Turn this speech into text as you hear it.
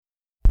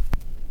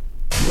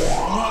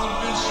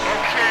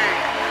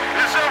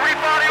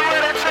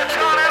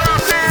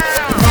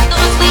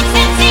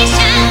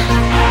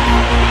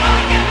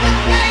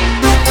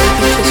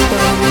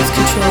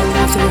control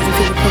of the rhythm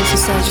through the pulse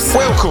inside yourself.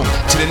 Welcome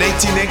to the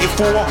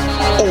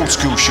 1994 Old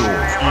School Show.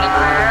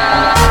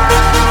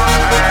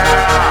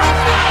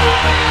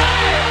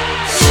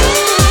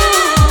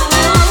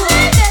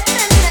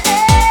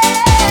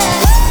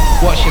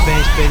 Watch your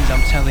bass bins,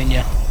 I'm telling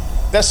you.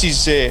 This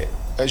is,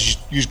 as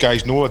you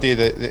guys know, the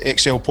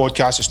XL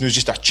podcast. It's now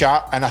just a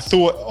chat, and I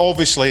thought,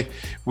 obviously,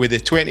 with the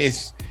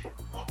 20th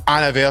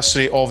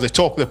anniversary of the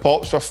Top of the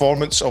Pops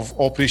performance of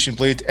Operation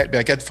Blade, it'd be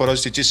a good for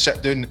us to just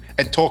sit down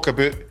and talk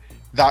about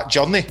that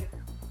journey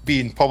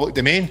being public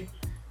domain.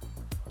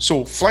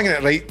 So, flinging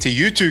it right to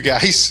you two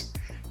guys,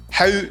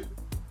 how,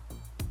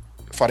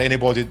 for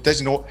anybody that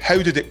doesn't know,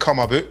 how did it come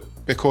about?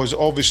 Because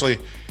obviously,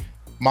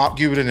 Mark,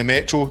 you were in the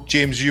Metro.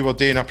 James, you were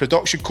doing a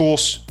production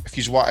course. If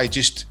you want to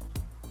just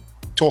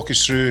talk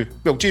us through...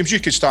 Well, James,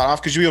 you could start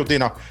off because we were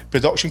doing a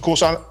production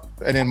course and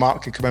then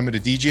Mark can come in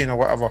with the DJing or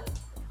whatever.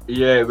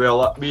 Yeah,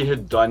 well, we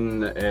had done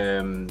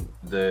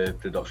the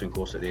production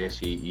course at the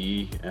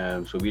SAE,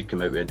 so we'd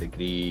come out with a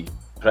degree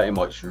pretty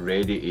much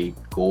ready to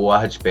go.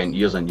 I had spent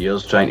years and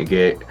years trying to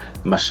get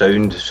my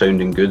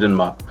sounding good in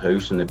my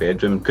house in the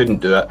bedroom. Couldn't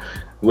do it.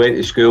 Went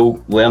to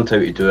school, learned how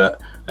to do it,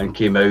 and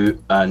came out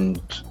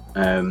and...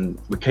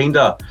 we kind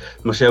of,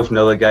 myself and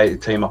the other guy at the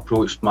time,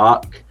 approached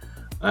Mark.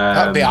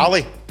 That'd be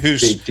Ali,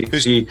 who's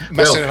missing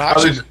in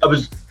action.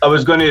 I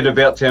was going to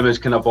revert to him as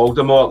kind of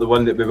Voldemort, the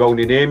one that we will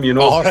name, you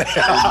know. Oh, right.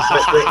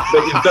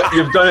 but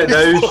you've done it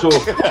now, so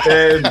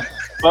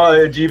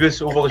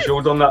Jeebus over the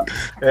shoulder on that.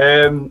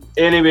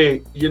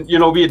 Anyway, you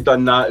know, we had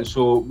done that, and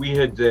so we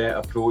had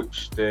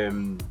approached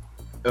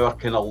our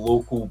kind of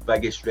local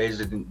biggest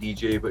resident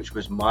DJ, which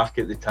was Mark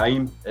at the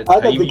time. I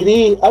had a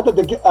degree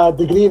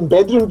in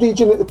bedroom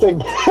DJing at the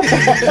time.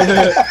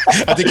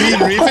 A degree in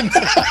raving.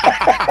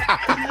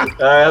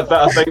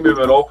 I think we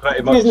were all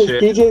pretty much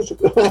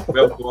DJs.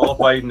 well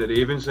qualified in the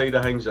raving side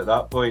of things at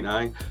that point,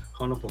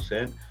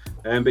 100%.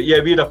 But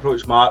yeah, we'd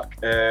approached Mark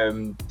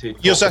to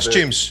Year's this,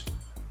 James?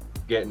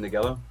 Getting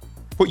together.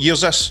 What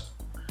year's this?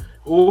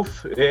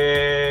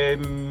 Late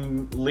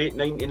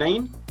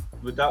 99.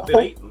 Would that be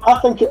right? I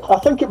think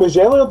it was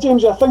earlier,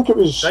 James. I think it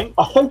was the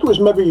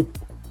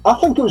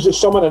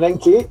summer of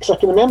 '98 because I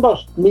can remember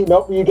meeting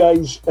up with you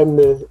guys in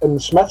the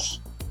Smiths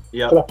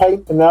for a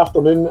pint in the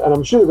afternoon, and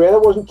I'm sure the weather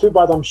wasn't too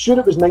bad. I'm sure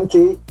it was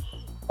 '98,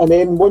 and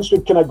then once we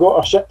kind of got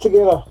our shit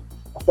together,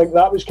 I think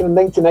that was kind of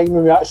 '99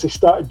 when we actually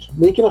started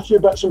making a few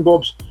bits and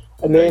bobs,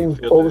 and then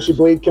obviously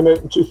Blade came out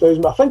in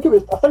 2000. But I think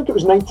it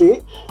was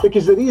 '98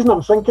 because the reason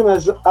I'm thinking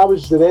is I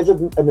was the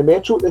resident in the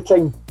Metro at the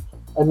time.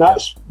 And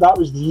that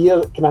was the year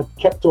that kind of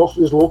kicked off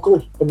with us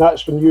locally, and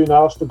that's when you and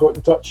Alistair got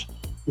in touch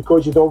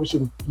because you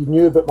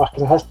knew about my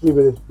kind of history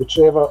with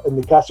Trevor and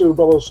the Casio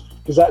brothers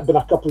because that had been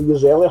a couple of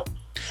years earlier.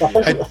 So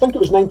I think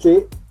it was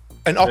 '98.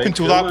 And up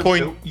until that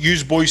point,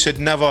 you boys had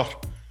never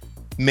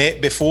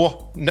met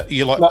before.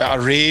 You at a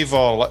rave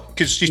or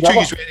because you two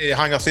went to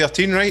Hangar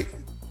 13, right?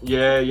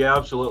 Yeah,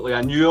 absolutely.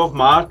 I knew of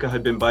Mark. I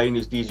had been buying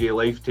his DJ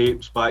Live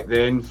tapes back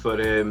then for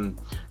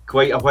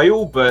quite a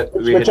while, but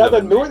which I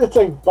didn't know at the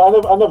time.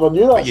 But I never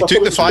knew that. But you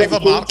took the fiver,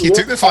 Mark. You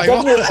took the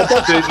fiver.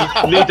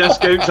 No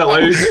discounts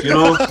allowed, you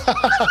know.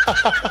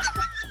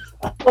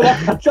 Well,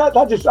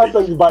 that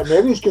brings back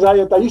memories because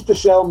I used to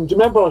sell them. Do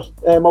you remember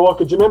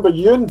Malaka? Do you remember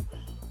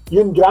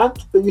Ewan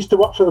Grant that used to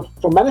work for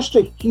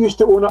Ministry? He used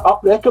to own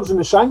Up Records in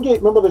the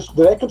Sandgate. Remember the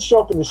record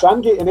shop in the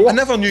Sandgate in Ayr? I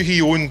never knew he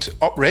owned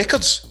Up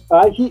Records.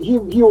 He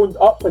owned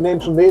Up, and then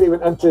from there he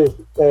went into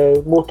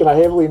more kind of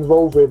heavily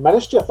involved with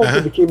Ministry. I think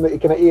he became the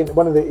kind of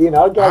one of the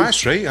A&R guys.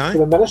 That's right, for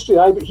the Ministry.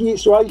 But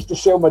so I used to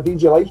sell my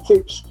DJ Live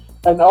tapes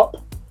in Up,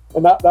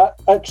 and that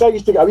because I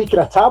used to get a week in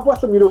a tab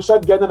with him. You know, so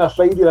I'd get in a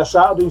Friday or a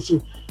Saturday and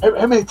say,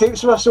 how many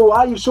tapes have I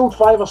sold? You've sold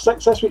 5 or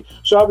 6 this week.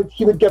 So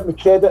he would give me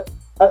credit.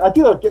 I'd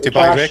either get the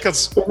buy cash,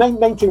 records, but 9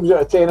 times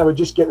out of 10 I would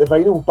just get the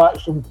vinyl back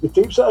from the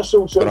tapes that I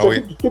sold. So it was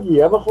a good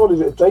year for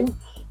us at the time.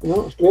 You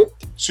know, it's great.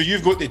 So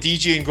you've got the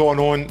DJing going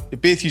on. The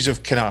both of you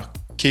have kind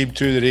of came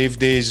through the rave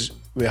days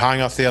with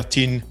Hangar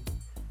 13.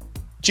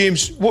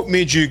 James, what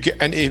made you get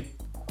into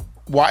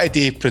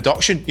what-a-day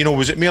production? You know,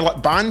 was it more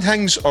like band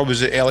things or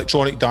was it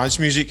electronic dance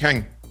music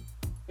thing?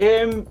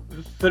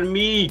 For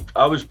me,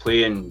 I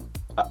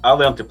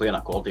learned to play an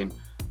accordion,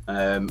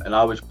 and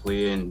I was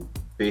playing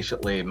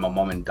basically my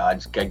mum and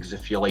dad's gigs,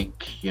 if you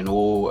like. You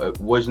know, it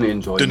wasn't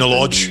enjoying doing the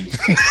lodge.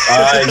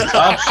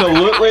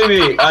 Absolutely,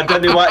 mate. I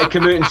didn't want to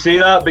come out and say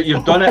that, but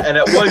you've done it, and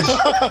it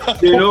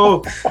was. You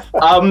know,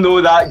 I'm no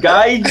that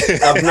guy.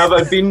 I've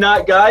never been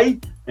that guy.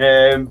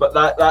 But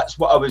that's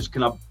what I was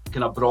kind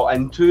of brought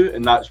into,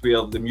 and that's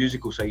where the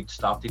musical side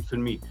started for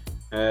me.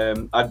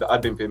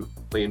 I'd been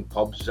playing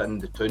pubs in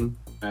the town,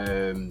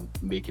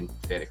 making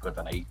 30 quid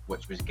a night,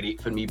 which was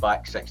great for me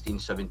back 16,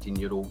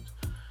 17-year-old.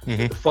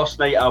 Mm-hmm. The first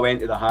night I went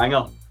to the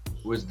Hangar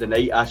was the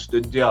night I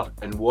stood there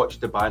and watched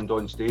the band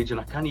on stage, and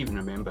I can't even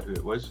remember who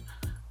it was.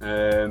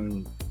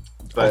 But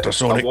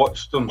Ultrasonic. I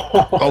watched them.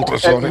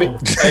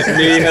 Ultrasonic. It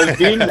may have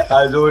been,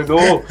 I don't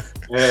know.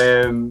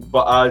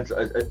 But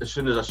as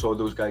soon as I saw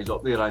those guys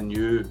up there, I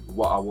knew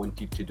what I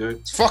wanted to do.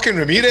 It's fucking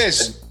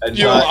Ramirez. And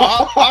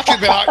I could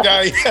be that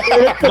guy.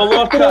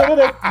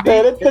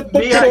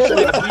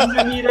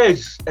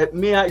 It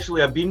may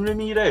actually have been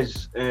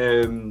Ramirez.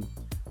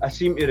 I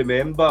seem to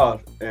remember.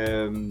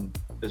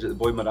 Is it the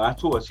boy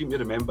Morato? I seem to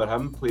remember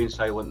him playing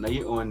Silent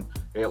Night on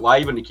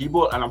live on the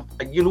keyboard, and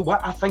you know what?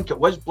 I think it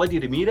was bloody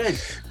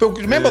Ramirez. But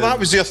remember that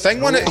was their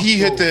thing, wasn't it? He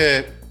had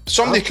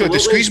somebody called the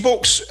squeeze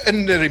box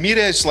in the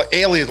Ramirez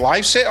early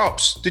live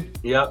setups.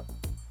 You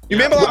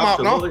remember that, Mark?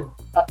 No.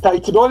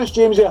 To be honest,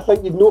 Jamesy, I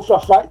think you'd know for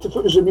a fact if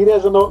it was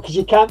Ramirez or not, because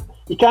you can't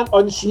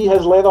unsee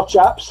his leather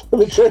chaps. The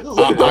boy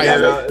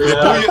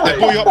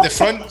up the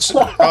front.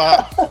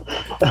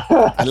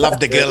 I love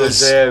the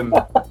girls.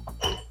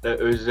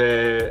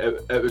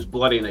 It was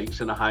bloody nights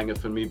in a hangar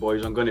for me,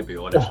 boys. I'm going to be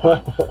honest.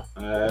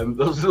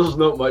 There's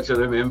not much I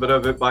remember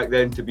of it back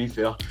then, to be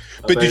fair.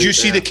 But did you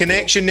see the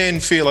connection then,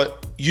 Phil? Like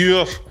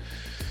your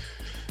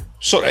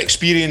sort of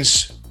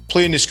experience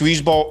playing the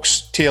squeeze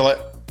box,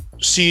 to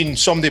seeing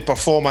somebody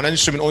perform an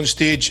instrument on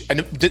stage,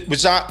 and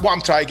was that what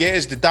I'm trying to get?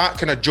 Is did that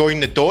kind of join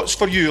the dots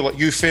for you? Like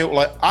you felt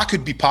like I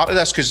could be part of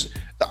this because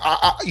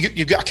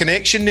you got a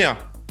connection there.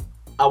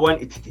 I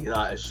wanted to do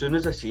that as soon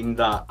as I seen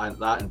that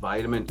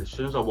environment. As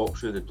soon as I walked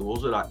through the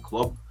doors of that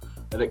club,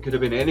 and it could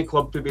have been any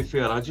club, to be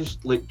fair. I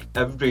just, like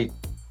every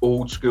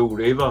old school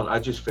raver, I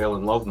just fell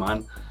in love,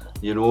 man.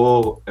 You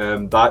know,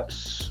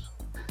 that's,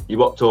 you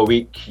worked all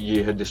week,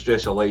 you had the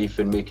stress of life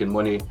and making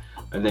money,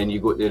 and then you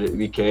got there at the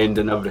weekend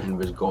and everything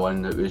was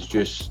gone. It was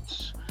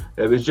just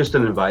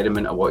an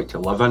environment I wanted to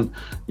live in,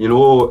 you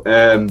know.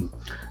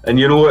 And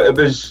you know, it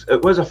was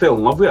I fell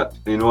in love with it,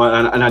 you know,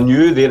 and I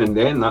knew there and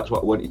then that's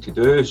what I wanted to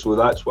do, so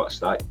that's what I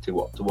started to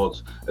work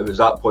towards. It was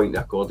that point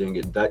the accordion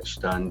get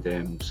ditched and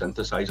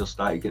synthesizers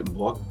started getting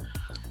blocked.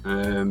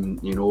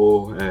 You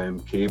know,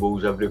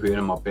 cables everywhere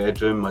in my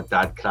bedroom, my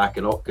dad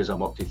cracking up because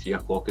I'm up to 3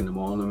 o'clock in the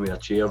morning with a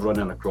chair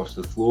running across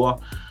the floor.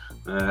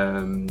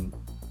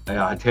 I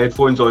had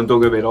headphones on,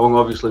 don't get me wrong,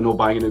 obviously no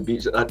banging out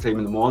beats at that time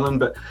in the morning,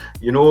 but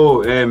you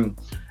know,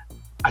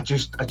 I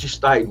just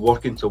started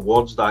working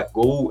towards that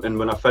goal, and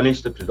when I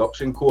finished the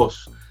production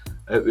course,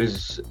 it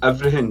was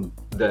everything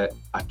that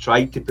I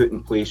tried to put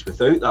in place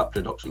without that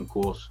production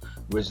course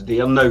was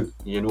there now,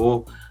 you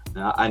know.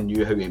 I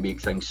knew how to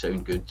make things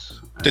sound good.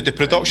 Did the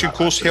production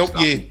course help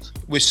you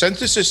with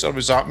synthesis, or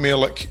was that more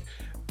like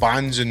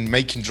bands and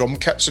mic and drum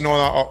kits and all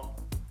that up?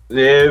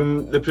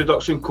 The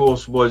production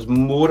course was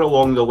more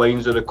along the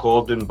lines of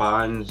recording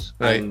bands,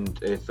 right, and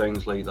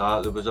things like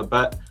that. There was a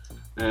bit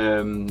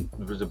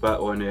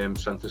on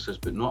synthesis,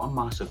 but not a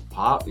massive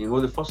part. You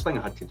know, the first thing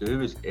I had to do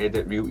was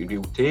edit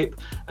reel-to-reel tape.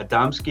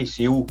 Adamski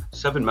Seal,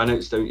 7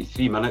 minutes down to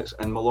 3 minutes,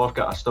 and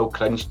Mallorca, I still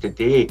cringe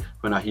today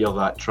when I hear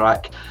that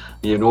track.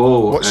 You know,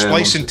 what,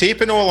 splicing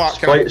tape and all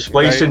that?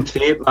 Splicing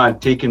tape, man,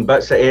 taking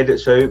bits of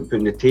edits out,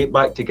 putting the tape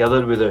back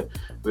together with the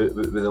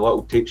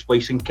little tape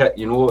splicing kit.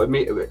 You know, it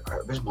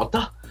was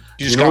murder.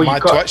 You just got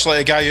mad twitch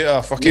like a guy out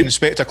of fucking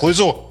Inspector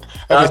Clouseau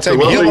every time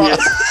you hear that.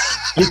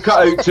 You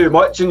cut out too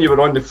much and you were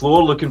on the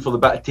floor looking for the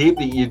bit of tape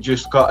that you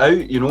just cut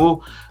out, you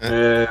know.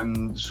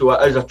 So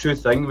it is a true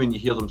thing when you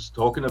hear them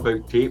talking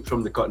about tape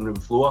from the cutting room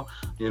floor.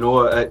 You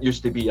know, it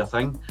used to be a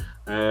thing.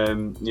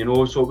 You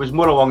know, so it was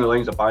more along the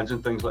lines of bands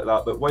and things like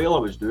that. But while I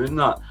was doing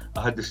that,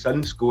 I had the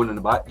synths going in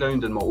the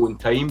background in my own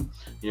time,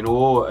 you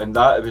know, and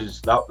that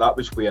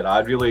was where I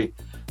really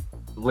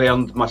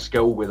learned my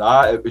skill with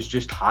that. It was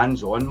just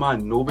hands-on,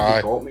 man.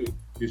 Nobody taught me.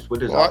 Just what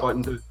does that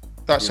button do?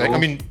 That's it. I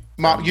mean,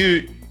 Mark,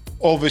 you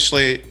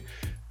obviously,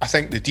 I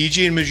think the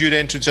DJing was your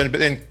entrance in, but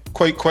then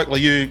quite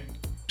quickly you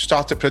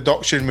started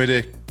production with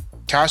the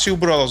Casio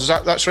brothers.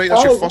 That's right?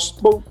 That's your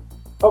first? Well,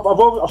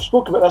 I've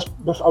spoken about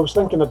this. I was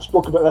thinking I'd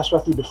spoke about this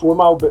with you before,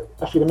 Mal, but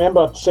if you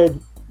remember, I'd said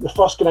the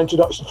first kind of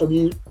introduction for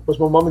me was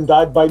my mum and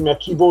dad buying me a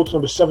keyboard when I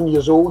was 7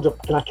 years old. In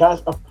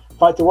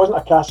fact, it wasn't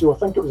a Casio. I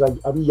think it was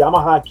a wee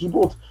Yamaha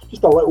keyboard,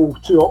 just a little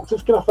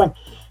 2-octave kind of thing.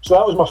 So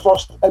that was my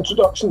first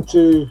introduction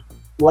to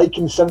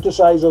liking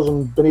synthesizers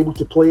and being able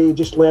to play,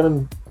 just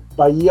learning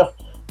by ear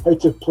how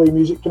to play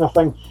music kind of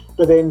thing.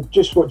 But then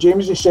just what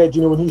Jamesy said,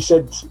 you know, when he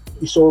said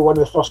he saw one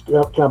of the first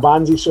kind of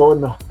bands he saw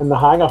in the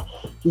hangar,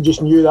 he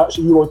just knew that's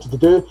what he wanted to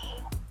do.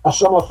 A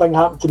similar thing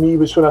happened to me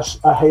was when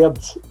I heard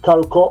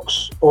Carol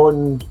Cox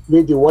on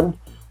Radio 1.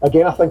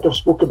 Again, I think I've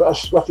spoken about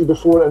this with you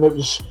before, and it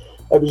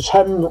was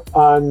him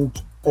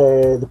and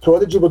the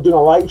Prodigy were doing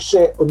a live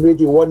set on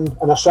Radio 1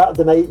 on a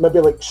Saturday night, maybe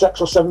like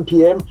 6 or 7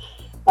 p.m.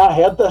 I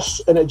heard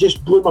this and it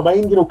just blew my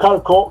mind. You know,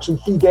 Carol Cox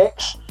and 3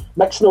 decks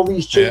mixing all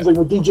these tunes, like,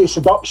 you know, DJ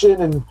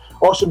Seduction and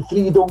Awesome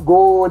 3 Don't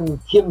Go, and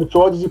hearing the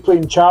Prodigy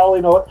playing Charlie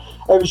and all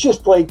that. It was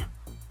just like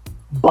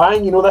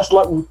bang, you know, this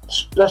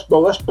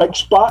big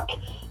spark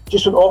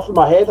just went off in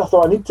my head. I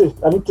thought I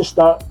need to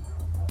start.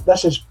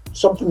 This is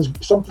something's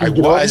going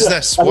on. What is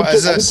this?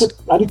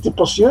 I need to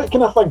pursue it,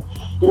 kind of thing.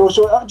 You know,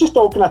 so it just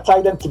all kind of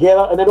tied in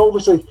together. And then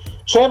obviously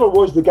Trevor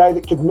was the guy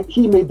that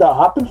he made that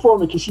happen for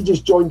me, because he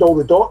just joined all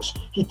the dots.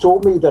 He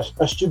told me there's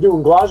a studio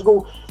in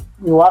Glasgow.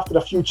 after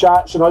a few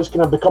chats and us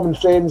kind of becoming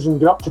friends and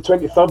going up to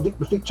 23rd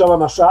with each other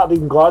on a Saturday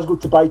in Glasgow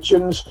to buy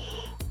tunes,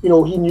 he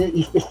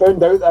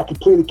found out that I could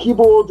play the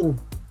keyboard and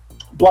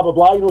blah blah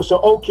blah, so it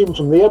all came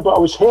from there. But I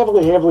was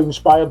heavily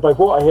inspired by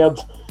what I heard,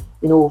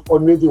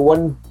 on Radio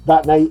 1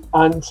 that night,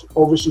 and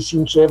obviously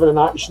seeing Trevor in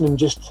action, and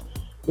just,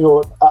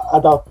 I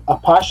had a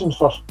passion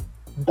for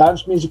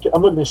dance music.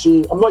 I'm not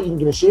even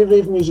going to say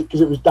rave music,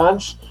 because it was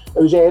dance.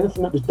 It was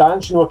anything that was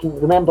dance. I can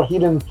remember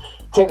hearing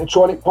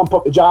Technotronic, Pump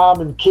Up the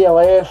Jam, and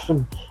KLF,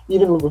 and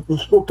even we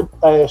spoke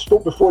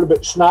before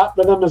about snap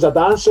rhythm as a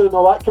dancer and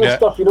all that kind of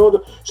stuff.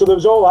 So there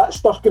was all that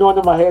stuff going on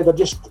in my head.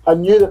 I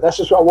knew that this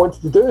is what I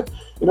wanted to do.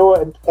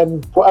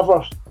 And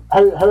whatever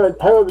how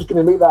I was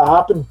going to make that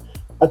happen,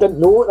 I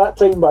didn't know at that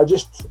time, but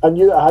I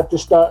knew that I had to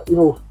start,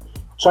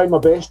 trying my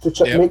best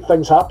to make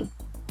things happen.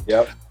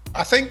 Yeah,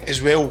 I think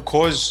as well,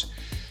 because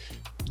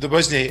there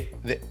wasn't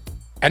the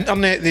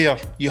internet there,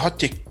 you had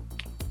to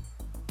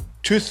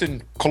tooth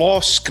and claw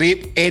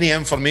scrape any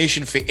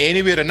information for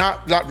anywhere, and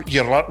that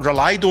you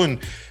relied on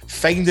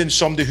finding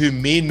somebody who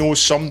may know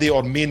somebody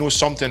or may know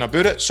something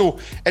about it. So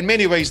in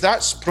many ways,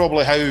 that's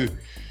probably how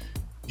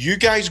you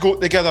guys got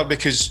together,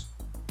 because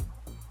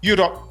you're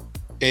up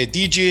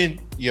DJing,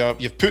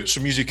 you've put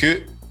some music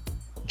out.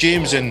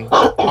 James and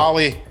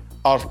Ali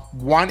are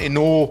wanting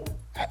to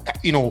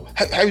know,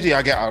 how do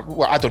I get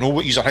I don't know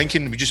what you're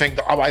thinking. Would you think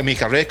that I want to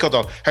make a record,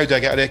 or how do I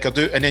get a record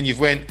out? And then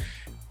you've went,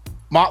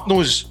 Mark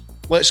knows,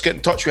 let's get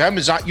in touch with him.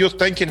 Is that your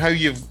thinking, how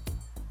you've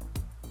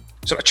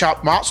sort of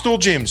chapped Mark's door,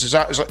 James? Is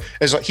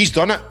that he's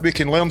done it, we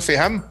can learn from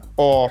him?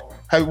 Or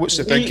what's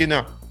the thinking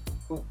there?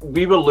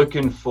 We were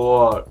looking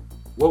for,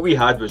 what we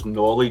had was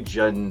knowledge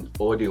in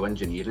audio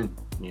engineering.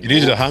 You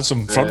needed a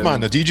handsome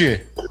frontman, a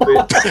DJ.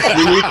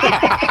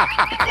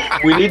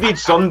 We needed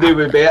somebody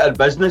with better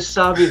business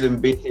savvy than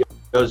Beatty's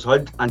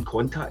Hood and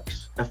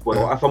contacts, if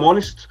I'm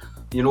honest,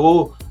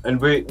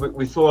 and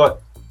we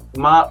thought,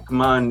 Mark,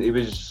 man, he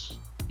was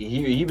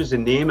the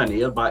name and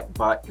air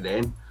back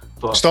then.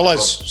 Still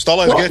is.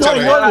 Get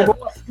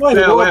it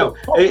Well,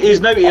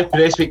 he's now here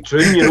Prestwick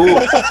Troon,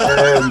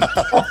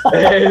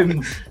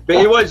 but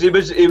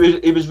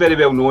he was very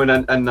well known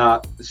in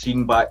that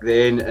scene back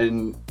then,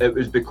 and it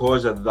was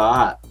because of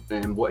that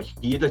and what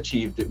he had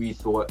achieved that we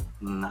thought,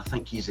 I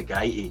think he's a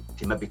guy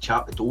to maybe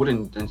chat the door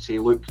and say,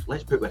 look,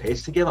 let's put our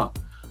heads together,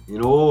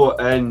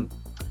 and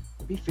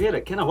to be fair,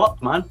 it kind of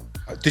worked, man.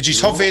 Did you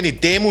have any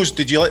demos?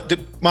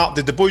 Mark,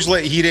 did the boys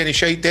let you hear any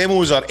shite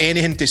demos or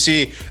anything to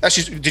say?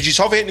 Did you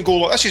have anything to go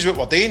like, this is what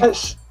we're doing?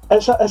 It's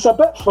a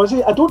bit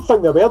fuzzy. I don't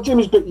think there were,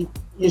 James, but you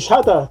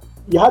had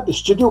the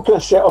studio kind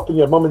of set up in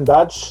your mum and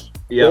dad's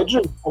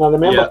bedroom, and I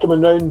remember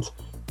coming round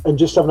and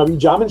just having a wee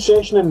jamming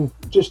session and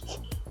just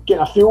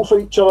getting a feel for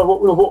each other,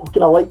 what we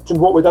kind of liked and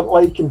what we didn't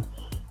like, and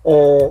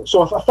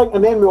so I think,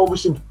 and then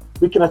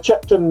we kind of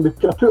chipped in, we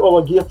kind of put all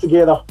our gear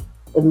together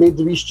and made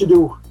the wee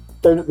studio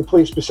down at the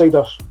place beside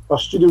our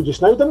studio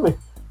just now, didn't we?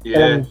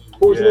 Yeah.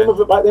 What was the name of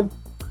it back then?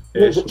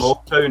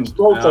 Small Town.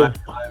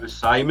 It was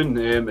Simon,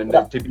 and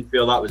to be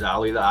fair, that was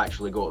Ali that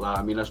actually got that.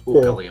 I mean, I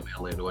spoke to Liam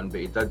earlier on,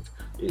 but he did.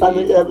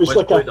 It was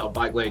like a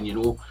back line, It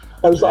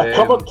was like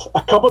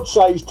a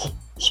cupboard-sized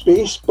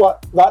space,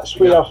 but that's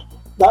where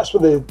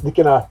the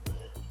kind of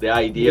the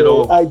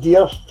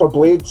idea for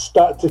Blades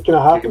started to kind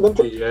of happen,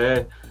 didn't it?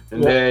 Yeah,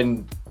 and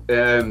then.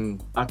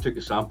 I took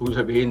the samples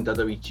away and did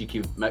a wee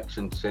cheeky mix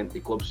and sent the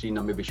club scene.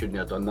 I maybe shouldn't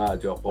have done that. I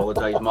do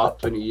apologise, Mark.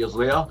 20 years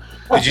later.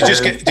 Did you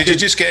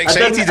just get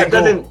excited?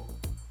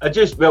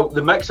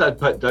 The mix I'd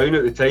put down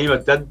at the time, I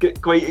did get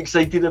quite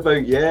excited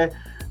about.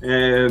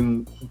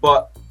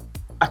 But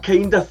I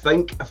kind of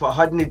think if I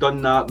hadn't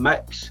done that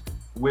mix,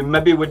 we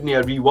maybe wouldn't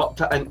have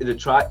reworked it into the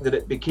track that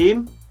it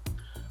became.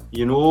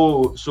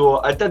 So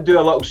I did do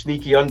a little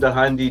sneaky,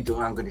 underhanded.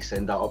 I'm going to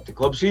send that up to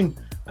club scene.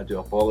 I do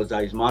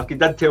apologise, Mark. He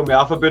did tell me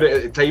off about it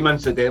at the time,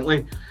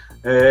 incidentally.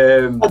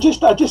 I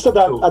just had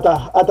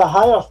a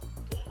higher.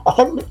 I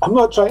think I'm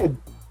not trying to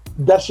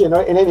diss you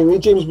in any way,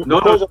 James,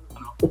 but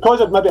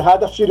because I'd maybe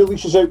had a few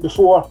releases out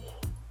before,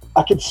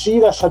 I could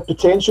see this had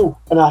potential,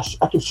 and I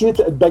could see it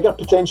had bigger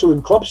potential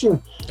in club scene.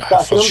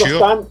 But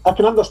I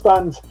can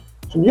understand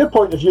from your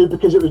point of view,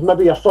 because it was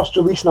maybe your first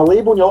release in a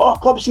label, and you're like,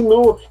 club scene,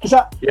 no, because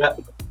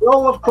we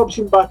all loved club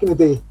scene back in the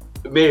day.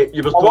 Mate,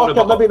 you were talking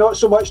about... maybe not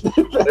so much. At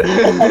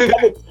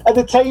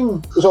the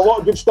time, there was a lot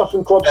of good stuff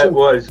in club scene. It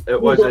was.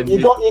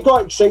 You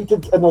got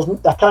excited, and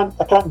I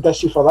can't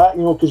diss you for that,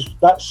 because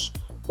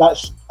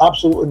that's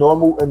absolutely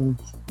normal, and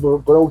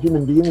we're all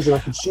human beings, and I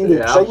can see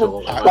the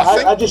excitement.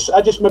 But I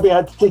just maybe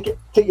had to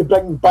take you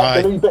bring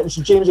back a wee bit and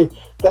say, Jamesy,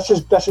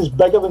 this is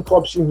bigger than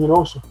club scene,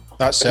 So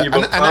that's it.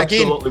 And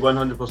again, absolutely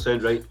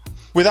 100% right.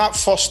 With that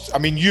first, I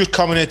mean, you're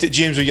coming at it,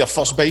 James, with your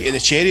first bite of the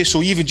cherry.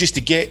 So even just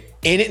to get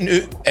anything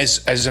out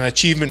is an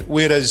achievement.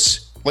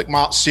 Whereas, like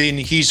Mark's saying,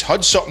 he's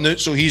had something out,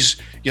 so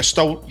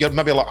you're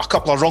maybe like a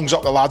couple of rungs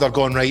up the ladder,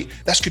 going, right,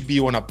 this could be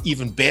on an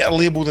even better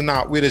label than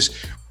that. Whereas,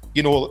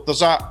 there's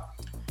that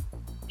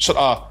sort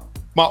of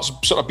Mark's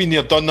sort of been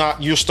there, done that.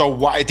 And you still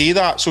want to do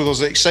that, so there's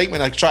the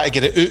excitement of trying to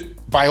get it out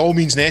by all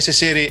means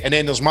necessary, and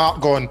then there's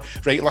Mark going,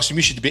 right, listen,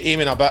 we should be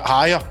aiming a bit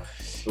higher.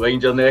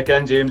 Wind your neck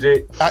in,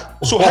 Jamesy.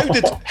 So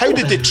how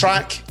did the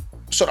track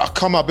sort of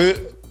come about?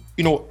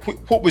 You know,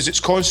 what was its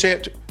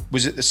concept?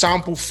 Was it the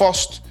sample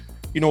first?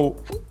 You know,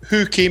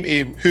 who came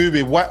to who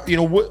with what? You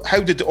know, how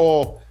did it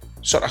all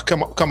sort of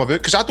come about?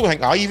 Because I don't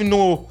think I even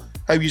know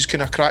how you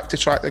kind of cracked the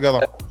track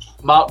together.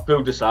 Mark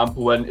pulled the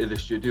sample into the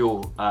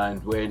studio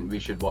and went, we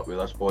should work with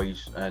us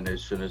boys. And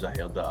as soon as I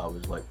heard that, I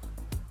was like,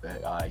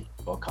 aye,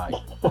 fuck aye.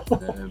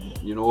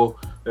 You know,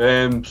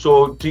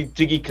 so to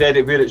give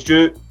credit where it's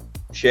due,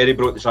 Sherry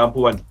brought the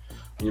sample in.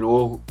 You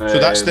know, so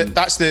that's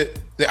the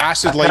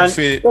Acid Line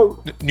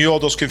for New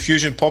Order's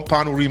Confusion Pump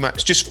Panel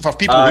remix. Just for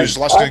people who's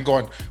listening,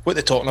 going, what are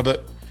they talking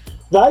about?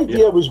 The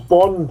idea was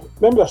born.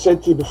 Remember, I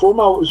said to you before,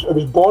 Mal, it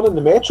was born in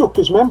the Metro.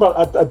 Because remember,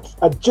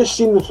 I'd just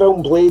seen the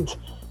film Blade,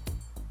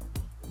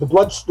 the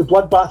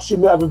bloodbath scene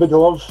that everybody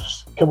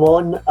loves come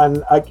on,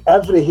 and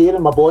every hair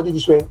in my body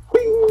just went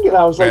wing, and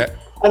I was like,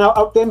 and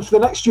then for the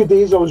next few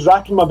days, I was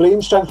racking my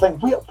brains trying to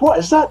think, wait, what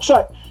is that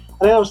track?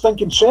 And then I was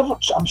thinking, Trevor,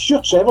 I'm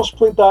sure Trevor's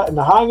played that in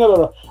the hangar,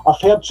 or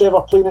I've heard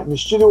Trevor playing it in the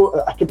studio.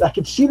 I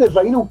could see the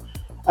vinyl,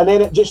 and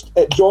then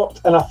it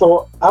dropped, and I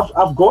thought,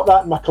 I've got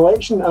that in my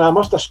collection, and I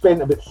must have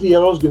spent about 3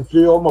 hours going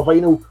through all my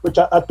vinyl, which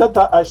I did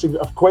that actually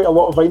of quite a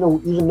lot of vinyl,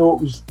 even though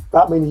it was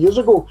that many years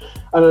ago.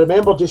 And I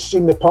remember just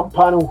seeing the pump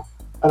panel,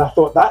 and I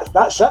thought,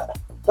 that's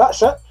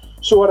it.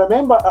 So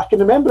I can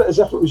remember it as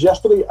if it was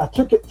yesterday. I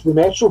took it to the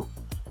Metro.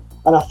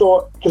 And I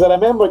thought, because I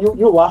remember,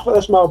 you'll laugh at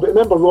this, Mal, but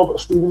remember Robert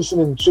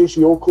Stevenson and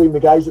Tracy Oakley and the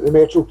guys at the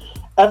Metro,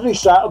 every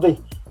Saturday,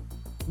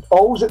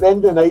 always at the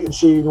end of the night, and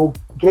say, you know,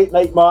 great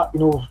night, Mark, you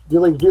know,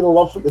 really, really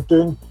love what you're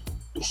doing.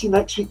 But see,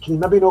 next week, can you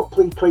maybe not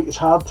play quite as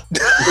hard?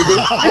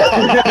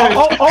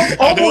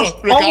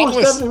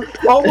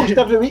 almost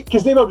every week,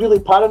 because they were really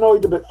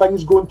paranoid about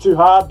things going too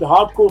hard. The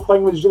hardcore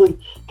thing was really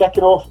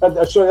kicking off.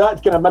 So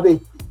that kind of maybe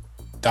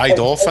died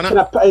off,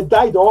 innit? It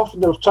died off,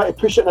 and they were trying to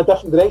push it in a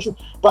different direction.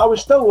 But I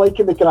was still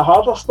liking the kind of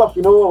harder stuff,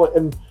 you know.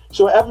 And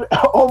so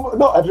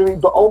not every week,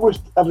 but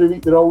almost every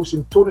week, they're always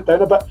saying tone it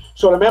down a bit.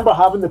 So I remember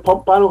having the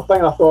pump panel thing,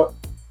 and I thought,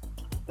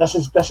 this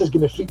is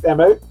going to freak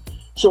them out.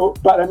 So,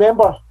 but I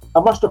remember I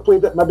must have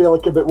played it maybe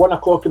like about 1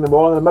 o'clock in the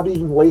morning, or maybe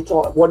even later,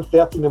 like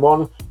 1:30 in the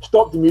morning.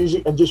 Stopped the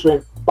music and just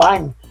went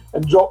bang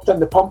and dropped in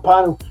the pump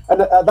panel.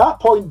 And at that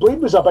point, Blade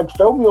was a big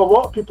film. You know, a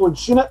lot of people had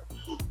seen it,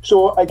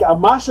 so I got a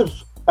massive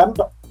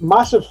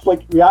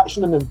like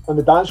reaction on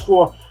the dance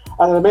floor.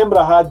 And I remember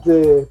I had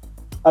the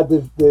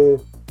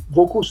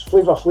vocals,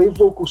 Flavor Flav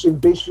vocals in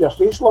Bass for Your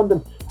Face,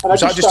 London. And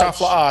was that just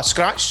a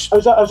scratch?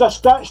 It was a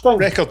scratch thing.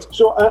 Record.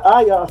 So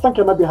I think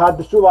I maybe had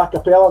the full a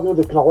cappella, you know,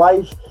 the kind of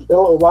the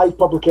little live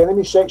Public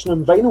Enemy section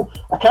on vinyl.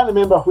 I can't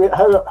remember how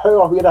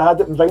or where I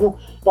had it in vinyl,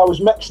 but I was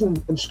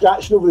mixing and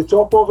scratching over the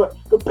top of it.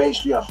 But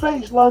Bass for Your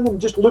Face, London,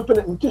 just looping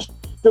it and just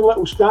doing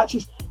little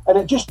scratches, and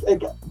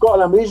it got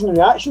an amazing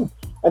reaction.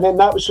 And then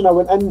that was when I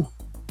went in.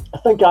 I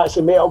think I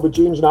actually met up with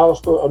James and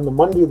Alistair on the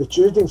Monday or the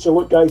Tuesday and said,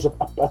 look guys, I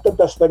did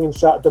this thing on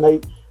Saturday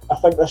night. I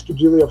think this could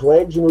really have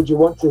legs, you know, do you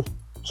want to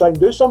try and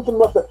do something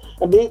with it?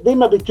 And they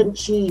maybe couldn't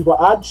see what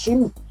I'd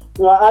seen.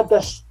 You know,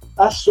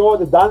 I saw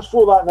the dance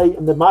floor that night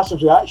and the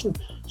massive reaction.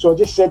 So I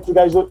just said to the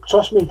guys, look,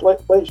 trust me,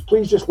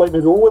 please just let me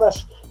roll with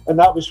this. And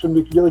that was when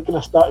we really kind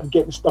of started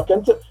getting stuck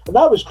into it. And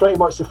that was pretty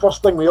much the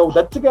first thing we all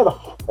did together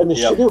in the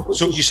studio.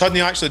 So you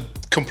suddenly actually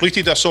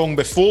completed a song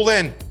before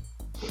then?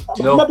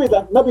 No.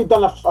 Maybe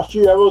done a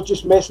few hours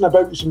just messing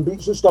about with some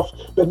beats and stuff,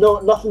 but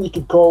nothing you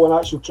could call an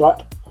actual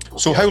track.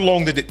 So how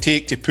long did it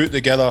take to put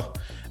together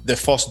the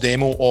first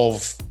demo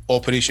of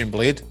Operation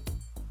Blade?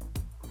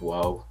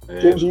 Wow.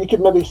 James, you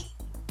could maybe...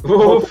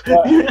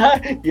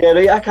 yeah,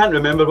 right, I can't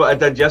remember what I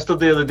did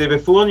yesterday or the day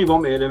before, and you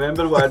want me to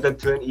remember what I did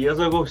 20 years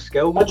ago?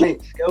 Skill,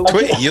 mate.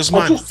 20 years,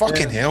 man.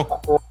 Fucking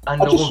hell.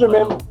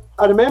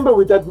 I remember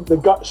we did the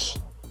Guts.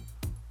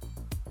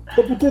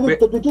 Did we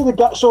do the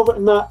guts of it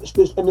in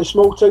the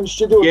small town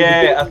studio?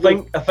 Yeah, I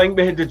think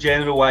we had the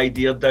general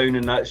idea down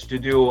in that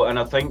studio, and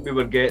I think we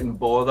were getting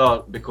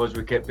bothered because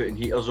we kept putting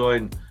heaters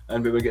on,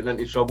 and we were getting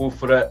into trouble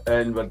for it,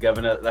 and we're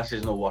giving it, this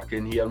is not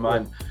working here,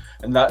 man.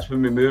 And that's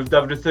when we moved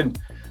everything.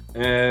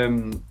 I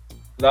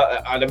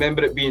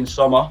remember it being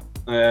summer,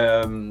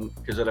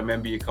 because I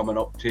remember you coming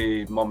up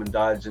to mum and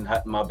dad's and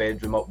hitting my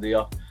bedroom up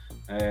there,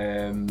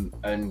 and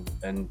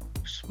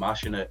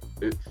smashing it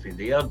out for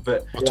there.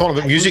 But we're talking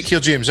about music here,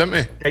 James, aren't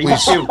we?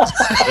 Please. Are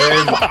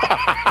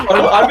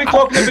we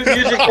talking about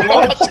music?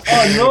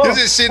 Oh no! Does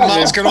it say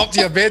Mark's going up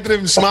to your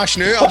bedroom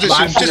smashing out? I'm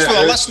just for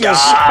the listeners.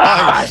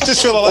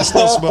 Just for the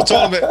listeners, we're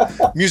talking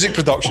about music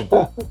production.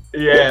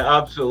 Yeah,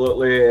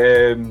 absolutely.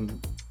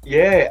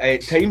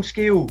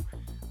 Timescale.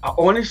 I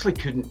honestly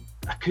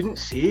couldn't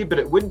say, but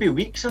it would be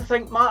weeks. I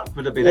think, Mark,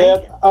 would it be? Yeah,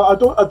 right?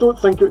 I don't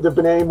think it would have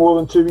been any more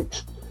than 2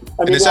 weeks.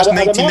 I mean, is this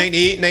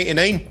 1998,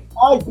 99?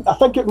 I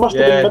think it must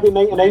have been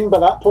maybe 99 by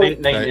that point.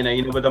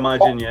 99, I would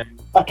imagine, yeah.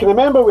 I can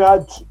remember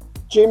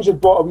James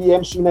had bought a wee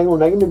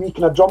MC909, the wee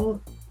kind of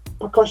drum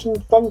percussion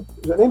thing.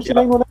 Was it an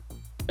MC909?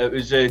 It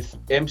was a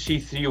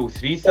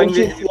MC303 thing.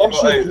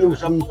 It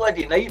was a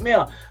bloody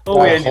nightmare.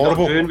 All we ended up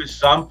doing was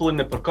sampling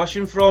the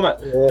percussion from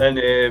it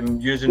and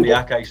using the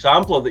Akai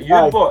sampler that you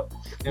bought.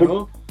 You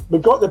know, we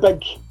got the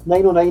big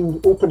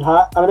 909 open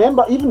hat. And I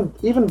remember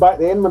even back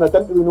then, when I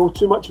didn't really know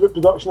too much about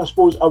production, I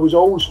suppose I was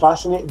always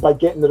fascinated by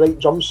getting the right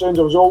drum sounds.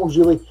 I was always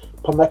really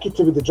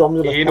pernickety with the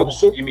drums.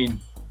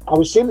 I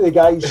was saying to the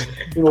guys,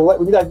 you know,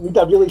 we need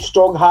a really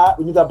strong hat,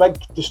 we need a big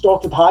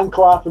distorted hand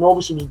clap, and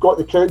obviously we've got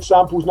the crowd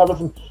samples and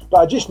everything. But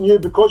I just knew,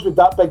 because with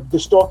that big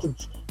distorted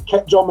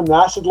kick drum and the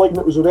acid line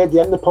that was already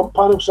in the pump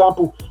panel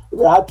sample,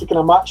 we had to kind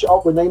of match it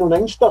up with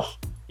 909 stuff.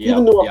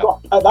 Even though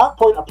at that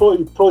point I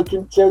probably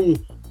couldn't tell you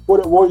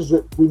what it was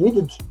that we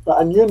needed, but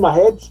I knew in my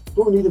head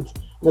what we needed.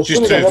 And as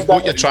just to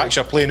what your tracks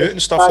are playing out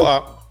and stuff like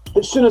that.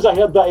 As soon as I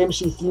heard that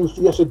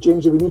MC303, I said,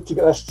 Jamesy, we need to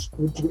get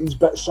these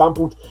bits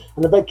sampled.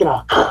 And the big kind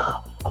of,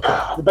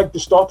 the big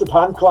distorted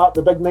hand clap,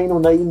 the big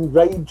 909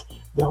 ride,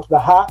 the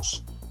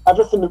hats,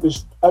 everything that we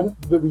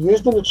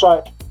used in the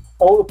track,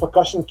 all the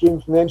percussion came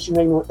from the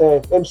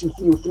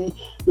MC303.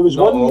 There was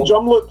one wee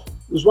drum loop.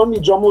 We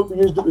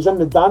used that was in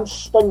the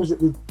dance thing. Was it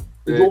the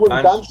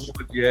rolling dance?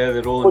 Yeah,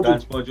 the rolling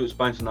dance module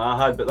expansion I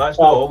had, but that's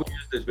not all we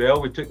used as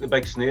well. We took the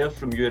big snare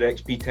from your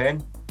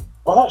XP10.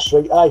 Oh, that's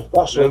right. Aye,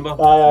 that's Remember?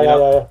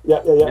 right. Yeah.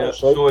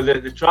 That's right. So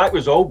the track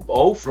was all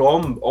born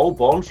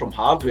from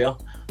hardware.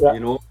 Yeah.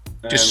 You know,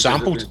 just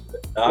sampled.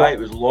 It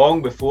was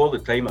long before the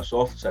time of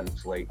soft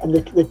synths. Like, and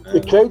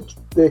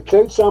the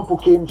crowd sample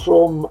came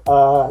from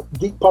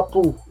Deep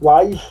Purple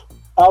live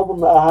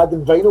album that I had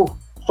in vinyl.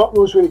 Fuck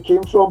knows where it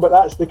came from, but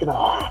that's the kind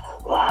of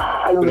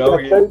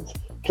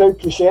crowd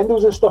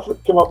crescendos and stuff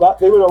that came up. That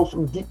they were all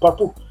from Deep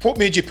Purple. What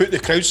made you put the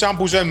crowd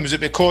samples in? Was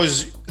it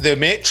because the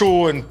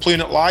Metro and playing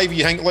it live,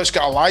 you think, let's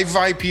get a live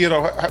vibe here,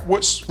 or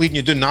what's leading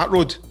you down that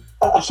road?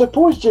 I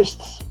suppose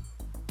just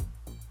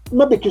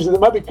maybe because of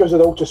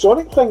the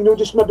ultrasonic thing, you know,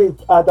 just maybe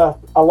I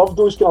loved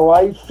those kind of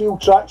live feel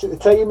tracks at the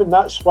time, and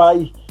that's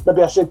why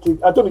maybe I said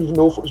I don't even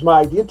know if it was my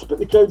idea to put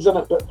the crowds in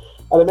it, but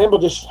I remember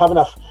just having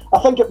I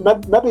think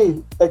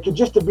maybe it could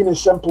just have been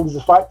as simple as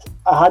the fact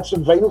I had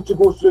some vinyl to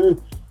go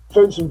through,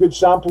 found some good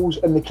samples,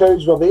 and the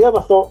crowds were there, and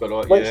I thought,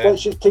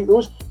 let's just take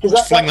those, because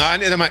fling that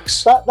into the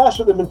mix. That's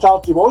what the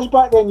mentality was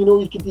back then. You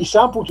know, you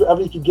sampled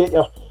whatever you could get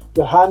your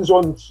hands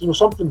on, you know,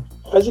 something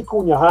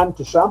physical in your hand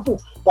to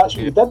sample. That's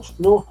what you did,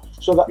 you know.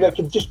 So that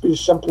could just be as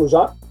simple as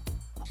that.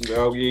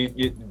 Well, you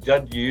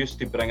used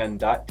to bring in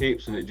DAT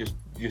tapes, and it just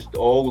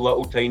all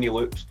little tiny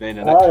loops, then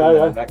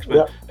the next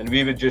one, and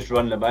we would just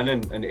run them in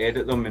and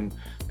edit them and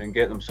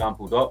get them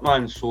sampled up,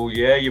 man. So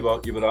yeah, you were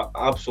an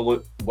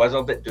absolute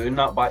wizard at doing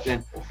that back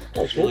then.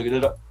 That's really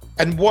good at it.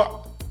 And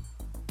was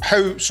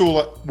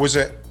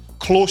it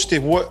close to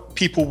what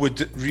people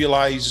would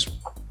realise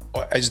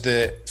as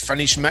the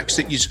finished mix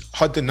that you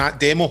had in that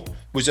demo?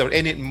 Was there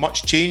anything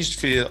much changed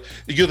for you?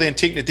 You're then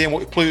taking the demo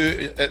to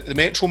play at the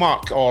Metro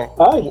Mark, or?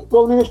 Aye,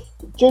 well, I mean,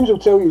 James will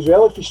tell you as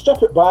well, if you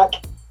strip it back,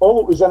 all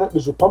that was in it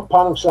was the pump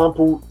panel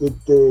sample,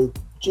 the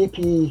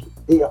GP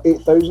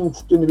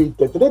 8000 doing the wee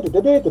just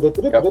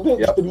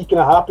a wee kind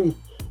of happy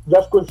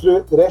riff going through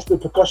it. The rest of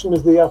the percussion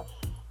was there.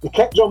 The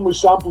kick drum was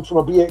sampled from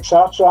a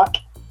BXR track,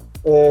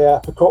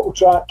 a Picotto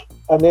track,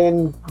 and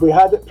then we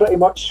had it pretty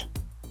much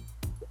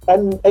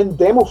in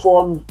demo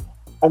form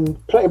and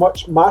pretty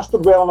much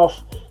mastered well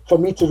enough for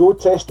me to road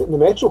test it in the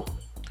Metro.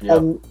 Yep.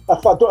 And I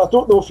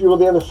don't know if you were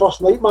there the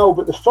first night, Mal,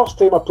 but the first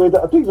time I played it,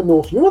 I don't even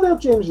know if you were there,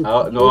 James.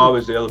 No, I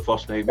was there the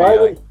first night,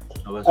 mate.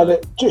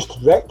 It just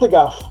wrecked the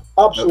gaff.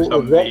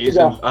 Absolutely wrecked the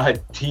gaff. I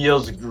had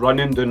tears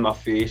running down my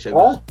face. I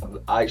was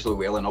actually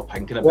welling up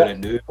thinking about it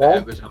now.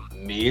 It was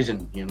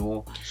amazing, you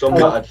know.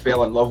 Something that I'd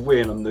fell in love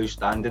with, and I'm now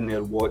standing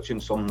there watching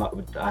something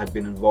that I had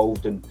been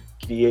involved in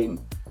creating,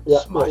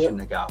 smashing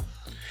the gaff.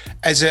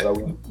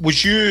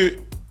 Was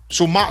you...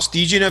 So Matt's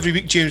DJing every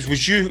week, James.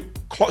 Was you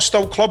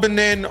still clubbing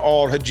then,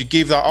 or had you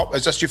gave that up?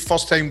 Is this your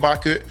first time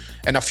back out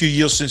in a few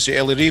years since the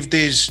early rave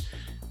days?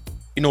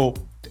 You know,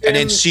 and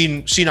then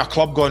seeing a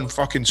club going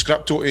fucking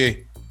scripto to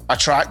a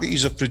track that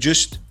you've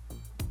produced?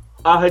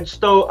 I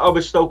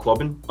was still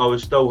clubbing. I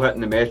was still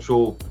hitting the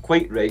Metro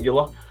quite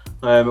regular,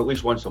 at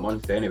least once a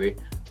month anyway.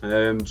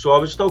 So I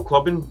was still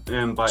clubbing.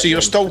 So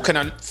you're still kind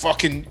of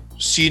fucking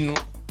seeing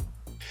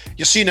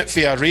it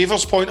from a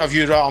raver's point of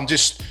view, rather than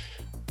just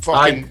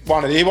fucking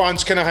one of the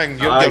ones kind of thing.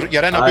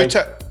 You're in about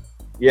it.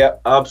 Yeah,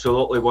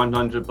 absolutely,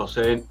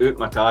 100%. Out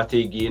my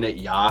tatty, getting it,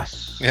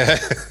 yes. Yeah.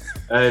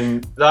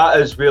 And that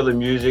is where the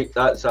music,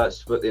 that's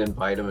what the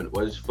environment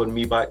was for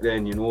me back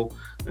then, you know.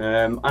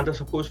 And I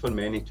suppose for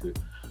many too.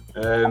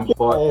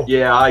 But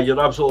yeah,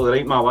 you're absolutely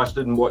right, man. I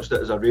stood and watched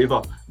it as a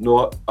raver,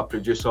 not a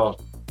producer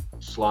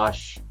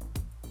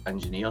 /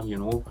 engineer, you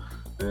know.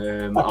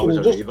 I was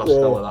a raver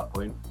still at that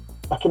point.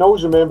 I can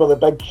always remember the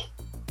big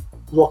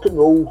rock and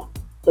roll,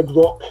 big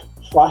rock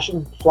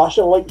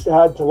flasher lights they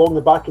had along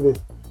the back of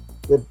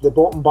the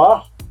bottom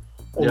bar.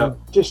 And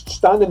just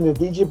standing in the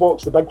DJ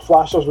box, the big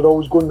flashers were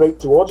always going right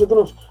towards. I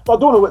don't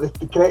know what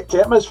the correct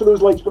term is for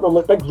those lights, but they're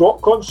like big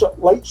rock concert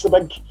lights, the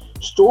big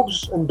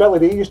strobes, and Billy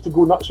Ray used to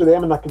go nuts with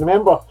them. And I can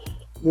remember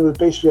the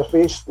bass for your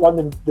face,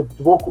 London, the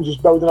vocals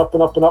just building up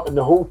and up and up in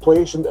the whole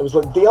place, and it was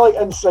like daylight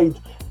inside,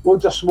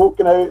 loads of smoke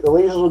going out, the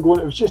lasers were going,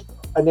 it was just,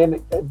 and then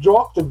it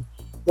dropped, and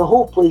the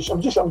whole place,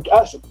 I'm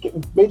actually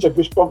getting major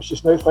goosebumps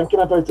just now thinking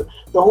about it.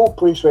 The whole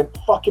place went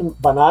fucking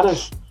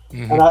bananas,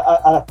 and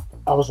I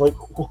was like,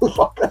 holy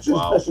fuck, this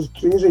is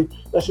crazy.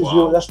 This is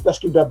real. This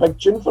could be a big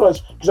tune for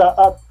us,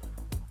 because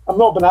I'm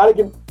not being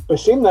arrogant by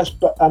saying this,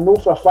 but I know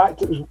for a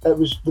fact it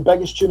was the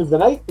biggest tune of the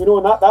night, you know,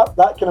 and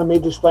that kind of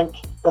made us think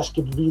this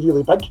could be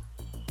really big.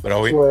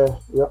 Brilliant. So,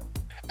 yeah.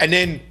 And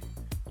then,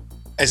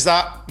 is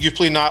that you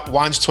playing that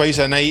once, twice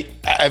a night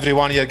at every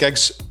one of your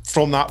gigs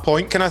from that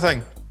point kind of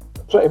thing?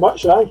 Pretty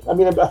much, aye. I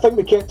mean, I think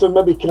we kept on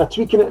maybe kind of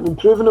tweaking it and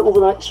improving it over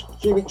the next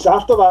few weeks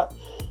after that.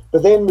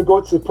 But then we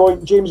got to the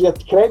point, James, you have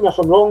to correct me if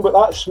I'm wrong, but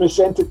that's when we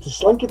sent it to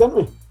Slinky, didn't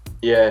we?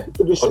 Yeah.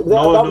 Did we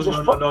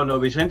No,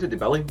 we sent it to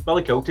Billy.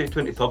 Billy Kilty,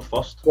 23rd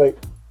first. Right.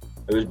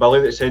 It was Billy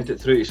that sent it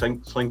through to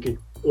Slinky.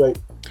 Right.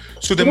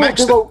 So the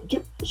mix...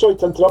 sorry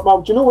to interrupt,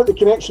 Mal. Do you know what the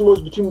connection was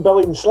between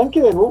Billy and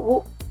Slinky then?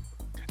 What?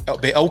 It'll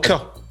be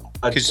Ilka.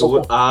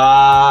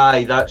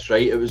 Aye, that's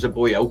right. It was the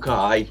boy Ilka,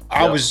 aye.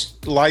 I was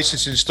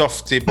licensing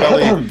stuff to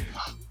Billy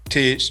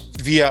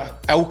via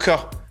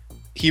Ilka.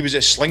 He was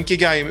a Slinky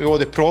guy with all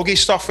the proggy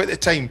stuff at the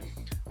time.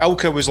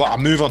 Ilka was like a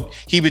mover.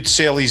 He would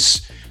sell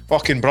his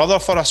fucking brother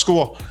for a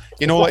score.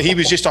 You know, like he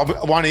was just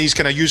one of these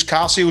kind of used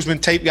car salesman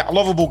type, a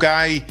lovable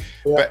guy,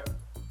 but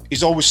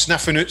he's always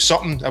sniffing out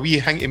something, a wee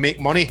thing to make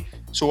money.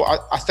 So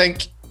I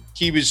think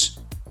he was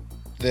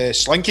the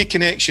Slinky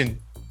connection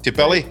to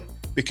Billy,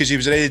 because he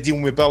was already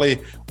dealing with Billy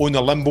on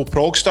the Limbo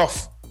prog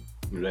stuff.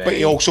 Right. But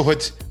he also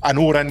had an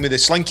in with the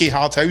Slinky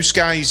Hard House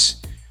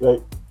guys. Right.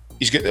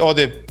 He's got all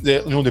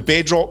the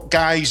bedrock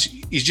guys.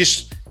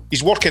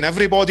 He's working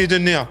everybody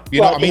down there. You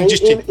know what I mean?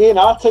 Just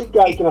A&R type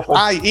guy kind of thing.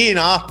 Aye,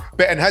 A&R.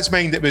 But in his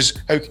mind, it was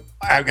how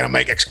I'm going to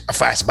make a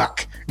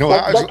fastback. No,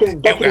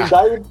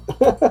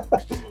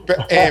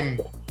 But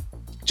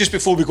just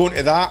before we go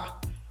into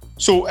that,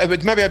 so it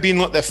would maybe have been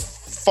like the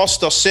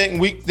first or second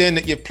week then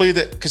that you played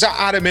it, because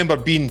I remember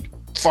being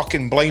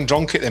fucking blind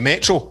drunk at the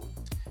Metro,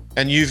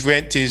 and you've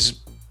went to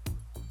his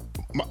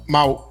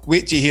Mal,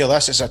 wait till you hear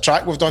this, it's a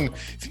track we've done,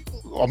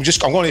 I'm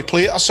going to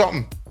play it or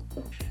something,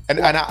 and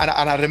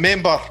I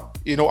remember,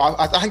 you know,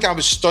 I think I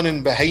was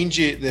stunning behind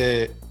you at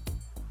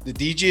the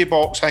DJ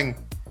box thing,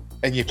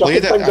 and you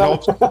played it, and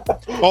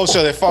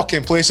also the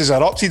fucking place is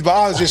erupted, but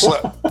I was just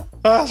like,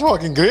 that's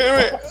fucking great,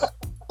 mate,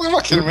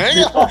 fucking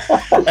mega,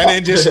 and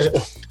then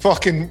just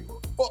fucking,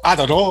 I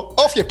don't know,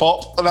 off you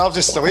pop, and I was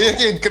just away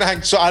again, kind of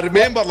thing. So I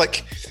remember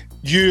like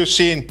you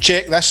saying,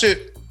 check this out.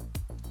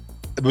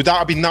 Would that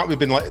have been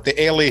like the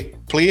early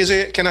plays of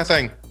it kind of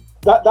thing?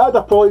 That would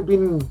have probably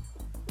been,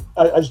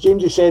 as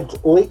Jamesy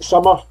said, late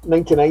summer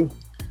 '99.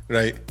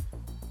 Right.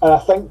 And I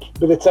think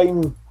by the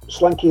time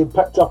Slinky had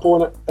picked up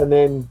on it, and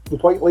then the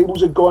white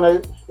labels had gone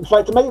out, in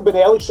fact it might have been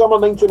early summer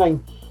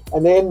 '99,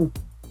 and then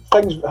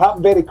things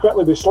happened very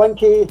quickly with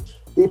Slinky.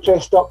 They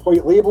pressed up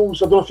white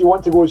labels. I don't know if you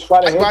want to go as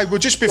far ahead. Well,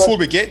 just before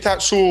we get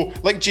that, so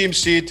like James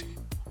said,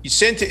 you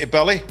sent it to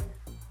Billy.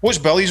 What's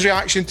Billy's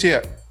reaction to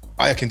it?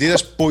 I can do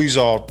this, boys,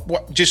 or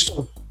what? Just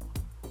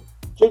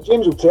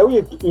James will tell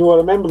you. You know, I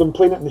remember them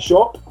playing it in the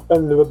shop,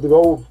 and they were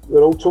all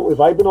totally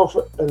vibing off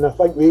it. And I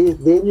think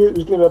they knew it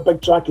was going to be a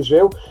big track as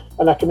well.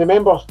 And I can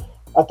remember,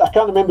 I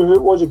can't remember who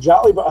it was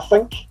exactly, but I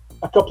think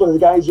a couple of the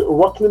guys that were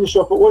working in the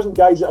shop, it wasn't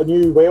guys that I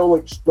knew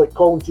well, like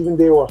Colin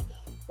Stevendale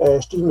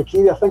or Stephen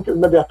McCreary. I think it was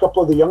maybe a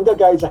couple of the younger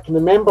guys. I can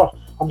remember,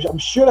 I'm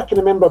sure I can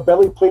remember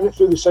Billy playing it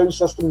through the sound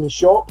system in the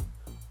shop,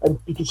 and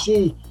you could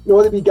see, you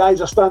know, the wee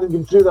guys are standing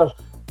going through their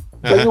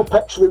video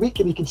picks for the week,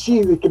 and you can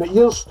see the kind of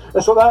ears.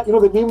 It's like that, you know,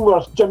 the meme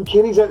where Jim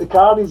Carrey's out the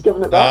car and he's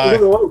giving it that.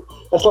 You know,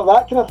 it's like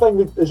that kind of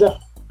thing, as if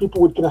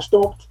people would kind of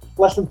stopped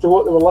listening to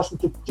what they were listening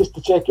to just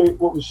to check out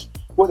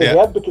what they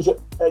heard, because it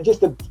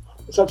just had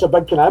such a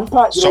big kind of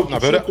impact. Something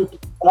about it.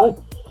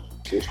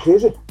 It's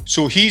crazy.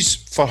 So he's,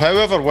 for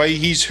however way,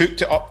 he's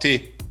hooked it up to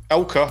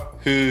Ilka,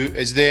 who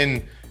is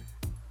then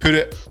put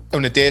it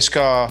on the desk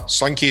of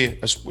Slinky,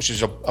 which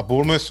is a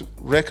Bournemouth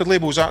record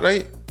label, is that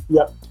right?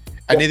 Yeah.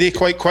 And they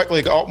quite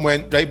quickly got up and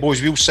went, right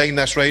boys, we'll sign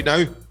this right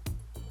now.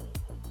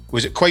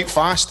 Was it quite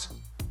fast?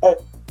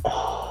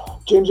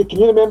 James, can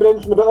you remember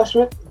anything about this,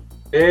 mate?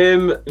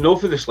 No,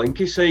 for the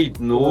Slinky side,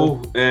 no.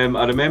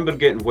 I remember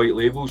getting white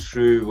labels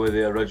through with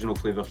the original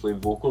Flavor Flav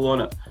vocal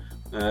on it.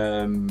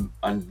 And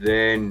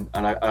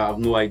I have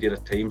no idea the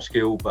time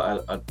scale,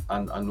 but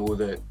I know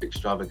that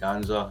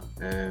Extravaganza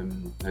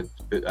had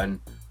put in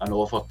an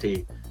offer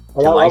to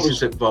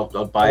license it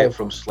or buy it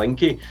from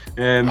Slinky.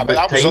 But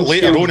that was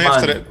later on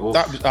after it.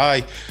 That was,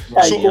 aye.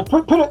 So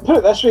put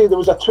it this way: there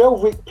was a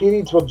 12-week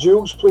period where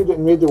Jules played it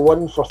in Radio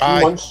 1 for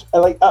 3 months,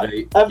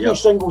 every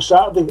single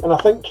Saturday. And I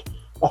think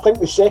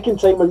the second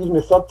time, or even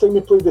the third time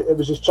he played it, it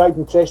was his tried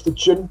and tested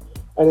tune,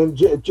 and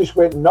then it just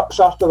went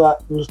nuts after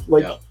that. It was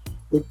like.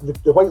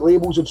 The white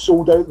labels had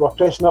sold out, they were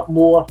pressing up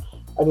more,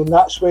 and then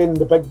that's when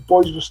the big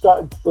boys were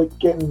started like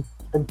getting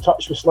in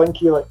touch with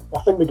Slinky. Like,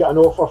 I think we got an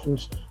offer from,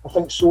 I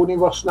think Sony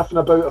were sniffing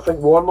about, I think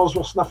Warner's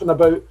were sniffing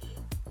about,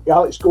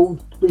 Alex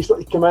Gold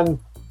basically came in,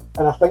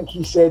 and I think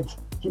he said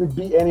he would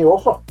beat any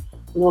offer.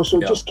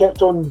 So it just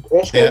kept on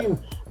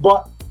escalating. Yeah.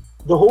 But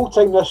the whole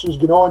time this was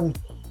going on,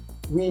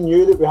 we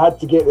knew that we had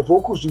to get the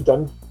vocals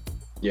redone.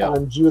 Yeah.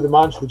 And you were the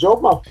man for the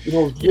job, man.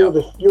 You're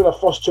the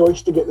first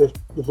choice to get the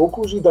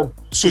vocals redone.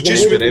 So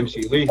just with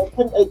MC Lee,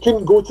 it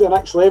couldn't go to the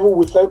next level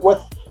with Flavor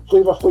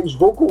Flav's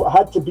vocal. It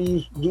had to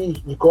be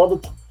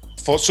re-recorded.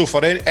 So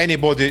for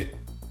anybody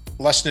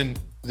listening,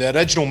 the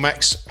original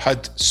mix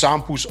had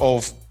samples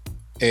of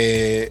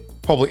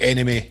Public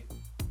Enemy,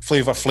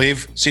 Flavor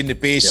Flav, saying the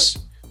bass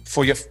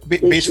for your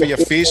bass for your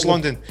face,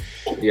 London.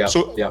 Yeah.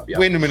 So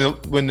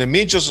when the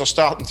majors are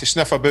starting to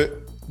sniff about,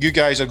 you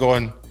guys are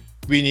going,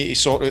 we need to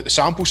sort out the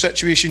sample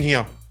situation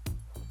here.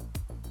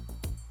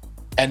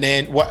 And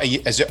then what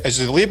is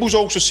the labels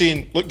also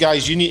saying, look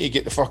guys, you need to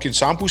get the fucking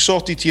sample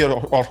sorted here,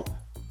 or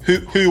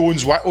who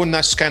owns what on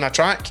this kind of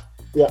track?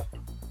 Yeah.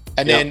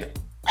 And then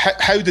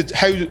how is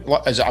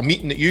it a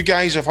meeting that you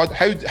guys have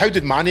had? How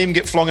did my name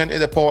get flung into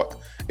the pot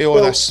of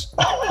all this?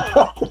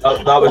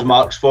 that was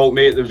Mark's fault,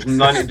 mate. There was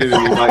nothing to do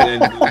with me back then.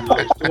 That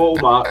was total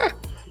Mark.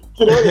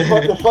 Do you know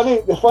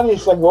the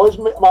funniest thing was,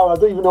 Mal, I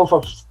don't even know if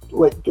I've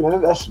gone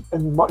into this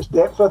in much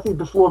depth with you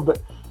before, but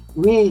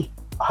we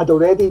had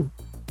already,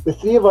 the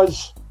three of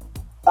us,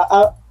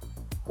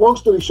 long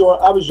story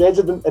short, I was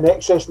resident in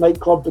Excess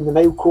nightclub in the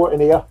Nile Court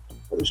in Ayr.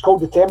 It was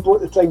called the Temple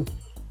at the time,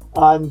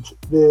 and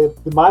the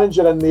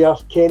manager in there,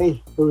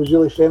 Kenny, who I was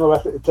really friendly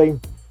with at the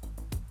time,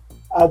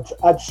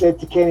 I'd said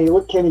to Kenny,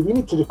 look Kenny, we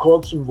need to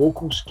record some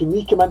vocals. Can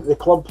we come into the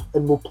club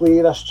and we'll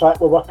play this track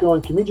we're working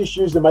on? Can we just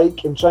use the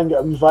mic and try and get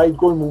a wee vibe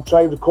going? We'll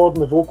try recording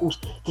the vocals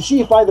to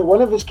see if either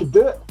one of us could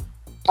do it.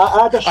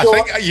 I had a shot.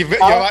 I think you've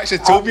actually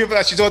told me about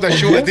that. She's had a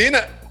shot of doing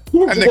it.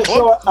 In the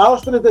club.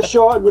 Alistair had the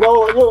shot, and we're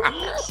all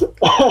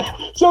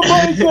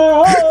somebody say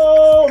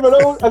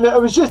oh, and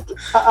it was just,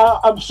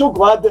 I'm so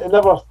glad that it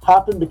never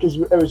happened, because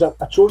it was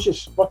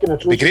atrocious, fucking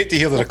atrocious. It'd be great to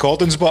hear the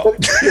recordings, but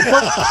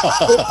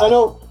I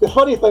know, the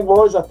funny thing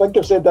was, I think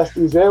I've said this to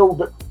you as well,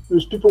 but there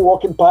was people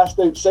walking past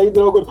outside,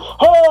 they're all going,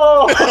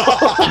 oh!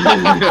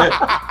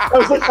 I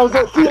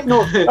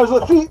was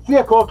like 3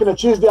 o'clock on a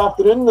Tuesday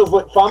afternoon, there's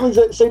like families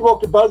outside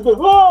walking past going,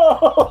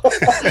 oh!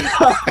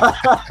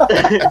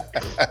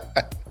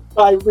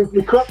 We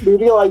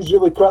realised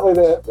really quickly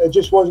that it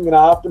just wasn't going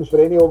to happen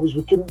for any of us.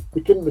 We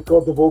couldn't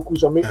record the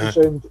vocals or make them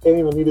sound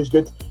anywhere near as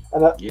good.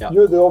 And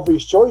you're the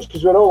obvious choice,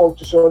 because we're all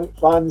Ultrasonic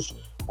fans.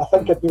 I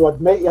think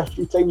I'd met you a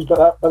few times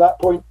by that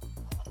point.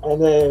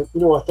 And I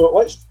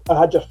thought, I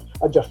had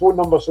your phone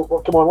number, so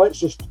come on,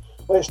 let's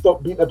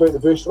stop beating about the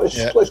bush.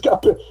 Let's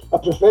get a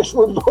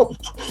professional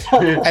involved.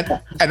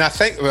 and I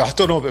think, well, I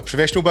don't know about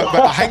professional, but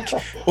I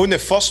think on the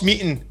first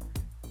meeting,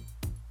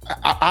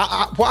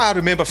 what I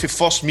remember for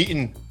first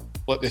meeting,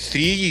 like the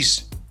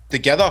threes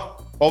together,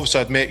 obviously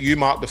I'd met you,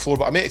 Mark, before,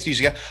 but I met the threes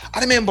together. I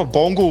remember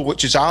Bongo,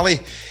 which is Ali,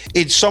 he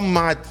had some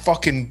mad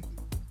fucking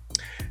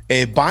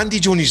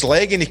bandage on his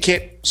leg, and he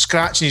kept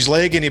scratching his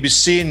leg, and he was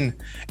saying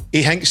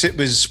he thinks it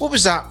was, what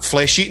was that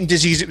flesh-eating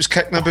disease it was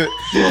kicking about?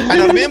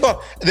 And I remember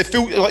he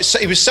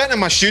was sitting in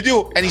my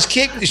studio, and he's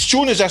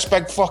showing us this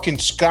big fucking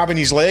grabbing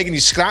his leg, and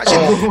he's scratching,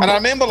 and I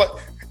remember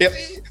he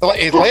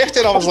left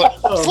it. I was like,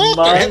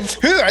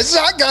 who is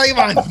that guy,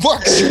 man?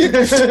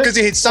 Because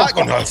he had sat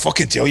going, I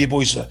fucking tell you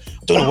boys, I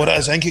don't know what it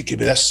is. I think it could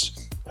be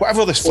this,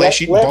 whatever this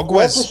flesh-eating bug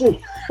was.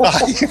 And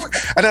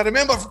I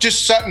remember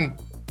just sitting,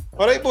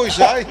 all right boys,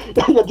 aye.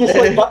 You're just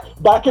like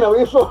backing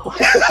away from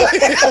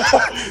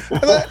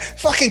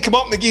fucking come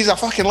up and the geezer,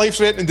 fucking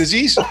life-threatening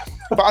disease.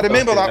 But I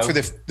remember that for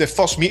the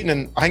first meeting,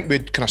 and I think we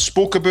kind of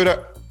spoke about it.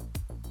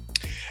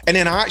 And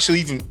then I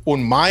actually, even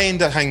on my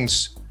end of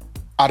things,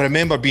 I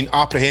remember being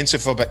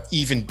apprehensive about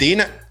even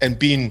doing it and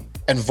being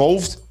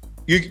involved.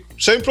 You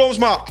sound problems,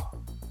 Mark?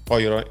 Oh,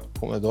 you're right.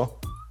 Open the door.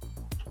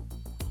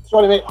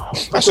 Sorry, mate.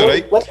 That's all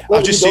right.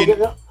 I'm just saying,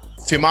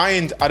 from my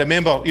end, I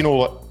remember,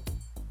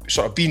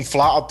 sort of being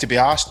flattered to be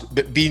asked,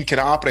 but being kind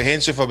of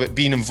apprehensive about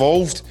being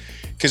involved,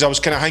 because I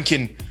was kind of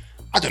thinking,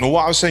 I don't know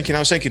what I was thinking.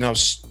 I'd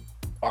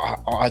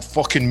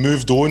fucking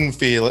moved on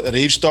for like the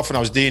rave stuff, and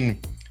I was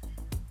doing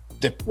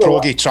the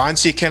proggy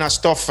trancey kind of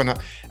stuff, and I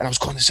was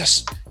going, is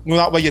this,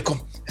 that way you're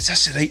going, is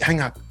this the right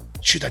thing?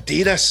 Should I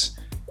do this?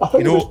 I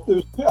think there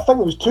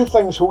was two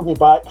things holding you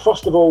back.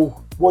 First of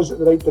all, was it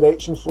the right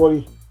direction for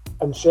you?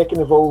 And second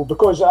of all,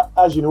 because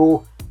as you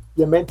know,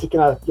 you're meant to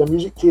your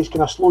music taste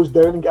kind of slows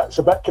down and gets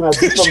a bit kind of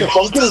deeper and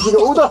funky as you get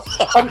older.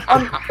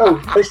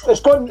 It's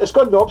gone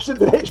the opposite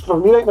direction for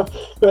me right now.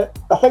 But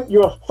I think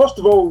first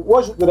of all,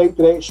 was it the right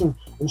direction?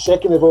 And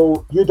second of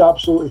all, you'd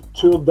absolutely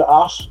toured the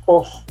arse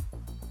off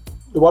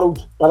the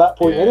world by that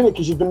point anyway,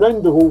 because you've been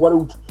round the whole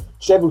world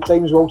several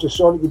times with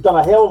Ultrasonic. You've done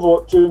a hell of a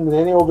lot touring than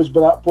any of us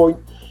by that point,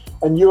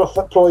 and you were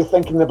probably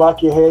thinking in the back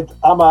of your head,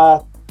 am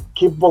I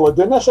capable of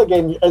doing this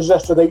again? Is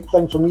this the right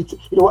thing for me to,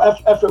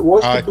 if it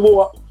was to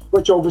blow up,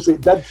 which obviously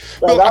it did.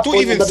 Well, I don't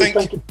even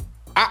think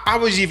I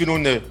was even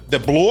on the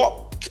blow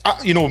up.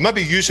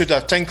 Maybe you had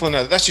a tinkling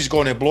that this is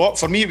going to blow up.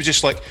 For me, it was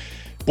just like,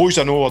 boys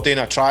I know are doing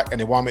a track and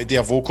they want me to do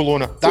a vocal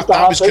on it. That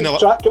was kind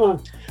of like,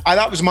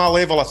 that was my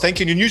level of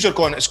thinking. And you're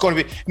going, it's going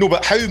to be no,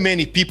 but how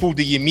many people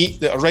do you meet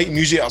that are writing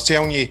music are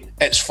telling you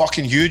it's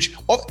fucking huge?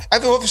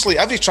 Obviously,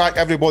 every track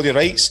everybody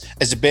writes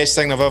is the best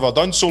thing I've ever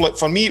done. So, like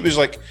for me, it was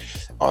like,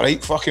 all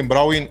right, fucking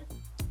brilliant.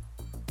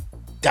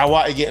 Do I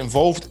want to get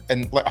involved?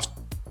 And like,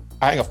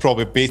 I think I've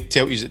probably both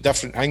told you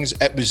different things.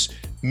 It was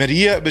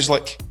Maria. It was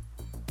like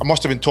I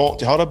must have been talking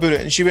to her about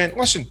it, and she went,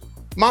 "Listen,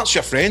 Mark's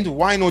your friend.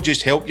 Why not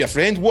just help your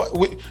friend? What?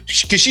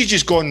 Because she's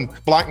just gone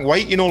black and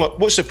white. You know, like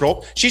what's the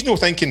problem? She's not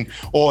thinking,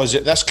 oh, is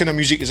it this kind of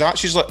music? Is that?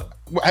 She's like,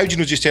 how do you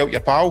know just help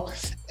your pal?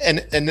 And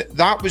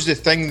that was the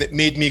thing that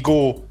made me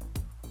go.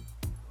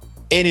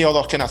 Any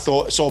other kind of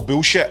thought, it's all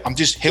bullshit. I'm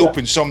just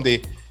helping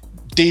somebody.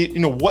 You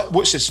know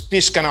what's this? They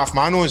skin off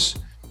manos,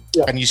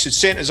 and you said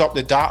sent us up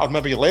the data, or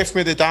maybe you left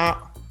me the data,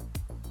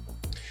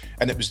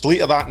 and it was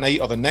later that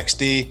night or the next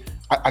day.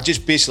 I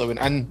just basically went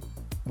in.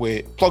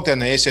 We plugged in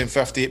the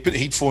SM58, put the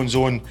headphones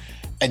on,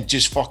 and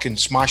just fucking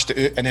smashed it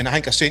out. And then I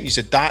think I sent you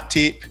the DAT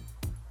tape,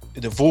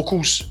 the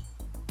vocals,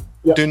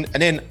 doing,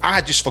 and then I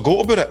just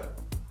forgot about it.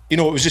 You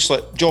know, it was just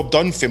like job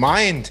done for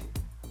my end.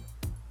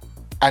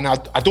 And I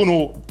don't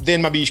know.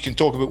 Then maybe you can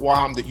talk about what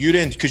happened at your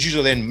end, because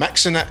you're then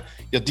mixing it.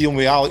 You're dealing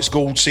with Alex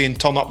Gold saying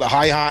turn up the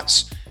hi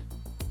hats.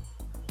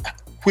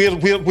 Where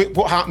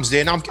what happens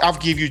then? I've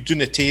gave you doing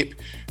the tape,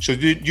 so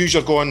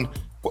you're going.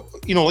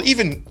 You know,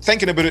 even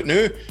thinking about it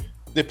now.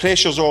 The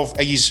pressures of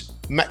he's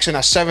mixing a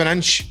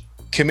 7-inch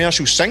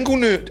commercial single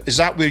now. Is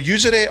that where you're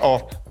at,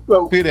 or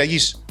where are you?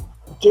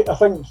 I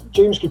think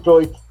James could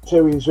probably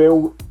tell you as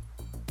well.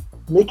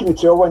 Making the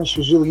 12-inch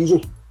was really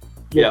easy.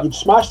 You'd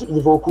smashed it with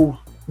the vocal.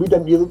 We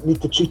didn't really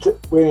need to treat it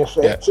with any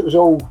effects. It was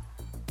all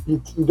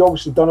you'd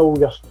obviously done all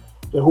your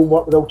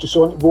homework with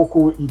ultrasonic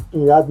vocal.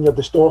 You adding your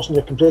distortion,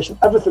 your compression.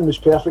 Everything was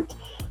perfect.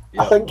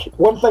 I think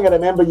one thing I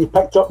remember you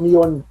picked up me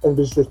on and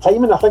was the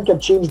timing. I think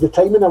I'd changed the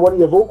timing of one of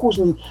your vocals,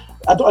 and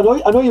I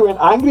know you weren't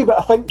angry, but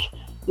I think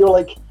you were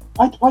like,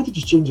 why did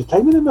you change the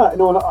timing in that? You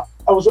know, and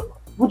I was like,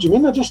 what do you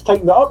mean? I just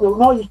tightened it up.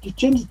 No, you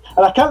changed,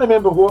 and I can't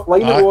remember what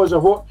line it was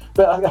or what,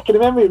 but I can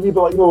remember it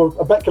like, you know,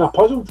 a bit kind of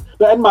puzzled.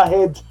 But in my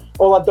head,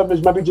 all I'd done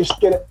was maybe just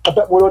get it a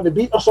bit more on the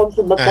beat or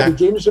something. Maybe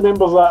James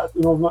remembers that.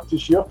 You know, I'm not too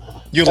sure.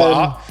 You're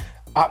like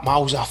that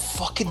Mal's a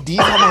fucking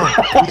diva, man.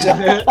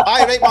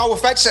 Aye, right, Mal, we'll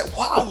fix it.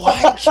 What a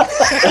wank.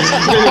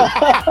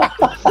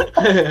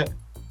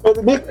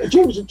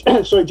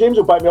 James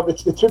will back me up.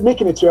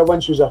 Making the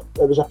 12-inch was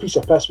a piece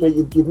of piss, mate.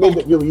 You'd made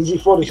it really easy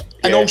for us.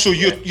 And also,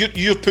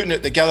 you're putting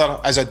it together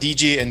as a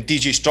DJ and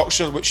DJ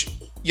structure, which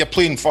you're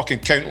playing fucking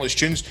countless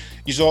tunes.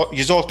 You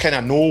all kind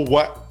of know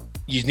what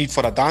you need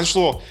for a dance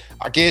floor.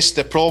 I guess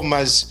the problem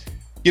is,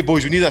 you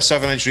boys, we need a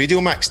 7-inch radio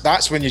mix.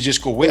 That's when you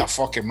just go, wait a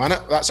fucking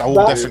minute. That's a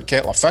whole different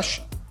kettle of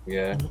fish.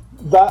 Yeah.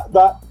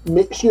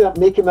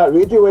 Making that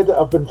radio edit.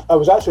 I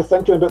was actually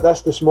thinking about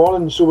this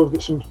morning, so we've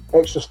got some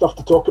extra stuff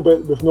to talk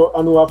about.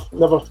 I know I've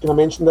never kind of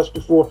mentioned this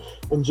before,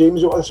 and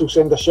James, this will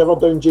send a shiver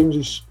down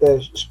James's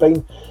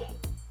spine.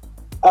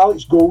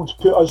 Alex Gold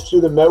put us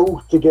through the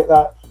mill to get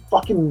that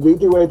fucking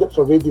radio edit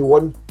for Radio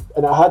 1,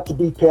 and it had to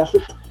be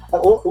perfect.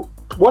 And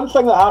one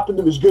thing that happened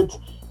that was good,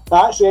 it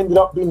actually ended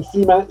up being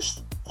 3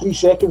 minutes 3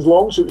 seconds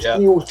long, so it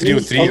was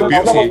 3:03.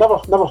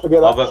 I'll never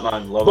forget that. Love it,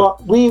 man.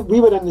 But we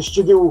were in the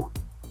studio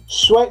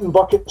sweating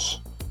buckets,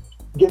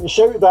 getting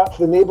shouted at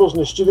for the neighbours in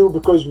the studio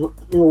because, you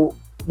know,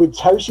 with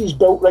houses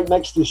built right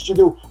next to the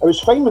studio. It was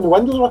fine when the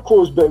windows were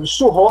closed, but it was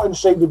so hot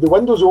inside with the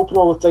windows open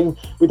all the time.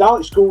 With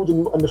Alex Gold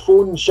on the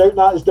phone shouting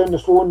at us down the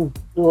phone.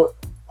 You know,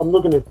 I'm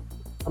not gonna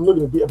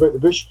beat about the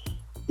bush.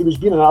 He was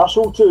being an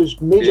arsehole to us,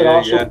 major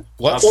arsehole. Yeah.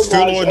 What's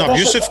full-on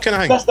abusive kind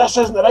of thing? This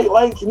isn't the right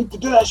length. You need to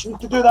do this. You need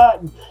to do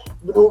that. And,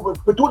 you know,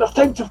 we don't have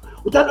time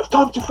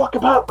to fuck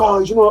about,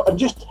 guys. You know, and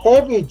just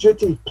heavy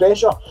duty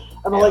pressure.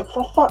 And I'm like,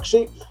 for fuck's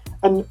sake.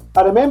 And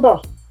I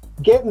remember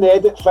getting the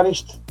edit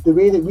finished the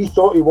way that we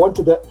thought he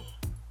wanted it,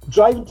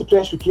 driving to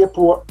Prestwick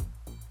Airport,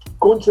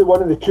 going to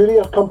one of the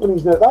courier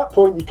companies. Now at that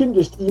point, you couldn't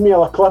just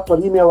email a clip or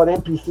email an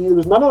MP3. There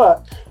was none of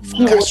that.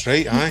 That's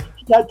right, aye.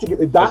 He had to get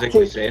the DAT tape.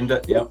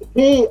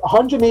 Pay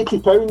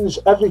 £180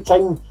 every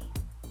time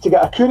to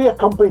get a courier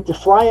company to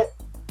fly it,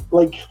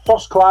 like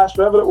first class,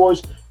 whatever it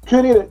was,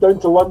 courier it down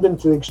to London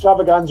to the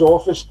Extravaganza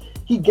office.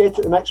 He'd get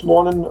it the next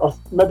morning, or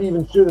maybe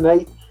even through the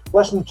night,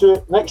 listen to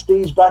it. Next day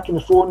he's back on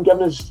the phone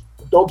giving us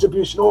dog's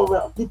abuse.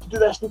 I need to do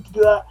this, need to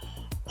do that.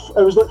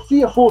 It was like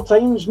 3 or 4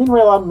 times.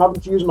 Meanwhile, I'm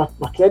having to use my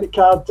credit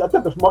card. I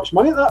didn't have much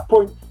money at that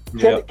point.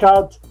 Credit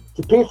card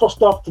to pay for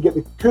stuff, to get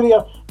the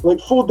courier, like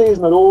 4 days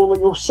in a row, like,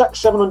 you know,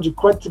 600-700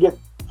 quid to get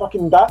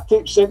fucking DAT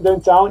tape sent down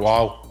to Alex.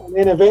 Wow. And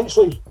then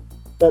eventually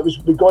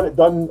we got it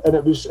done, and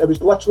it was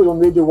literally on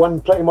Radio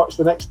 1 pretty much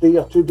the next day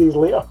or 2 days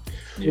later.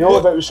 You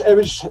know, but it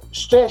was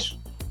stress.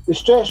 The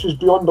stress was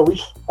beyond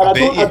belief, and I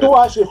don't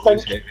actually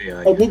think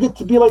it needed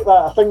to be like that.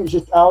 I think it's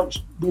just Alex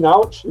being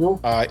Alex, you know.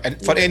 And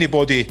for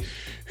anybody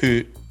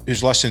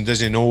who's listening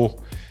doesn't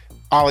know,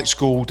 Alex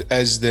Gold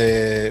is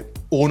the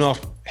owner,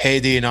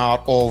 head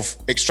A&R of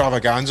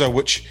Extravaganza,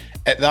 which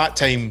at that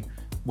time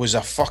was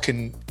a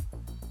fucking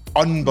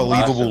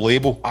unbelievable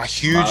label, a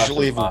huge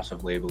label.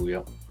 Massive label,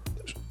 yeah.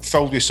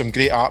 filled with some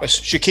great artists.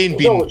 Chicane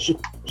being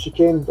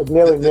Chicane,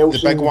 Nelly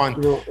Nelson, the big one.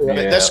 But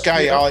this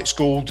guy, Alex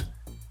Gold,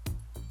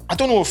 I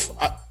don't know if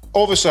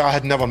obviously I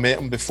had never met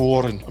him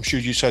before, and I'm sure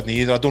you hadn't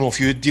either. I don't know if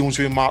you had dealings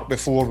with Mark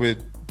before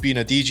with being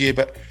a DJ,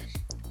 but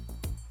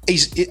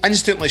he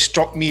instantly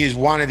struck me as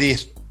one of the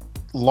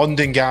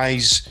London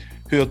guys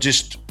who are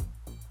just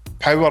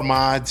power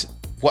mad.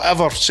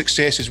 Whatever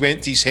successes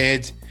went to his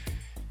head,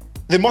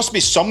 there must be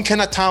some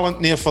kind of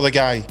talent there for the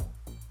guy,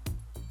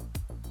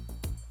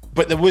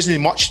 but there wasn't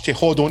much to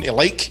hold on to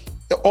like.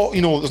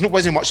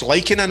 Wasn't much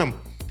liking in him,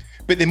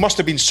 but there must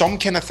have been some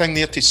kind of thing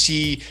there to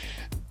see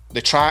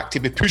the track, to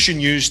be pushing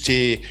you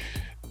to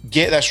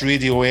get this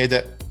radio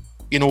edit.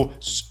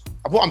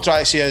 What I'm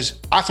trying to say is,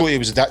 I thought he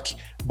was a dick,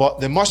 but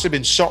there must have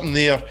been something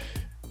there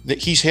that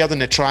he's heard in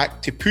the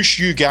track to push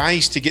you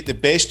guys to get the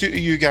best out of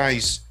you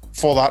guys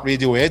for that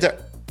radio edit.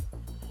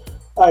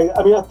 I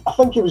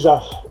think he was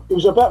a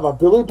bit of a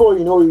bully boy.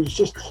 He was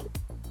just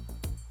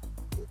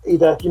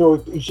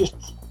he's just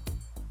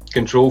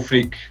control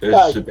freak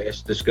is the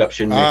best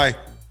description. Mate.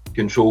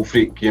 Control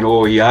freak. He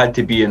had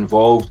to be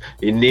involved.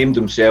 He named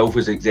himself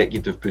as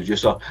executive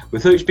producer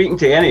without speaking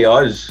to any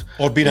of us,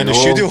 or being in the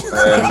studio,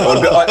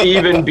 or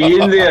even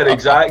being there.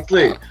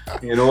 Exactly.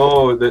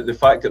 The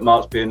fact that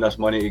Mark's paying this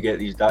money to get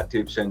these DAT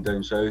tapes sent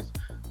down south,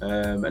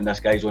 and this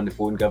guy's on the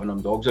phone giving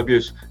him dogs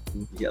abuse,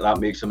 that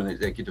makes him an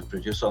executive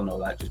producer. No,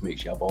 that just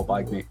makes you a ball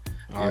bag, mate.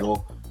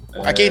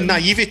 Again,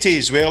 naivety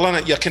as well,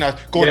 innit? You're kind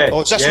of going,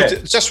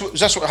 is this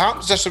what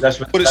happens? Is this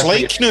what it's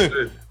like now?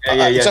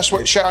 Is this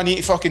what shit I need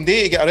to fucking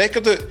do to get a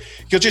record out?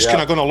 You're just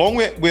kind of going along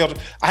with it, where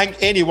I think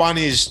anyone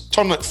is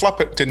flip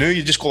it to now,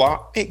 you just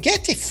go hey,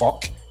 get the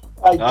fuck.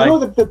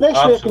 The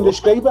best way I can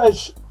describe it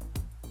is,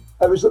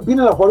 it was like being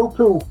in a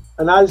whirlpool,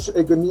 and as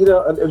it got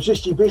nearer, and it was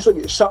just, you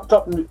basically get sucked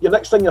up, and your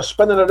next thing you're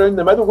spinning around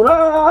the middle going,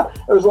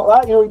 it was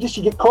like that,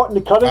 you get caught in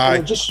the current,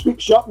 and it just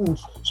sweeps up and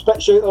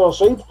spits you out the other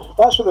side.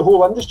 That's what the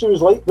whole industry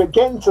was like. But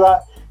getting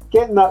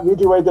that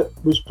radio edit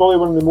was probably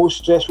one of the most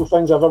stressful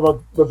things I've ever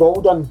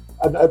revolved in,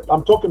 and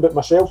I'm talking about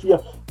myself here.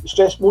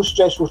 Most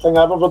stressful thing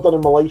I've ever done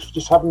in my life,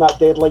 just having that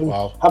deadline,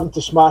 having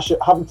to smash it,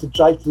 having to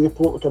drive to the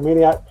airport like a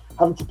maniac,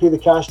 having to pay the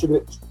cash to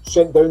get it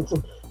sent down to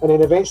them, and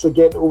then eventually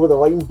getting over the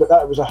line. But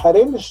that was a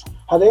horrendous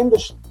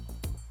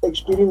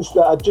experience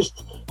that I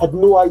just had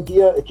no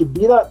idea it could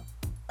be that.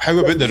 How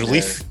about the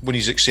relief when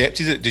he's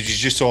accepted it? Did you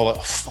just all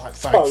fuck?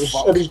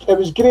 It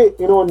was great,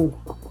 and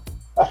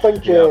I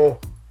think I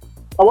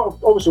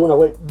obviously want to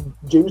let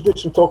James do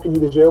some talking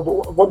here as well,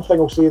 but one thing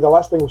I'll say, the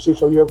last thing I'll say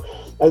for you,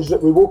 is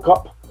that we woke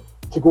up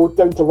to go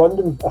down to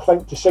London, I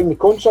think, to sign the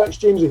contracts,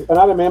 Jamesy, and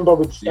I remember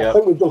I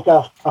think we'd like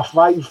a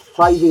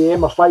 5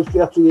 a.m. or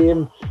 5:30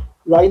 a.m.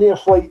 Ryanair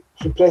flight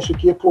from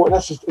Prestwick Airport, and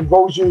this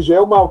involves you as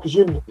well, Mal, because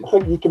I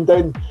think you came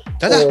down.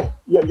 Did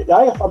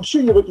I? I'm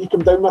sure you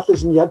came down with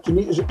us and you had to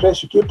meet us at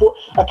Prestwick Airport.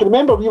 I can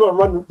remember we were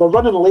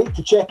running late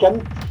to check in,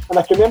 and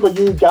I can remember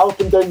you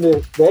galloping down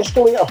the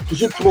escalator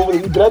because you'd come over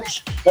the wee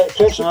bridge at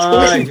Prestwick Station.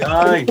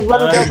 I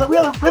was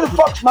like, where the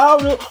fuck's Mal?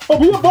 Oh,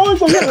 we are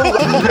boys. I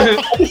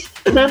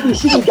just remember you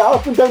seeing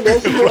galloping down the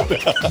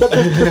escalator. But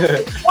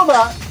before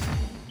that,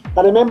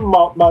 I remember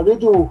my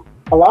radio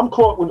alarm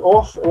clock went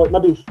off at like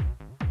maybe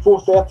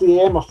 4:30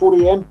 a.m. or 4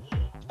 a.m.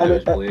 and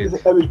it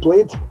was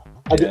Blade.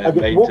 I got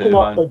woken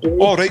up by Blade.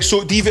 Oh right,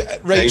 so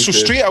so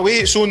straight away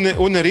it's on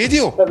the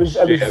radio. It was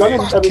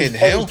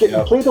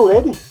getting played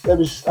already. It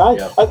was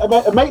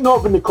it might not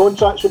have been the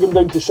contracts we're going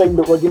down to sign,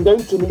 but we're going down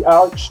to meet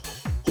Alex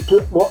to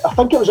put. I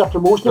think it was a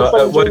promotional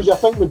thing.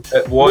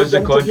 It was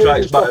the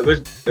contract, but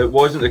it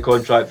wasn't the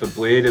contract for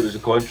Blade. It was a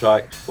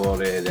contract for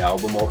the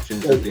album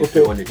options that they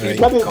put on the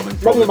table coming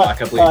from the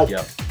back of Blade.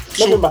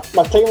 Maybe my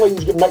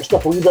timelines get mixed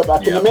up a wee bit, but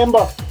I can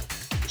remember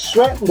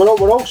sweating. We're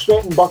all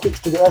sweating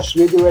buckets to get this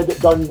radio edit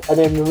done, and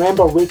then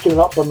remember waking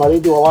up on my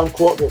radio alarm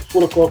clock at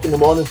 4 o'clock in the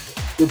morning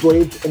with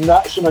Blade, and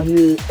that's when I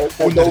knew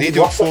on the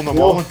radio at 4 in the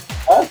morning.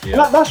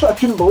 That's what I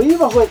couldn't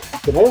believe. I was like,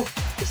 fucking hell.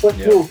 It's like,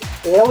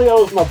 earlier I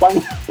was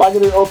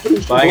banging out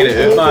Operation. Banging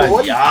it out,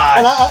 man. Yes.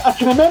 And I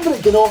can remember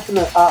it going off, and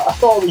I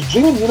thought I was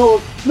dreaming. You know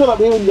that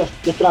way when you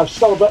can have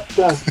still a bit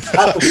kind of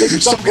after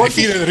something to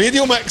hear in the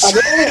radio mix.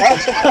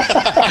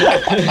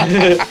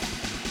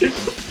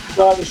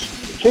 That was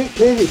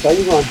crazy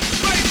time, man.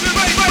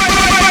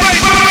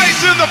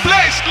 Race in the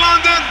place,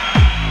 London.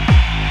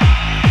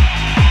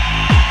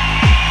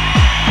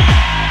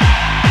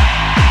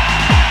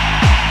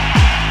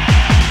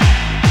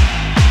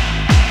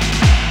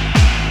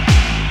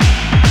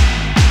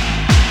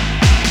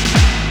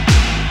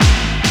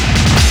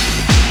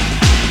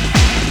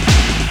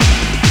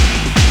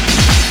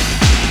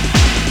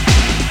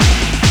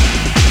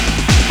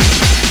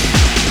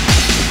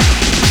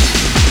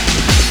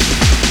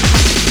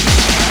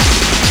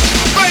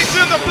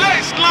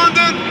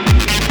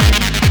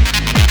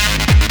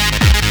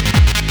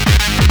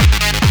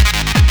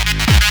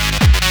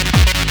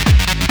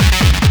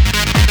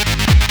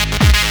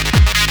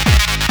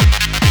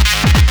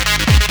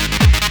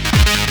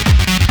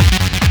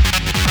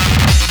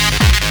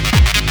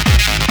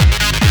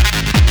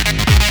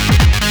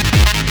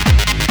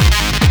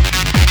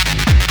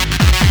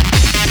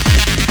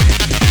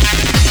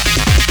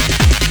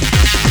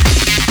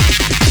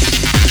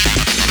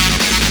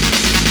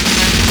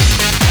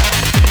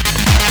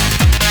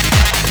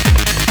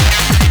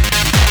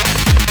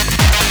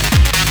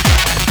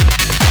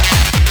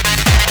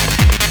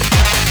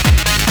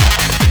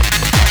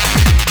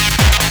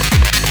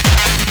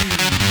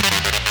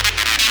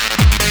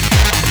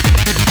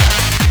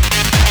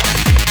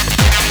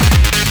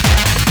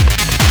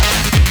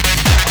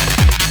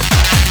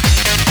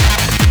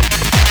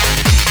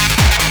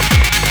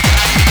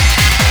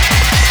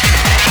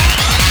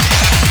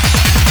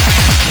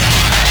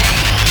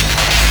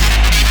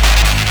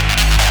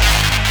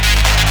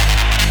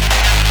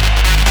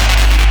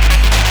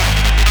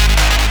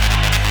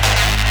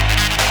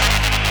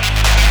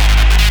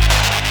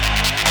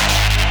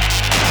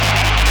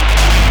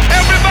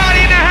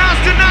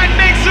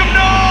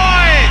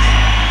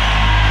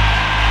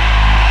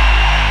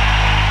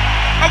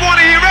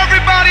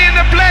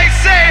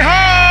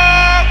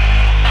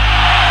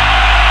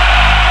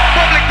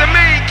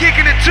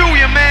 kicking it to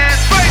you, man.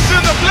 Bass in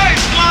the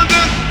place,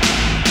 London.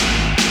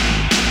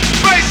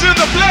 Bass in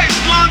the place,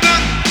 London.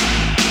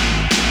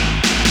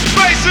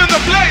 Bass in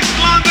the place,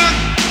 London.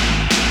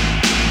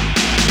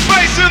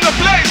 Bass in the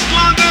place,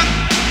 London.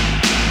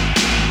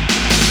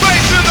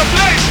 Bass in the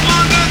place,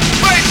 London.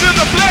 Bass in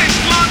the place,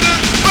 London.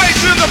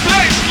 Bass in the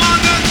place,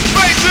 London.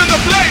 Bass in the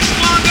place,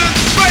 London.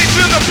 Bass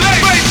in the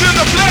place, bass in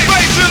the place,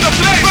 bass in the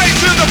place,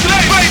 bass in the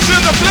place, bass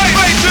in the place,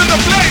 bass in the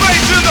place,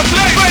 bass in the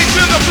place, bass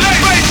in the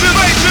place, bass in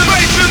bass in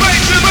bass in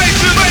bass in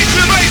bass in bass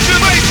in bass in bass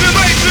in bass in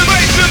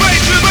bass in bass in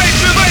bass in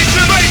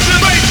bass in bass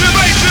in bass in bass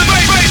in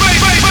bass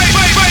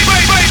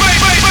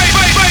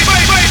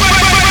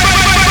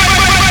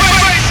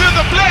in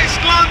the place,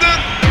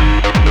 London.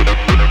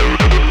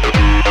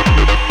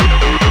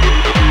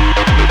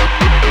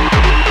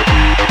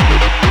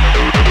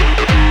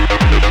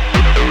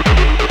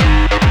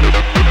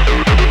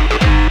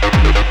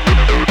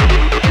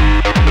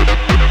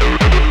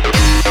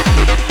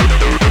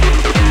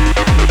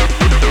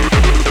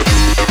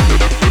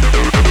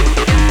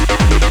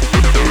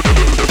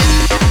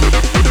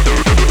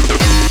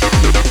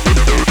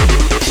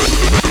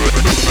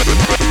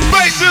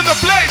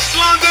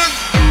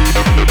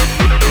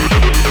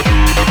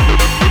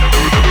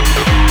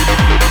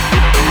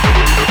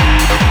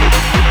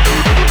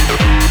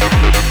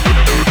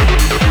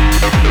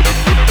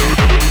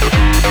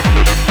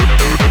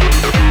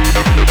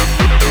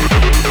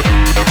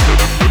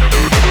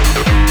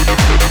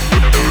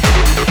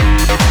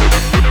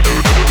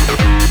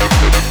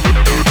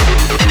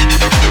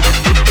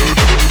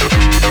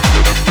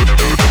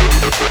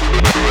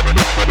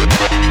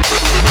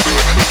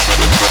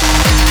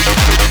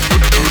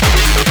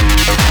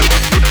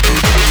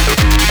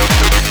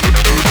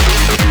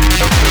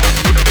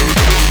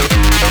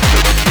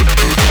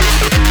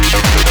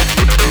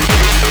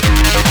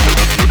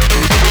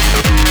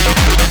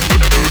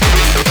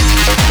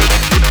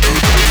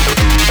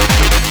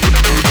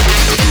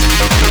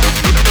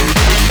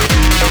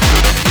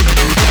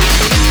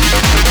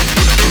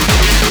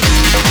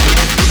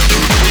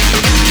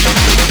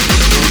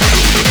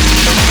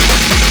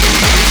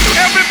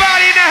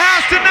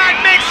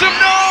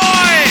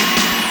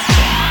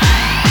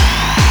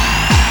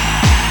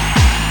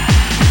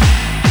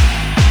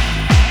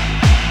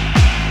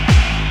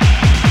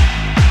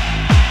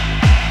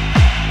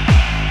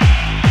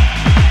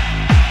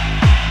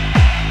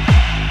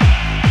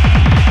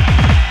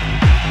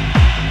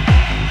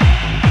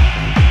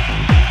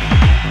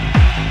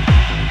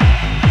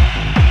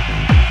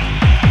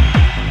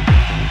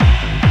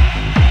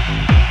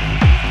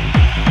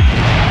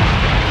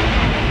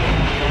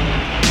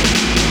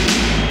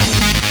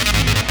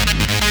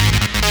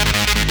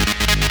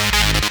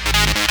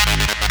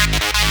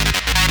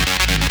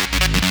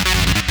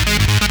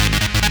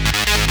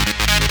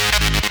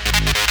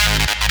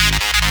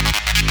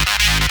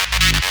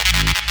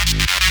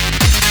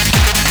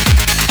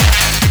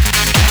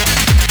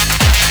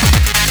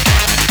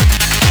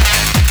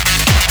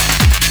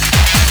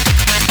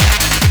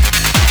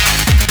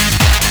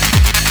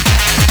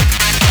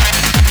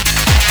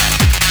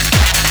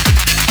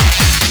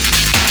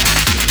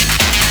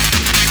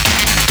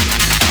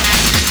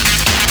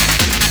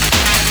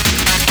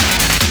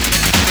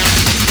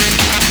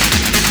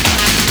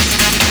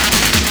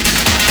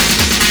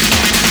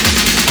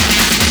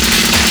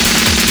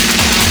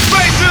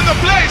 In the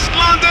place,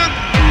 London.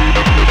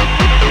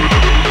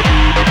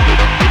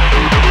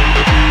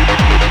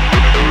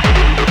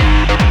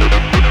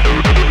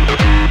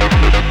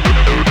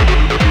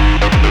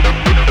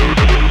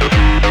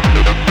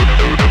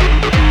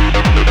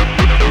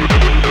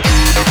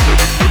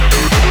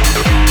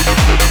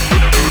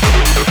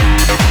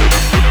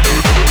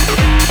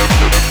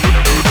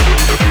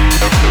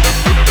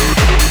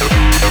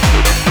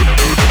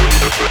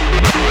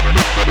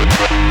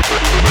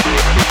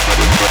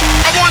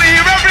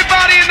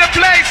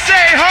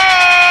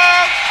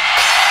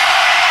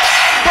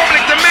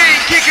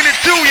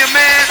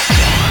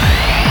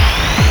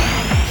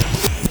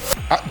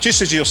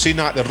 Just as you're saying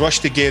that, the rush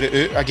to get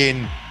it out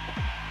again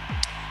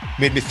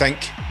made me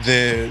think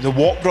the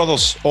Watt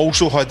Brothers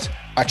also had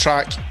a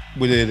track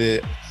with a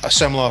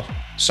similar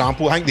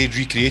sample. I think they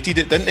recreated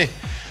it, didn't they?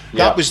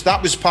 Yeah.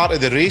 That was part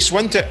of the race,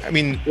 wasn't it? I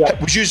mean,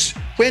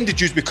 when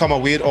did you become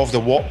aware of the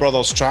Watt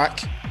Brothers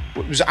track?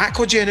 Was it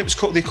Aquagen? It was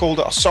they called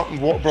it or something.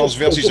 Watt Brothers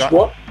versus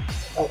what?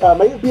 It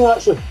might have been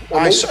actually.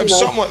 It was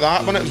something like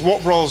that. When it was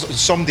Watt Brothers and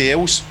somebody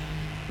else.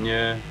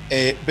 Yeah.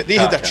 But they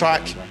had a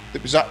track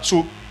that was that.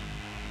 So,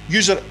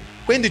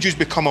 when did you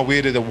become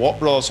aware of the Watt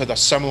Brothers had a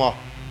similar?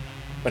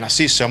 When I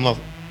say similar,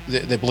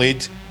 the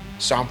Blade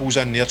samples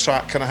in their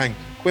track kind of thing.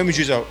 When was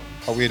you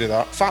aware of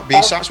that? Fat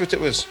Bass, that's what it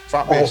was.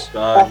 Fat Bass.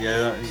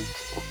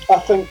 I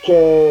think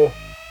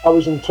I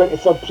was in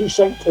 23rd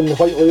Precinct and the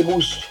White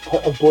Labels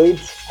of Blade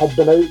had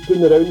been out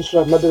doing the rounds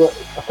for maybe a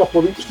couple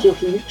of weeks, 2 or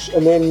 3 weeks,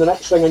 and then the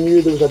next thing I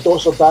knew there was a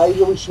Dos or Die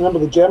release. Remember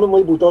the German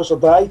label Dos or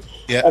Die?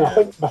 Yeah. And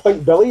I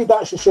think Billy had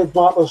actually said,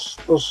 Mark,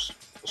 there's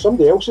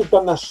somebody else had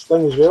done this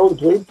thing as well, the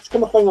Blade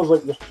kind of thing. I was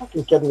like, you're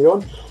fucking kidding me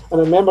on.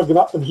 And I remember going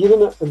up and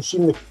hearing it and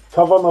seeing the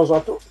cover, and I was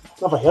like,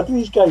 I've never heard of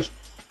these guys.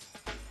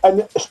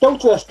 And still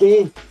to this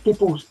day,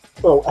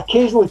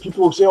 occasionally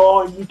people will say,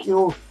 you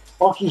know,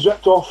 he's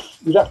ripped off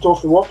the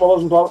Watt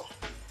Brothers and blah, blah.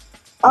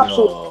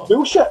 Absolute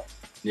bullshit.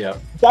 Yeah.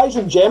 Guys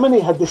in Germany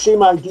had the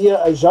same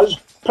idea as us,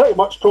 pretty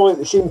much probably at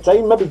the same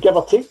time, maybe give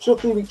or take 2 or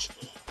 3 weeks.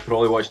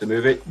 Probably watched the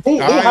movie. The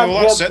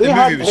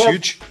movie was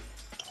huge.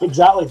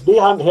 Exactly. They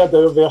hadn't heard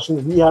our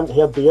version, we hadn't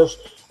heard theirs.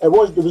 There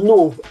was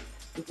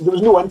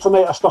no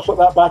internet or stuff like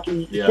that back.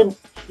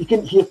 You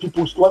couldn't hear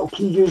people's little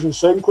previews and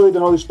SoundCloud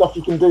and all this stuff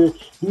you can do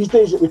these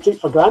days that we take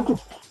for granted.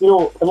 You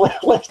know,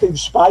 unless they'd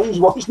spies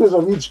watching us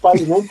or we'd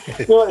spies them.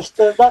 You know,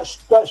 that's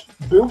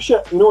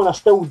bullshit. You know, and I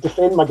still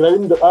defend my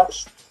ground that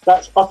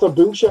that's utter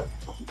bullshit.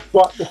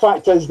 But the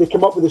fact is, they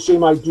came up with the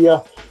same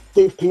idea.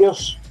 Dave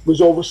Pearce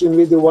was obviously in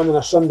Radio 1 on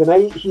a Sunday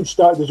night. He'd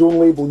started his own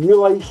label, New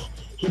Life.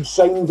 He'd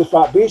signed the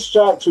Fat Bass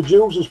track. So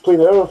Jules was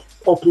playing our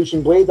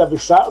Operation Blade every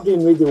Saturday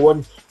in Radio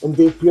 1, and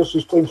Dave Pearce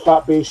was playing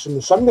Fat Bass on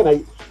the Sunday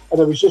night. And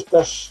it was just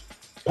this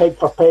peg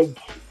for peg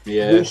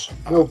race.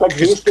 You know, big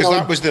race. Because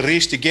that was the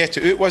race to get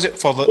it out, was it?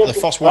 For the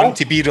first one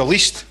to be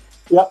released?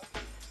 Yep.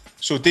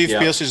 So Dave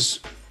Pearce's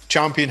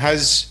champion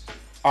his,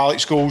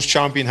 Alex Gold's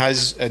champion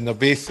his, and they're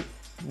both,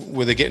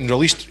 were they getting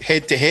released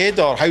head to head,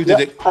 or how did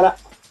it? And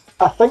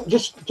I think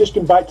just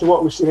going back to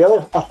what we said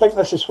earlier, I think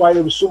this is why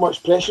there was so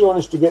much pressure on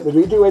us to get the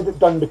radio edit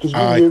done, because we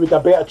knew we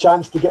had a better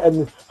chance to get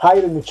in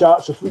higher in the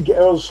charts if we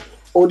get ours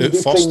on the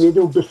daytime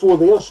radio before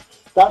theirs.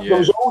 There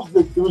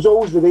was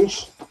always the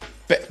race.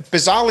 But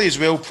bizarrely as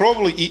well,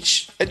 probably it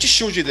just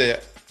shows you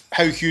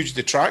how huge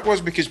the track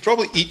was, because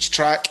probably each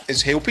track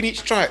is helping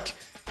each track,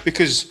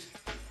 because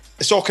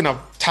it's all kind of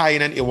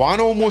tying into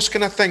one almost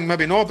kind of thing.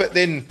 Maybe not, but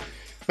then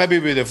maybe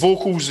with the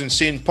vocals and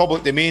saying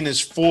public domain is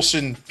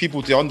forcing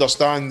people to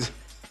understand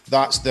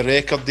that's the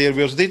record there.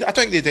 Whereas I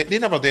think they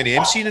never did any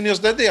MC in theirs,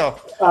 did they?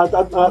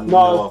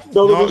 No, it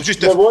was just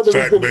there was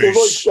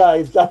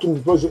I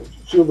can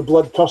feel the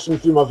blood coursing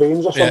through my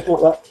veins or something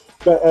like that.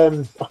 But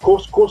of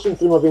course, coursing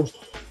through my veins.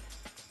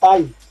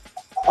 I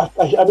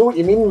know what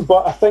you mean,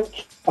 but I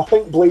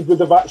think Blade would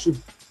have actually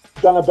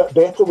done a bit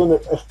better when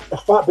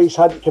if Fat Bass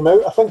hadn't come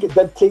out. I think it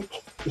did take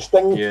the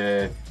sting.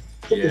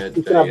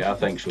 I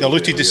think so.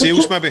 Diluted the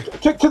sales, maybe.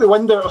 Took the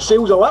wind out of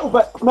sales a little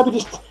bit, maybe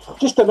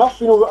just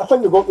enough. You know, I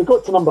think we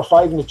got to number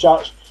 5 in the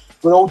charts.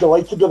 We're all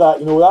delighted with that.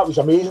 You know, that was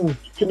amazing.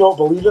 Could not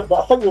believe it.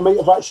 But I think we might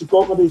have actually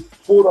got maybe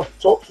 4 or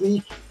top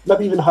 3,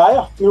 maybe even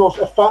higher. You know,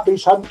 if Fat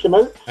Bass hadn't come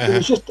out, it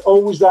was just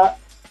always that.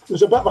 There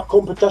was a bit of a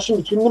competition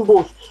between them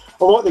both.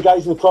 A lot of the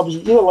guys in the clubs,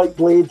 you either like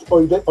Blade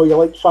or you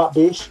like Fat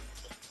Bass.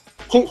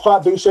 Take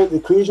Fat Bass out of the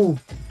equation,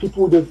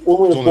 people would have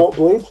only bought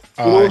Blade.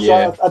 You know,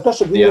 so I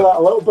disagree with that a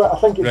little bit. I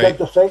think it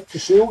did affect the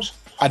sales.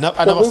 I never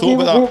thought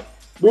about that.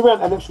 We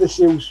weren't in it for the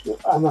sales,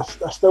 and I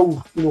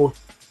still, you know,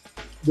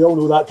 we all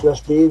know that to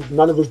this day.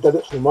 None of us did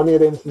it for the money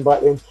or anything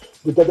back then.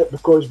 We did it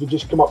because we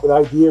just come up with the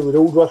idea, we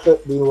rolled with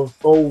it, we were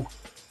all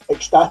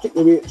ecstatic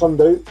the way it turned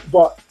out.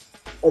 But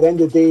at the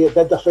end of the day, it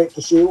did affect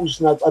the sales,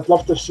 and I'd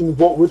love to have seen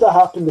what would have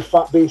happened if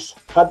Fat Bass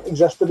hadn't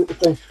existed at the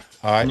time.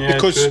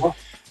 Because,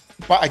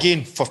 but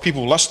again, for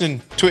people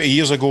listening, 20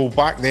 years ago,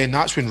 back then,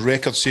 that's when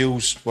record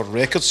sales were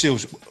record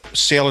sales,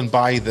 selling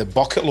by the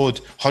bucket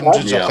load,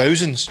 hundreds of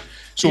thousands.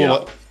 So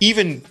like,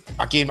 even,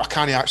 again, I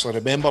can't actually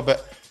remember,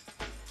 but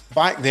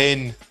back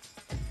then,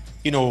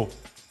 you know,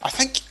 I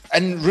think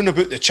in round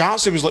about the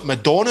charts, there was like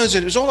Madonna's,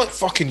 and it was all like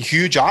fucking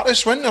huge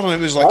artists, wasn't there? And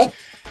it was like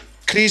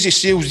crazy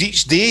sales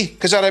each day.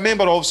 Because I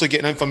remember obviously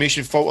getting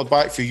information filtered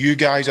back for you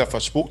guys, if I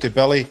spoke to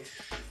Billy,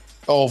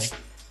 of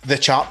the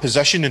chart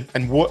position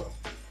and what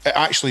it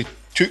actually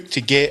took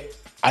to get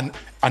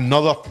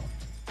another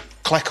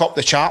click up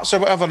the charts or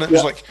whatever. And it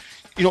was like,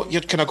 you know,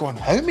 you're kind of going,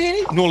 how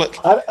many? No,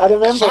 like, I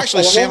remember. It's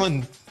actually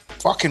selling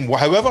fucking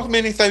however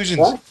many thousands.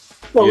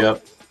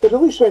 The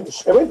release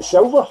went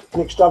silver in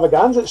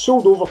Extravaganza. It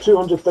sold over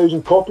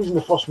 200,000 copies in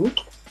the first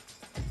week.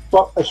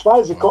 But as far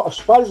as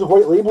the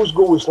white labels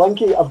go with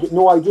Slinky, I've got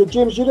no idea.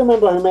 James, do you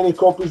remember how many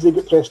copies they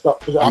got pressed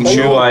up? I'm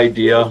no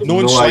idea.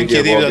 No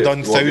Slinky, they would have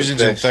done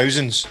thousands and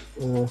thousands.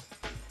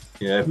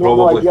 Yeah, probably.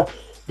 No idea.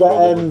 But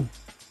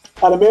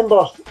I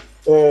remember,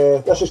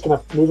 this is kind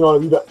of moving on a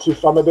wee bit too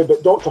far maybe,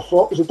 but Dr.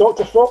 Fox, was it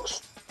Dr.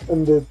 Fox?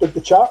 And did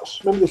the charts?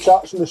 Remember the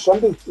charts on the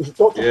Sunday? Was it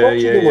Dr.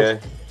 Fox?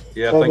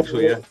 Yeah, I think so,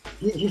 yeah.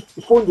 He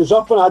phoned us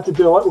up and I had to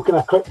do a little kind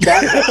of quick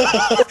chat.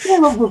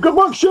 We've got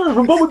Mark Sheriff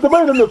from Public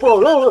Domain on the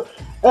phone.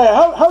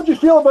 How do you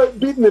feel about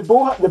beating the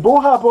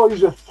Boha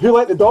boys with Who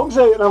Let the Dogs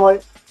Out? And I'm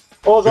like,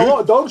 there's a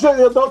lot of dogs out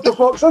there, Dr.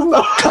 Fox, isn't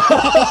there?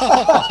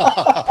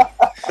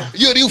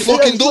 You're a real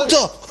fucking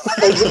doctor.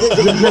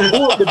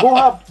 The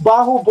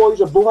Boha boys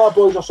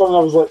or something. I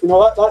was like, you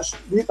know, that's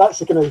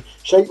the kind of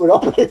shite we're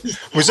up against.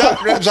 Was that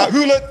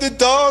Who Let the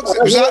Dogs?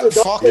 Was that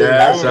fucking?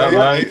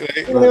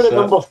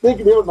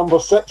 They were number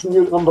 6 and you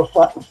were at number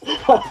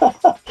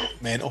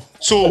 5. Mental.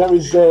 So and it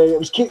was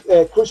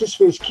what's his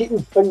face? Keaton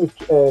thing.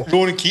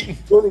 Ronan Keaton.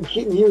 Ronan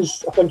Keaton. I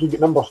think he got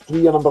number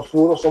 3 or number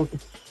 4 or something.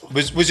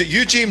 Was it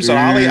you, James, or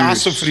Ali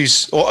asked him for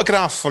his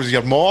autograph for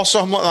your ma or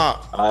something like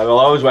that? Well,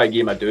 I always want to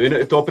give him a doing at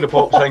the top of the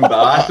pops thing, but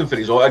I asked him for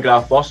his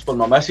autograph first for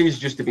my missus,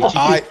 just to be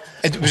cheeky.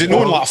 Was it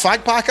known like a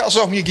fag packet or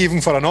something you gave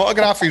him for an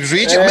autograph? He was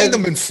raging. I mind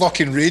him been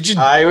fucking raging.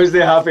 He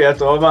wasn't happy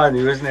at all, man.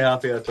 He wasn't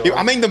happy at all.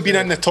 I mind him being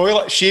in the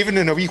toilet, shaving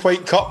in a wee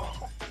white cup.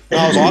 And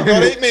I was like,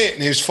 alright, mate.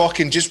 And he was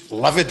fucking just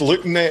livid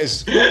looking at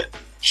his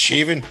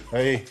shaving.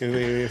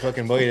 Hey,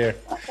 fucking boy there.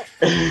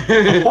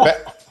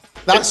 But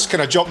that's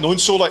kind of jumping on.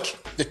 So, like,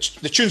 the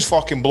tune's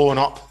fucking blowing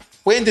up.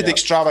 When did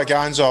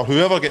Extravaganza or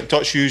whoever get in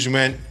touch with you and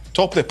went,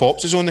 Top of the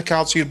Pops is on the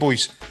cards here,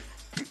 boys?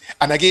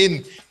 And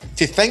again,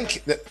 to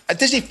think that it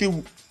doesn't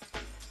feel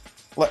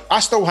like, I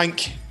still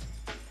think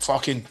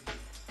fucking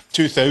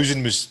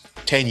 2000 was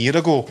 10 years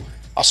ago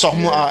or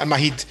something like that in my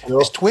head.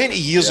 It's 20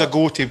 years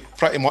ago to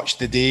pretty much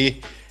the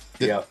day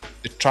that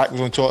the track was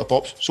on Top of the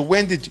Pops. So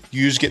when did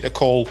you get the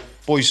call,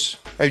 boys?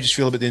 How do you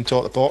feel about doing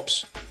Top of the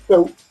Pops?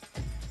 Well,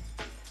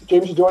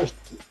 James, do you want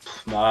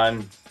to...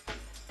 Man,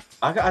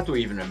 I don't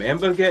even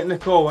remember getting the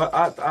call.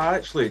 I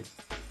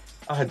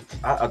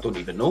don't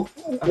even know.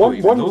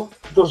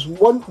 There's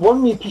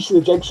one wee piece of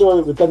the jigsaw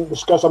that we didn't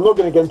discuss. I'm not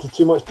going to get into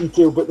too much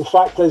detail, but the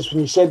fact is,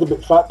 when you said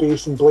about Fat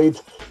Bass and Blade,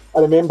 I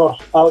remember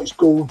Alex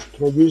Gold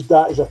kind of used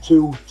that as a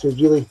tool to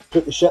really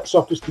put the shits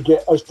up as to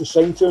get us to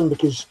sign to him,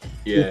 because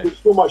he put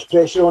so much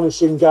pressure on us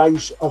saying,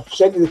 guys, I've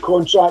sent you the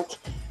contract,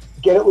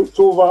 get it looked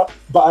over,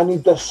 but I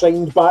need this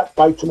signed back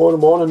by tomorrow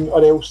morning,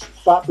 or else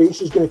Fat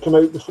Bass is going to come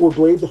out before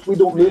Blade. If we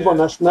don't move on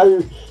this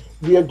now,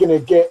 we are going to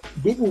get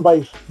beaten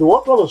by the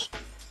Watt Brothers.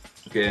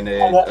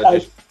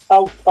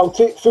 I'll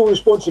take full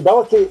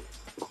responsibility.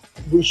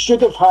 We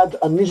should have had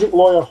a music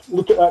lawyer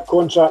look at that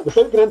contract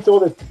without getting into all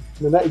the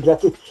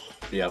nitty-gritty.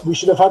 We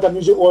should have had a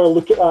music lawyer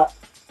look at that.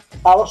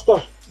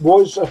 Alistair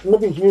was,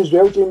 maybe you as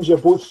well, James, you're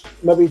both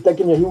maybe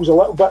digging your heels a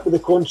little bit with the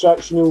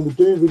contracts. We need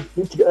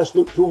to get this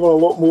looked over a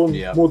lot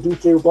more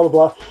detail, blah,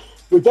 blah, blah.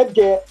 We did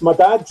get, my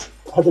dad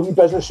had a wee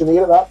business in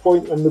air at that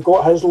point, and we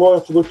got his lawyer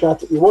to look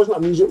at it. He wasn't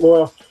a music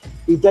lawyer.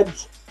 He did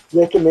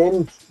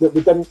recommend that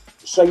we didn't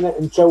sign it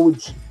until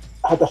we'd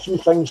had a few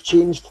things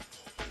changed.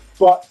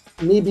 But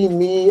me being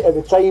me at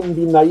the time,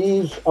 being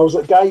naive, I was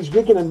like, guys,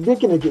 we're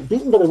gonna get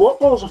beaten by the Watt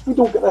Brothers if we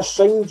don't get this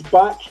signed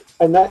back.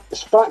 And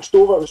that's faxed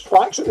over. It was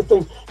faxed at the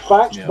time.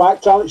 Faxed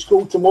back to Alex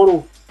Gold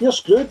tomorrow. You're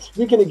screwed.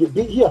 We're gonna get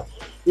beat here.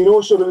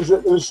 So there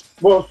was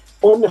well,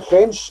 on the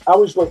fence. I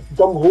was like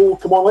gung ho.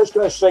 Come on, let's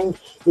get this signed.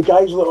 The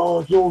guys were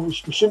like, we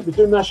shouldn't be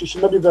doing this. We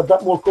should maybe be a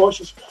bit more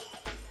cautious.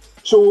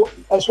 So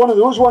it's one of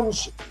those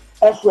ones.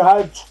 If we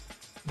had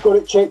got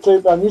it checked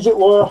out by a music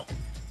lawyer,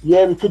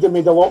 we could have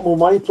made a lot more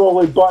money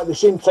probably, but at the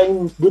same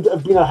time, would it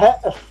have been a hit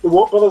if the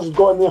Watt Brothers had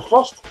got in there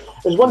first?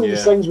 It's one of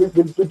these things we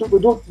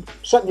don't,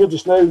 sitting here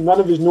just now, none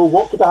of us know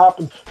what could have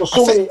happened. There's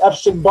so many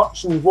ifs and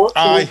buts and what.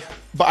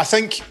 But I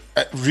think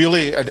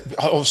really,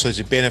 obviously, as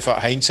a benefit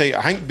of hindsight,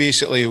 I think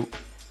basically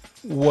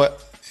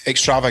what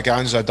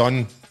Extravaganza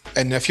done,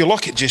 and if you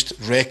look at just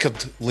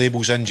record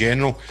labels in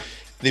general,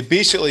 they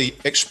basically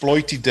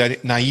exploited the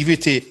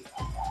naivety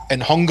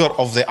and hunger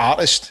of the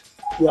artist.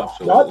 Yeah,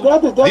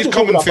 they're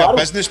coming from a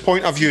business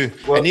point of view,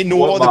 and they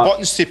know all the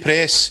buttons to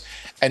press.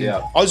 And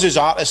us as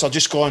artists are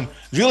just going,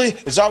 really?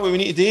 Is that what we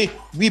need to do?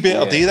 We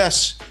better do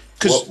this.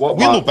 Because we're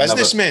no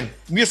businessmen.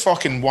 We're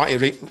fucking want to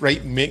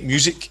make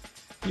music.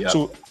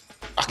 So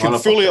I can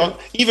fully,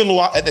 even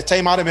though at the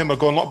time I remember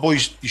going, look,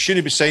 boys, you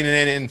shouldn't be signing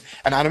anything.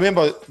 And I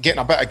remember getting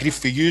a bit of grief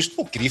for you.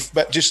 Not grief,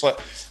 but just like,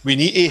 we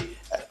need to.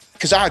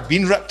 Because I had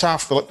been ripped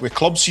off with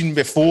club scene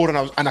before,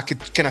 and I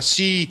could kind of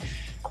see,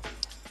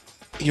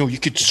 you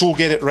could so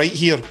get it right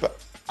here, but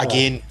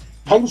again,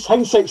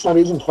 hindsight's an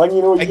amazing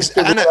thing,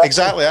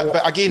 exactly.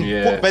 But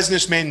again, what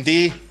businessmen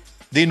do?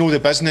 They know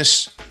the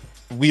business.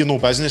 We're no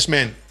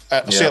businessmen,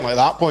 certainly at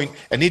that point,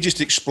 and they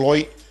just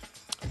exploit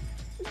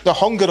the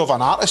hunger of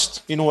an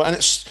artist, and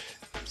it's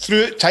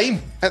throughout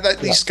time that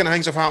these kind of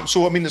things have happened.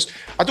 So I mean,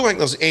 I don't think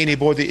there's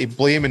anybody to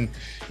blame, and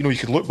you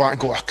could look back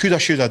and go, I could, I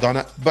should have done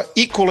it, but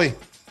equally.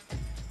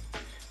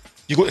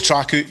 You go to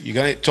track out, you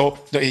get it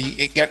top,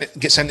 it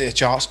gets into the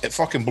charts, it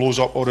fucking blows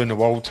up all around the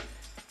world.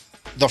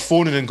 They're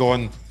phoning and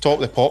going, Top of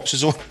the Pops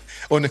is on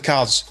the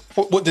cards.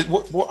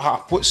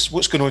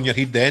 What's going on in your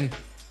head then?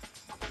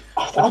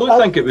 I don't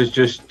think it was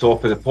just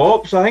Top of the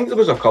Pops. I think there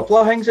was a couple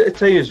of things at the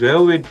time as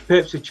well. We had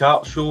Pepsi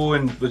Chart Show,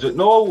 and was it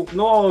not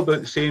all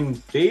about the same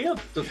day?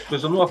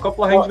 Was there not a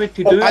couple of things we had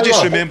to do? I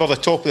just remember the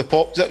Top of the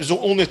Pops. That was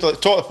only the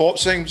Top of the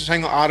Pops thing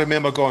that I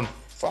remember going,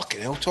 fucking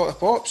hell, Top of the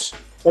Pops.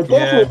 It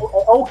definitely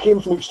it all came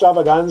from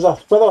Extravaganza.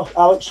 Whether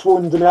Alex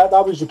phoned,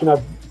 that was the kind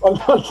of,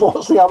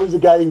 unfortunately, I was the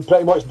guy who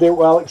pretty much dealt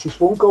with Alex's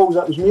phone calls.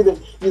 That was me that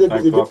either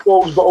got the good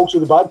calls but also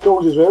the bad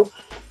calls as well.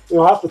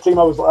 Half the time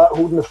I was like that,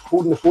 holding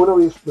the phone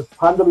away, the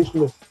hand away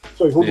from the,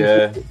 the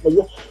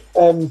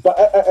phone. But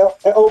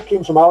it all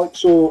came from Alex.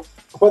 So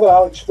whether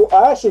Alex,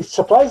 I actually,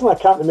 surprisingly, I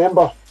can't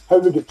remember how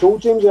we got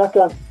told, James. I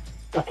can't.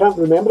 I can't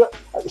remember it.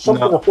 It's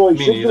something I probably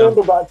should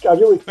remember, but I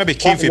really maybe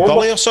came from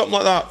Billy or something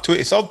like that.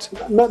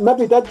 23rd.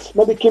 Maybe did.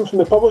 Maybe came from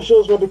the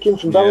publishers. Maybe came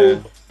from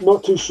Billy.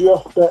 Not too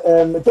sure, but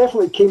it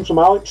definitely came from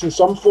Alex in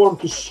some form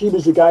because he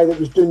was the guy that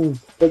was doing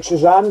like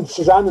Suzanne in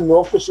the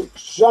office.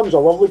 Suzanne was a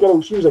lovely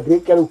girl. She was a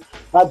great girl.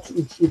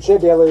 You'd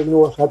said earlier,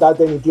 if I'd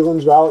had any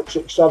dealings with Alex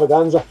at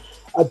Extravaganza,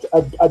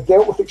 I'd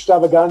dealt with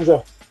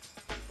Extravaganza,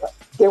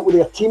 dealt with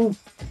their team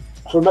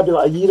for maybe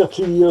like a year or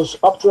 2 years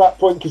up to that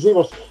point because they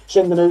were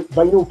sending out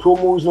vinyl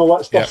promos and all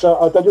that stuff. So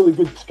I had a really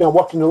good kind of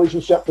working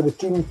relationship with the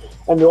team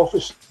in the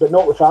office, but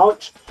not with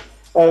Alex.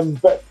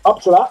 But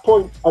up to that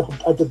point,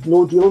 I did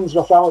no dealings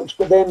with Alex.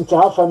 But then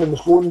to have him on the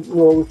phone,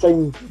 all the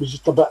time was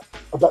just a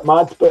bit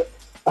mad. But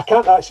I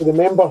can't actually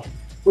remember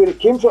where it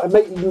came from. It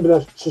might even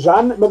been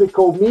Suzanne that maybe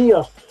called me,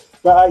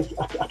 but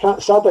I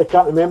can't. Sadly, I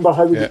can't remember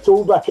how we got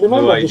told. But I can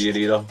remember. No idea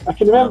either. I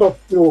can remember,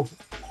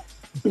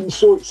 being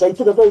so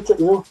excited about it.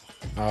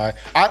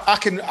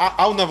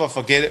 I'll never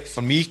forget it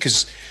for me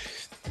because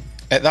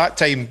at that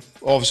time,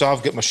 obviously,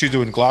 I've got my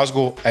studio in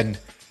Glasgow and.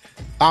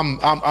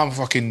 I'm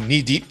fucking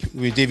knee deep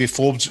with Davy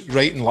Forbes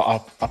writing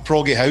like a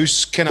proggy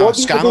house kind of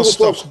scanner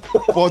stuff.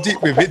 Body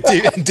with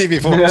Davy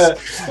Forbes.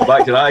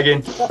 Back to that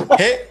again.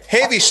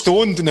 Heavy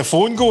stoned and the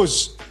phone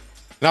goes,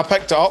 and I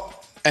picked it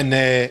up, and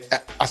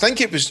I think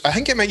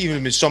it might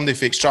even be somebody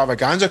for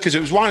Extravaganza because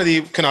it was one of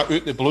the kind of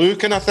out the blue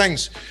kind of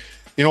things,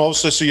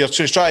 obviously. So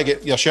you're trying to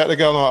get your shit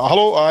together. Like,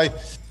 hello,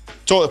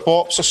 talk to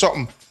Pops or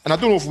something, and I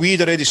don't know if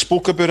we'd already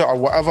spoke about it or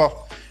whatever,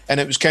 and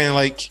it was kind of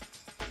like.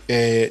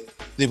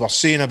 They were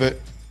saying about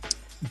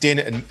doing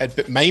it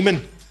about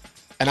miming,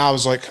 and I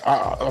was like,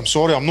 I'm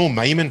sorry, I'm no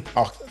miming.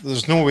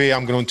 There's no way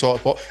I'm going to talk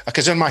about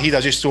because in my head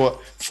I just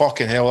thought,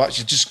 fucking hell,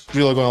 that's just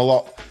really going to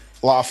look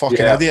like a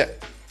fucking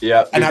idiot.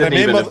 Yeah, and I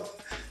remember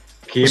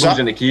cables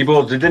in the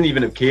keyboards. They didn't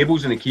even have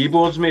cables in the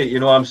keyboards, mate.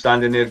 I'm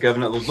standing there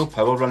giving it. There's no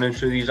power running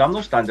through these. I'm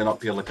not standing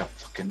up here like a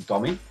fucking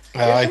dummy.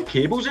 There's some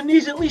cables in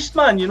these at least,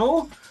 man.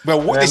 Well,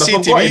 what they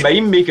say to me,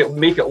 make it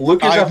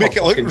look as if make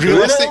it look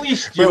realistic. At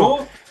least,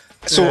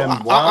 So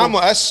I'm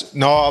like this.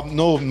 No,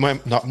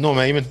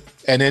 miming.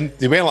 And then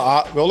they went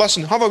like that. Well,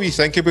 listen, have a wee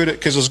think about it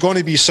because there's going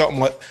to be something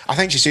like, I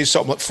think she said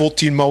something like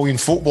 14 million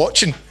folk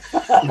watching.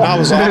 And I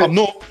was like, I'm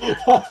not.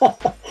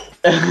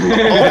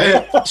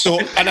 Right. So,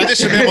 and I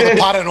just remember the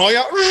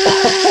paranoia.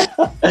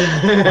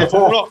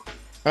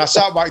 And I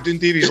sat back doing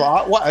Davies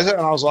like, what is it?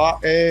 And I was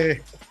like,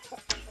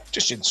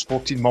 just said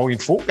 14 million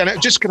folk. And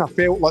it just kind of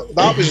felt like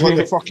that was like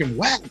the fucking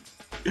what?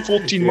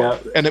 14 million.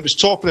 And it was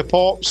Top of the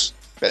Pops.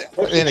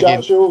 But then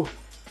again,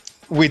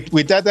 we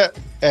did it,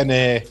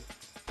 and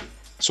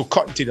so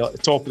cutting to the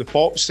Top of the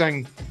Pops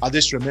thing. I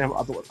just remember,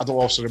 I don't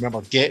also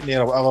remember getting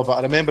there or whatever, but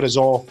I remember us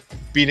all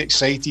being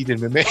excited, and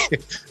we met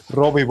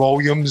Robbie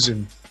Williams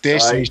and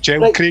Destiny's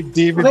Child, Craig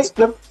David.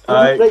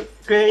 Craig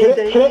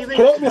David.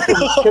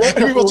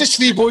 And we were just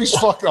three boys,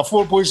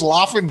 four boys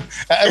laughing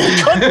at every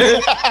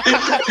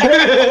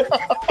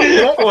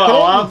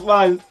laugh,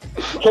 man.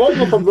 Correct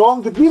me if I'm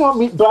wrong. Did we not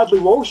meet Bradley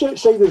Walsh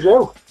outside as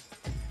well?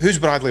 Who's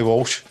Bradley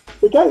Walsh?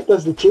 The guy that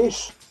does the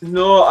chase.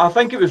 No, I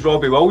think it was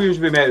Robbie Williams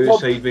we met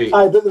outside, mate.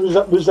 But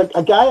there was like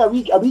a guy, a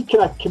wee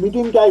kind of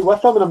comedian guy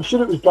with him, and I'm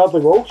sure it was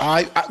Bradley Walsh.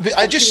 I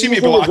just seem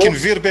to be like a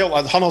conveyor belt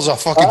and hunters are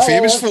fucking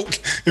famous folk.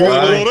 You all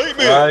right,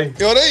 mate?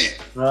 You all right?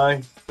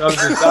 Aye.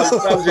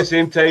 That was the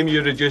same time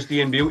you reduced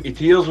Ian Beale to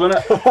tears,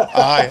 wasn't it?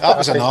 Aye, that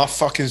was enough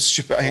fucking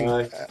stupid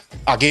thing.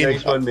 Again,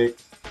 nice one, mate.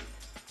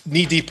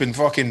 Knee deep in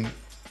fucking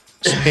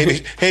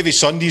heavy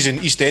Sundays and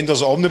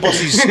EastEnders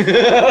omnibuses,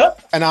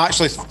 and I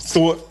actually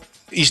thought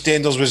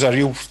EastEnders was a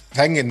real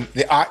thing, and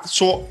I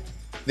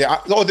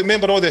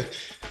remember all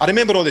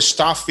the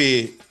staff for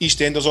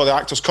EastEnders, all the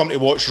actors coming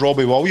to watch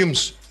Robbie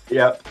Williams.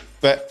 Yeah.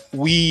 But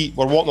we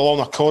were walking along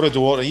a corridor,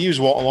 and he was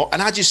walking along,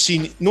 and I just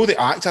seen, the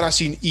actor, I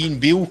seen Ian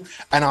Beale,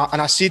 and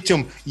I said to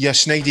him, "You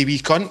snidey wee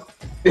cunt,"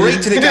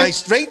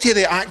 right to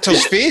the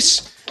actor's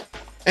face.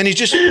 And he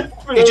just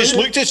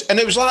looked at us, and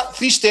it was like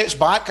 3 steps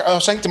back. I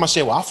was thinking to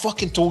myself, I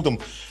fucking told him.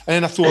 And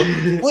then I thought,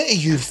 what are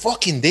you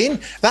fucking doing?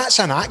 That's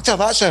an actor.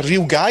 That's a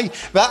real guy.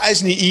 That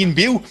isn't Ian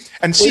Beale.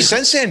 And see,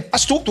 since then, I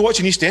stopped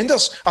watching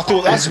EastEnders. I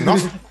thought, that's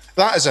enough.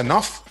 That is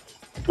enough.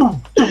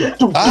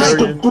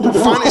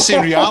 Fantasy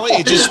and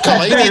reality just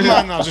collided,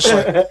 man. I was just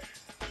like,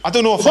 I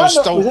don't know if I'm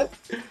still...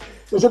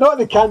 Was it not in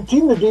the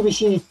canteen, the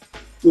BBC...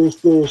 The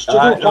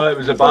studio no, it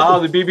was a bar,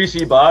 the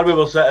BBC bar. We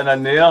were sitting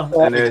in there,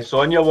 and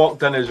Sonia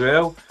walked in as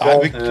well.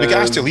 We got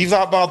asked to leave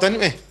that bar, didn't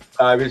we?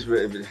 I'm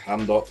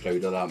not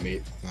proud of that,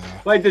 mate.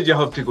 Why did you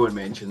have to go and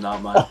mention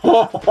that, man?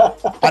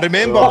 I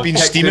remember being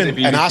steaming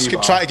and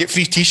asking, trying to get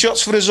free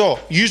T-shirts for us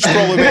all. You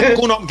probably went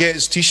going up and get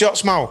his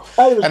T-shirts, Mal.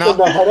 And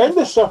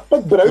horrendous,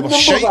 big brown they were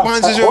shite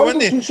ones as well, weren't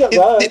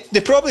they?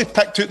 They probably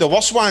picked out the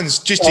worst ones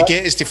just to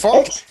get us to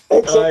fuck.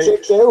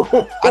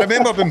 XXXL. I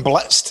remember being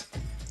blitzed,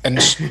 and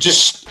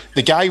just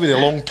the guy with the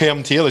long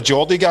perm tail, the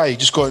Geordie guy,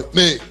 just going,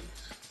 "Mate,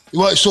 you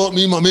want to sort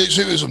me and my mates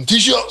out with some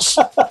T-shirts?"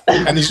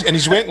 and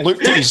he's went and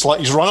looked at his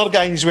runner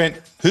guy, and he's went,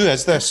 "Who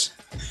is this?"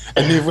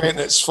 And they went,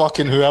 "It's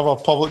fucking whoever,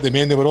 public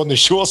domain, they were on the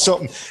show or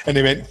something." And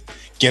they went,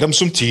 get him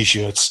some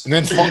t-shirts, and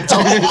then fucked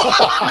up. You know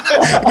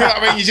what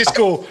I mean? You just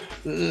go,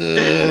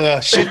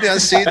 shouldn't I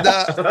have said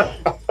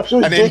that? So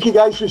it's Jakey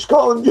guys from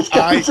Scotland just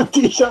getting some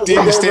t-shirts.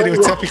 Doing the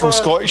stereotypical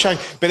Scottish thing.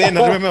 But then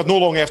I remember no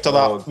long after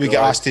that, we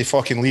get asked to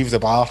fucking leave the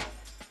bar.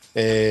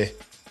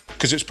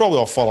 Because it's probably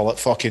all full of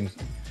fucking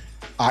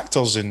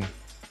actors and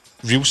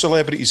real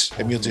celebrities,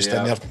 and we're just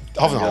in there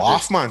having a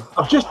laugh, man.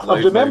 I've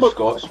remembered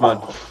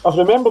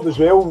as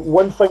well,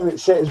 one thing that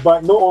set us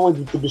back. Not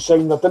only did we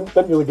sign, I didn't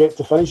really get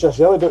to finish this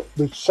early, but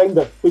we signed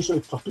it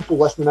basically for people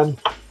listening in.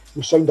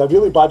 We signed a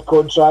really bad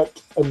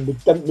contract, and we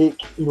didn't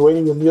make anywhere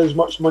near as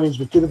much money as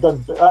we could have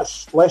done. But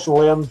that's lesson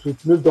learned.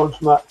 We've moved on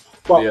from that.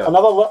 But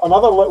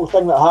another little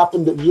thing that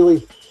happened that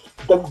really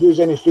didn't do us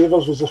any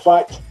favours was the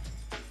fact.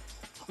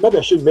 Maybe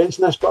I shouldn't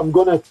mention this, but I'm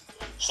going to.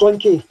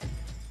 Slinky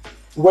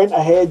went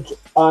ahead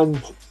and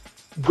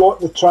got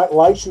the track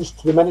licensed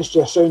to the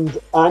Ministry of Sound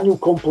annual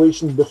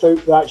compilation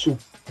without the actual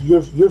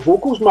your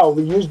vocals, Mal.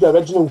 They used the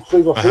original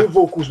Flavor Flav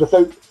vocals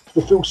without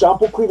the full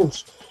sample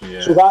clearance.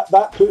 Yeah. So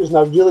that put us in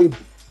a really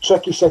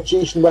tricky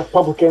situation with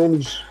Public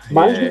Enemy's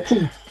management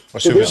team.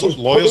 So there's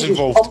lawyers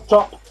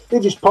involved. They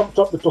just pumped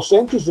up the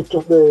percentage,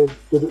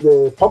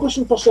 the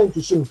publishing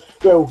percentage, and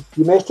well,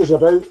 you messed us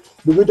about.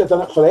 We would have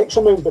done it for X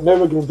amount, but now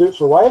we're going to do it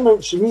for Y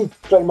amount. So we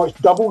pretty much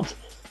doubled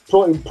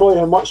probably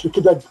how much we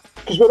could have,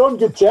 because we're on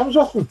good terms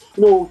with them.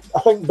 You know, I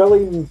think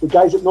Billy and the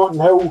guys at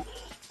Notting Hill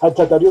had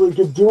a really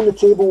good deal on the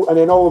table, and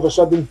then all of a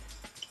sudden,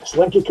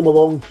 Slinky came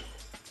along,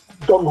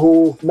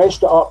 gung-ho,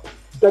 messed it up,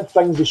 did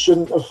things they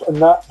shouldn't have, and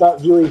that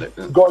really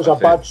got us a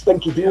bad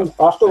stinky deal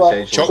after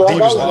that. Chuck D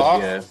was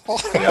like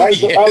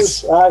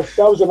that.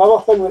 That was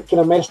another thing that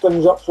kind of messed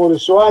things up for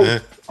us. So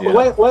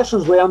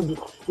lessons learned.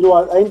 You know,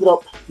 I ended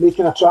up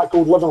making a track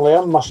called Live and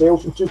Learn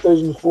myself in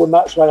 2004, and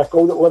that's why I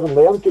called it Live and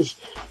Learn, because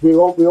we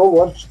all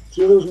lived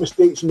through those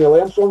mistakes and we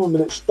learned from them,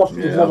 and it's stuff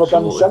we've never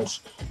done since.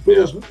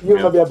 Whereas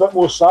you're maybe a bit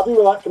more savvy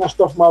with that kind of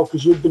stuff, Mal,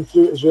 because you've been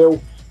through it as well.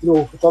 You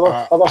know, with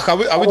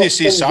I wouldn't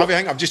say savvy. I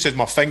think I've just had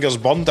my fingers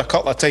burned a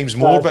couple of times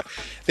more. But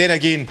then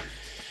again,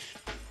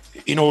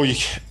 you know,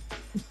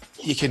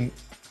 you can.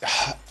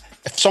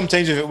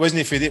 Sometimes if it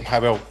wasn't for them,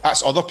 well,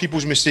 that's other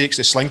people's mistakes.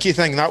 The Slinky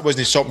thing, that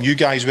wasn't something you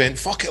guys went,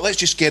 fuck it, let's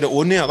just get it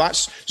on there.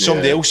 That's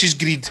somebody else's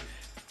greed.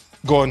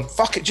 Going,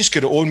 fuck it, just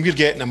get it on. We're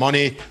getting the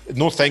money.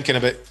 No thinking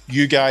about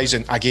you guys,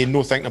 and again,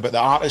 no thinking about the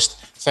artist,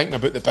 thinking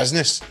about the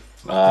business.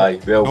 Aye,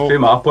 well,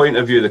 from my point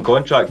of view, the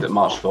contract that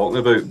Mark's talking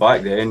about,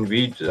 back then,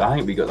 I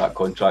think we got that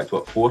contract,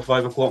 4 or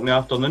 5 o'clock in the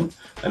afternoon,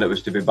 and it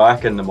was to be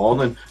back in the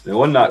morning. And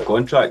on that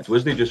contract,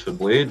 wasn't just for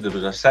Blade, there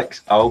was a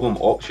 6-album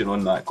option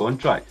on that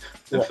contract.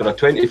 And for a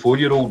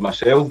 24-year-old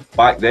myself,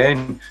 back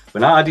then,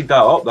 when I added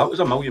that up, that was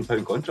 £1 million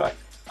contract.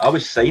 I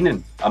was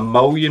signing a £1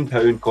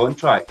 million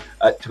contract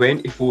at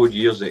 24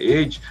 years of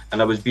age,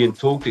 and I was being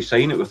told to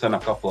sign it within a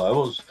couple of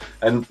hours.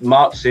 And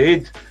Mark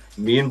said,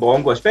 me and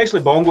Bongo, especially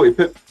Bongo, to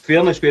put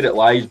fairness where it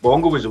lies,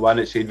 Bongo was the one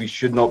that said we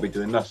should not be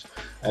doing this.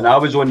 And I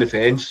was on the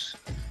fence,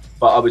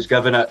 but I was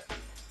giving it,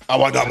 I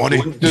want that money.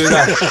 Don't do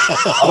this.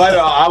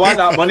 I want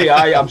that money.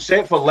 I'm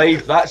set for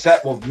life. That's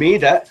it. We've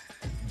made it.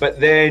 But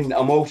then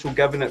I'm also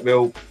giving it,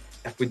 well,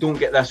 if we don't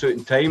get this out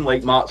in time,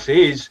 like Mark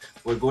says,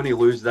 we're going to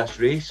lose this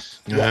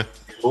race. Yeah.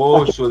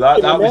 So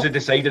that was a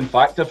deciding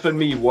factor for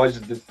me, was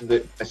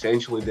the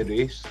essentially the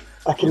race.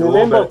 I can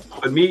remember.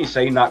 For me to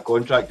sign that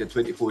contract at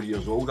 24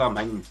 years old, I'm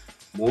thinking,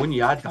 Moan,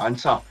 you had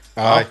dancer.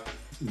 Aye.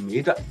 You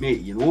made it,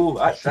 mate. You know,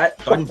 that's it.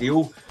 Done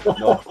deal.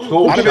 No,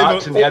 total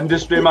sharks in the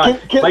industry, man.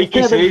 Like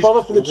he says,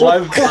 live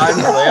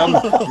and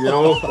learn. You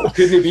know,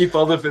 couldn't be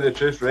further for the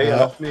truth, right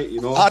enough, mate. You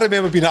know. I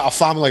remember being at a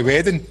family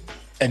wedding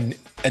in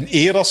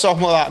Ayr or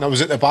something like that, and I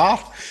was at the bar,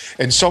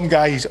 and some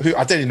guys who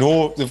I didn't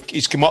know,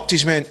 he's come up to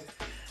us and went,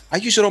 "Are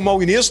you all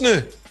millionaires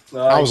now?"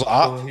 I was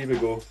like, here we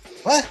go.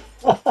 What?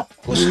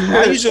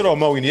 I used to all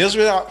millionaires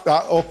with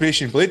that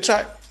Operation Blade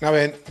track. And I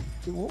went,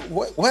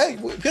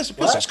 where's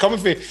this coming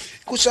from? He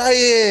goes,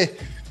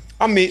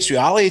 I'm mates with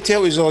Ali.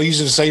 Tell us all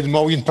using signed £1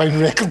 million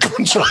record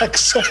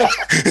contracts.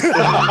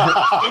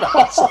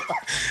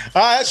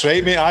 That's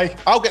right, mate.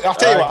 I'll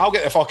tell you what, I'll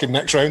get the fucking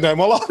next round down,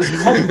 will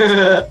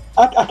I?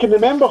 I can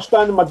remember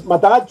standing, my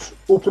dad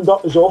opened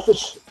up his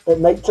office at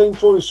night time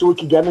for us so we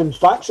could get in and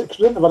fax it, because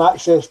we didn't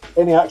have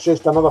any access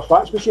to another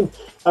fax machine.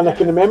 And I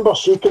can remember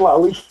shaking like a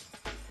leaf,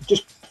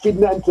 just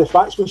feeding it into the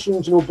fax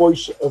machines, you know,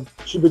 boys,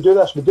 should we do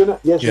this? We're doing it?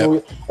 Yes, no.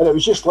 And it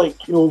was just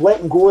like, you know,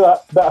 letting go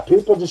of that bit of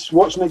paper, just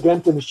watching it get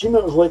into the machine.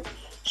 It was like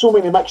so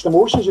many mixed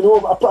emotions, you know.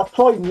 I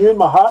probably knew in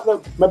my heart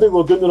that maybe we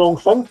were doing the wrong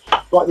thing,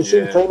 but at the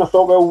same time I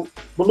thought, well,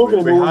 we're not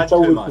going to know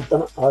until we've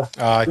done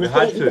it. We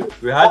had to.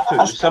 It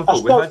was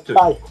simple. We had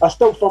to. I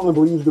still firmly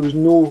believe there was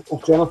no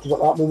alternative at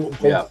that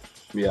moment in time.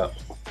 Yeah.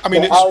 I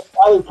mean, I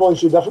would probably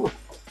say differently.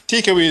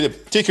 Take away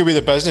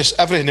the business.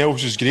 Everything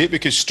else is great,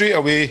 because straight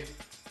away,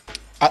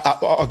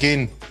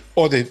 again,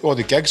 all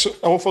the gigs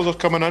offers are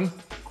coming in,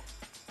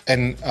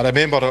 and I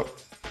remember,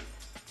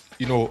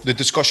 you know, the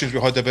discussions we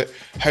had about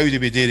how do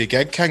we do the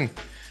Gig King,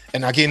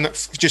 and again,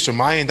 just on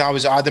my end, I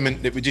was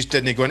adamant that we just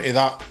didn't go into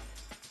that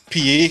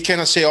PA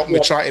kind of set up and we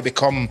try to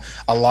become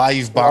a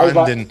live band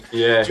and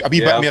a wee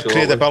bit more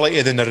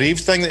credibility than the rave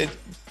thing that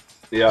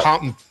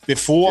happened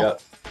before. Yeah.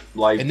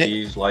 Live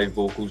keys, live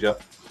vocals,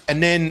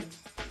 And then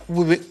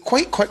we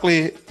quite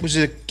quickly, was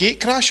the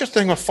Gatecrasher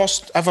thing our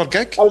first ever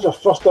gig? That was our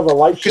first ever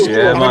live show.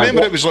 I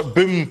remember it was like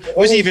boom. It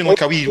wasn't even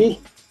like a wee.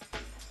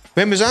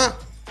 When was that?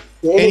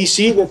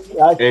 NEC?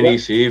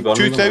 NEC,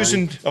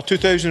 2000 or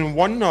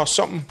 2001 or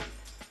something.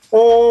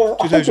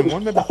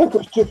 2001 maybe? I think it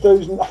was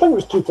 2000. No, it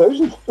was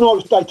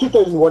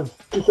 2001.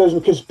 2000,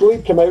 because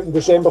Blade came out in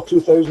December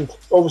 2000.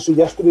 Obviously,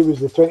 yesterday was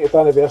the 20th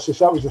anniversary,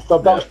 so that was the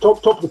third. That was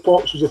Top of the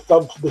Pops was the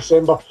 3rd of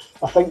December.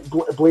 I think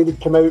Blade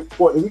had come out,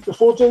 the week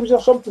before, James, or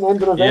something,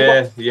 end of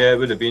November? Yeah, it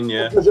would have been,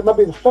 Was it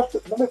maybe the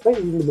 5th? Maybe it might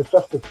even been the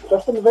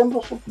 5th of November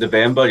or something?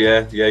 November,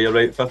 yeah, you're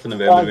right, 5th of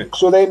November.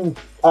 So then,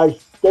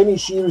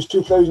 NEC was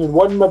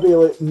 2001, maybe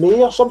like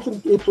May or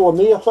something, April or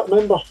May, I can't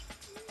remember.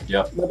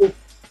 Yeah. Maybe.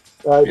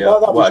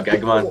 That what a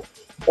gig, man.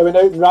 I went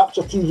out in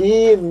Rapture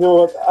TV, and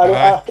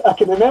I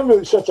can remember it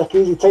was such a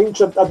crazy time.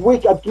 So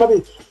I'd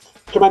maybe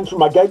come in from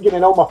my gig, and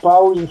then all my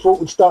pals and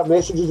folk would start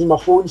messages on my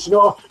phone saying,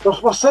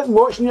 we're sitting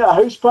watching you at a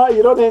house party,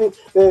 you're on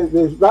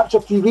the Rapture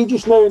TV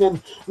just now, and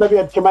then maybe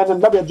I'd come in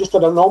and maybe I'd just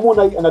had a normal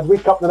night, and I'd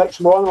wake up the next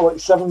morning like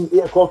 7, 8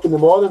 o'clock in the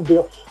morning and be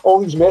all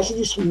these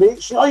messages from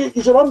mates saying,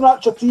 you're on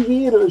Rapture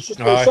TV, and it was just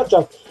such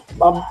an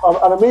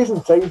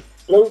amazing time.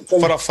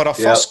 For a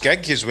first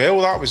gig as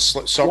well, that was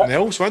like something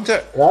else, wasn't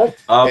it? Right.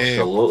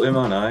 Absolutely,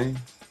 man. Aye.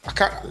 I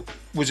can't.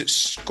 Was it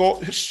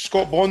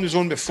Scott Bond was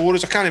on before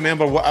us? I can't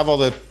remember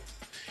whatever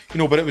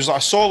but it was like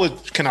a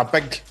solid kind of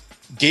big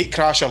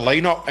Gatecrasher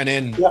lineup, and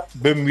then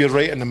boom, we're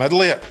right in the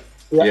middle of it.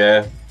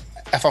 Yeah.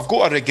 If I've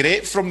got a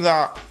regret from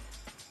that,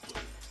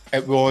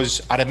 it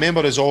was I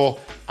remember us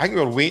all. I think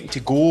we were waiting to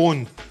go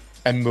on,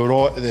 and we were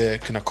all at the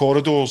kind of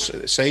corridors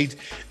at the side,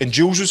 and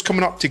Jules was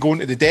coming up to go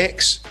into the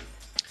decks.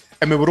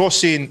 And we were all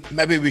saying,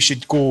 maybe we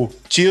should go,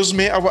 cheers,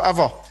 mate, or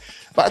whatever.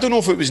 But I don't know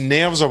if it was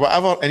nerves or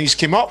whatever. And he's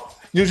came up.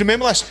 You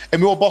remember this?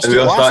 And we all busted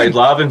laughing. Started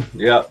laughing,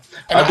 yeah.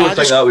 And I don't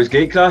think that was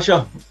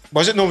Gatecrasher.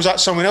 Was it? No, was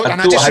that someone else? I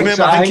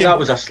think that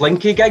was a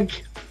Slinky gig.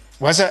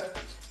 Was it?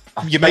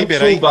 You might be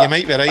right.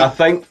 I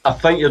think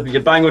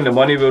you're bang on the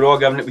money. We're all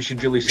giving it. We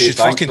should really say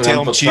thanks for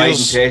him for tried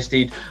and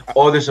tested,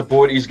 all the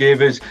support he's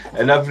gave us,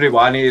 and every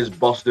one of us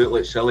burst out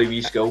like silly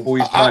wee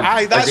schoolboys.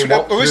 Aye, that's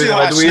what. It wasn't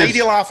like a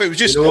snidey laugh. It was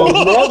just.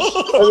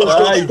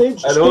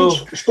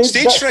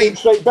 Stage fright.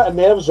 Bit of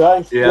nerves.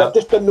 Yeah.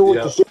 Just didn't know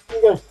what to say.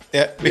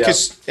 Yeah,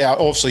 because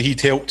obviously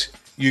he'd helped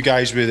you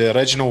guys with the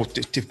original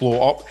to blow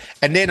it up,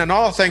 and then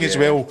another thing as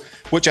well,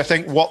 which I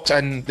think worked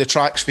in the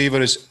track's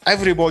favour, is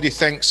everybody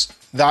thinks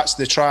that's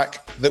the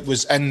track that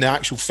was in the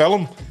actual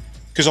film,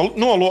 because a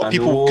lot of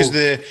people, because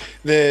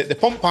the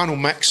Pump Panel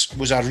mix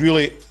was a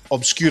really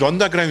obscure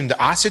underground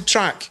acid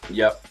track.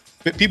 Yep.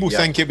 But people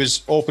think it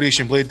was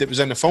Operation Blade that was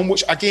in the film,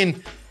 which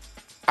again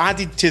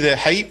added to the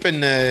hype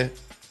and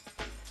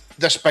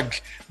this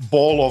big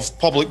ball of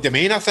public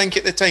domain, I think,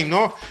 at the time.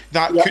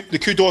 The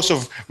kudos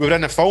of we were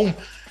in the film.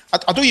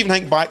 I don't even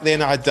think back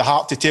then I had the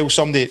heart to tell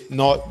somebody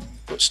the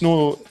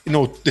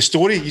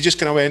story. You just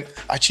kind of went,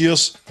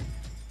 cheers.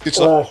 Good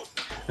stuff.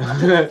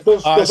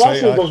 There's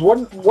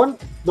one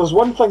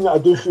thing that I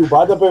do feel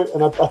bad about,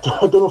 and I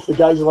don't know if the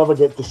guys will ever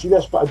get to see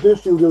this, but I do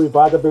feel really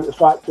bad about the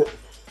fact that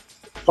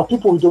for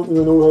people who don't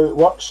really know how it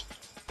works,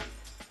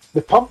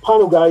 the Pump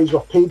Panel guys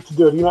were paid to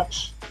do a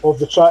remix of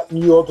the track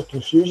New Order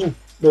Confusion.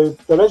 The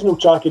original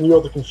track in New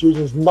Order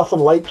Confusion is nothing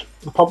like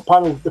the Pump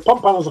Panel. The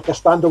Pump Panel is like a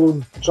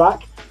standalone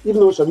track,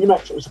 even though it's a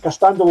remix. It was like a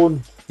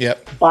standalone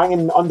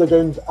banging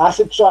underground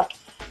acid track.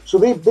 So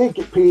they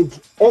get paid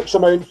X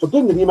amount for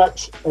doing the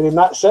remix, and then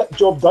that's it,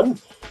 job done.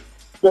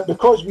 But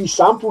because we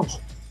sampled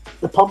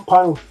the Pump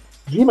Panel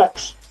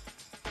remix,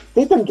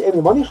 they didn't get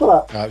any money for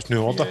that. That's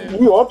New Order. Yeah.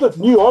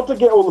 New Order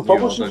get all the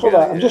publishing for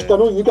that. I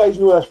know you guys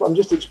know this, but I'm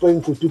just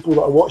explaining to people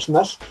that are watching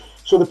this.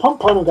 So the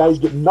Pump Panel guys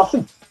get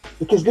nothing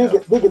because they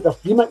get their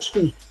remix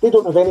fee. They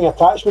don't have any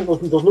attachment.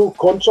 There's no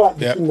contract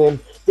between them.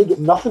 They get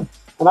nothing.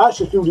 And I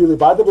actually feel really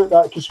bad about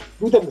that because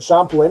we didn't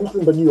sample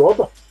anything by New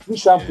Order. We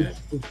sampled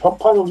the Pump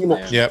Panel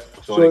remix.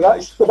 So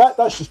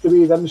that's just the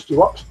way the industry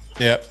works.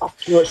 I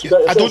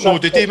don't know.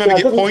 Did they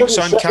maybe get points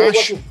on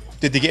cash?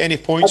 Did they get any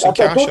points on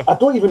cash? I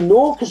don't even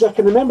know, because I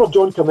can remember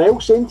John Cornell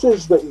saying to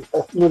us that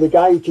the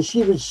guy, because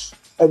he was,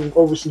 and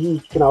obviously he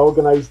kind of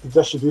organised the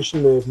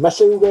distribution with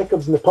Missile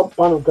Records and the Pump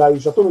Panel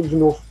guys. I don't even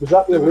know was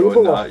that their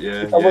label.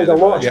 There was a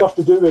lot of stuff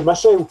to do with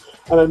Missile,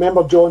 and I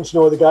remember John,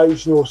 the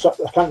guys,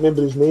 I can't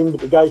remember his name, but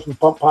the guy from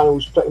Pump Panel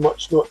was pretty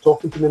much not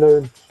talking to me now,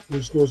 and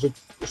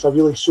it's a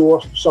really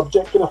sore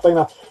subject kind of thing.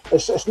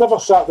 It's never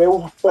sat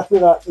well with me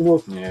that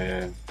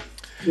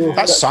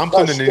that's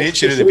sampling in the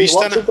nature of the beast,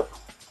 isn't it?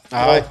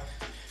 Aye.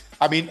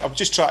 I mean, I'm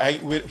just trying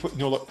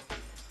to,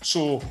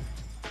 so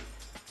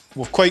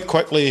we've quite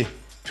quickly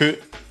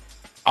put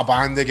a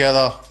band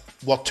together.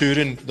 We're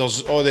touring.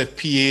 There's all the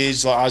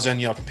PAs, like as in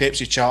your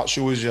Pepsi chart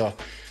shows, of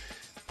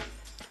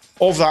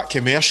that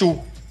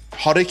commercial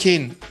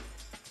Hurricane.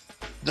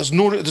 There's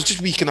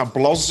just wee kind of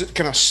blurs that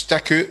kind of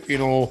stick out,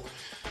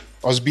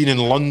 us being in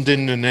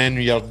London, and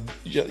then you're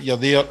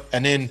there,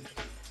 and then,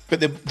 but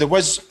there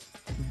was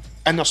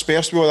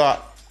interspersed with all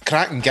that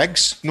cracking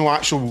gigs, no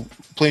actual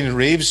playing in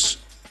raves,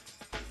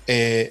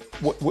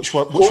 which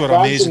were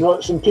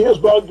amazing. St.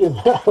 Petersburg.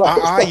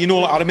 You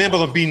know, I remember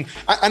there being,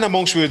 in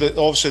amongst with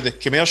obviously the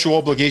commercial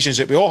obligations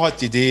that we all had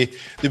today,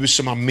 there was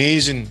some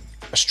amazing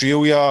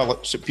Australia,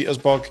 like St.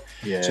 Petersburg.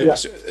 Yeah. So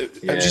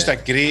it was just a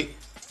great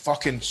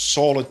fucking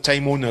solid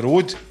time on the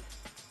road.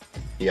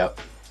 Yep.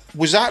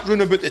 Was that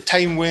round about the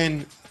time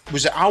when,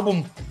 was the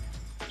album,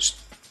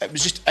 it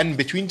was just in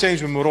between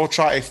times when we were all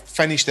trying to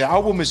finish the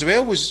album as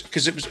well,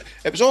 because it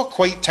was all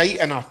quite tight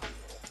in a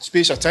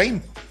space of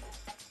time.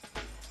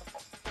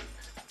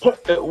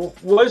 It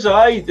was.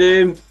 I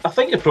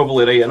think you're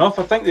probably right enough.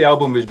 I think the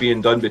album was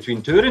being done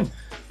between touring,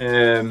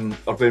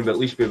 or when at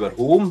least we were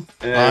home.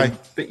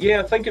 But yeah,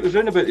 I think it was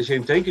around about the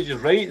same time, because you're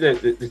right,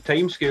 the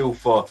time scale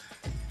for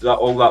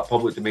all that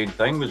public domain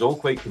thing was all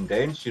quite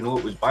condensed. You know,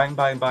 it was bang,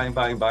 bang, bang,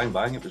 bang, bang,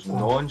 bang. It was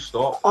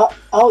non-stop.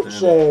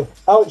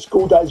 Alex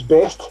Gold at his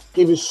best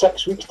gave us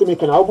 6 weeks to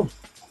make an album.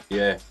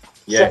 Yeah.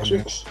 6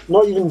 weeks,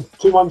 not even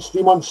 2 months,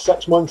 3 months,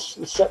 6 months,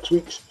 6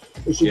 weeks.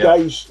 He said,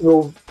 guys, you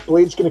know,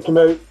 Blade's going to come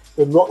out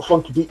and Rock the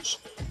Funky Beats.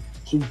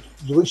 So you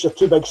release your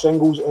 2 big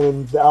singles,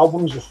 and the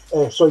albums,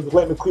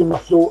 Let Me Clear My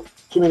Throat,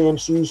 Too Many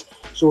MCs.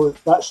 So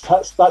that's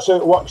how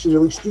it works. You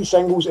release 3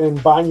 singles and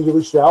then bang, you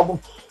release the album.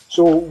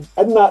 So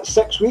in that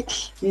 6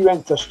 weeks, we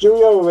went to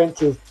Australia, we went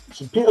to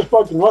St.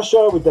 Petersburg in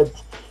Russia, we did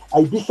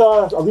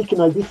Ibiza, a week in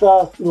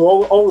Ibiza, you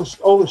know,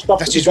 all the stuff.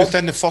 This is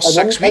within the first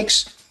 6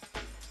 weeks?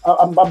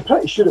 I'm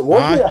pretty sure it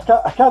was.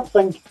 I can't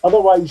think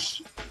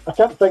otherwise. In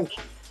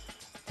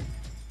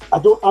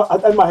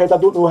my head, I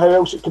don't know how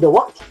else it could have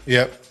worked.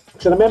 Yeah.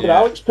 Because I remember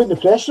Alex putting the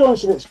pressure on,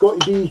 saying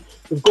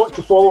we've got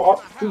to follow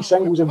up 3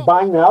 singles and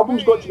bang, the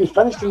album's got to be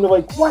finished. And we're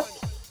like, what?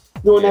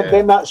 No, and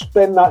then that's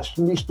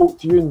when we spoke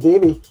to you and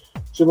Davey.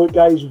 So look,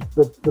 guys,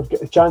 we've got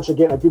a chance of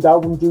getting a good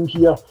album deal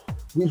here.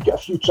 We've got a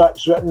few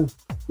tracks written.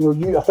 You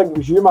know, I think it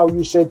was you, Mal,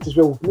 you said as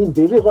well. Me and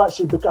Davey have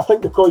actually, I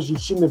think because you'd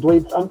seen the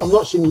Blade. I'm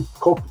not saying you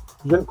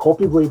didn't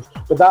copy Blade,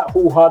 but that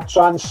whole hard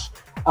trance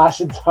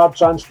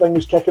thing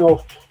was kicking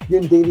off. You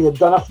and Davey had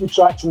done a few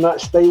tracks in that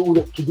style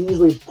that could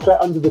easily fit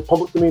under the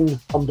public domain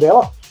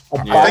umbrella.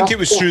 I think it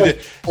was through the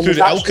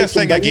Ilka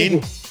thing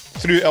again.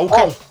 Through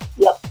Ilka.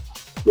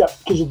 Yeah,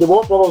 because you'd the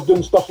Want Brothers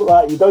doing stuff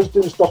like that, he does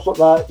doing stuff like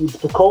that, you'd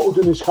Picotto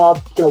doing his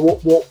hard kind of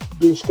wop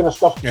bass kind of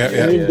stuff.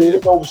 And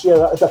Derek obviously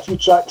had a few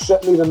tracks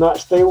sitting there in that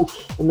style,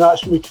 and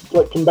that's when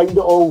we combined it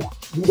all.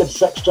 We did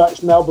 6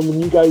 tracks in the album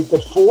and you guys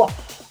did 4.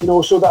 You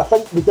know, so that I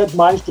think we did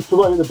manage to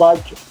pull it out of the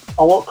bag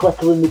a lot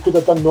quicker than we could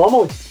have done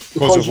normally.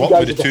 Because you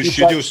guys had the 2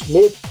 studios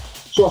made.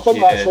 So I think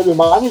that's how we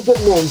managed it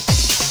in the end.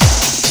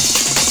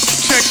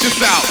 Check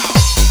this out.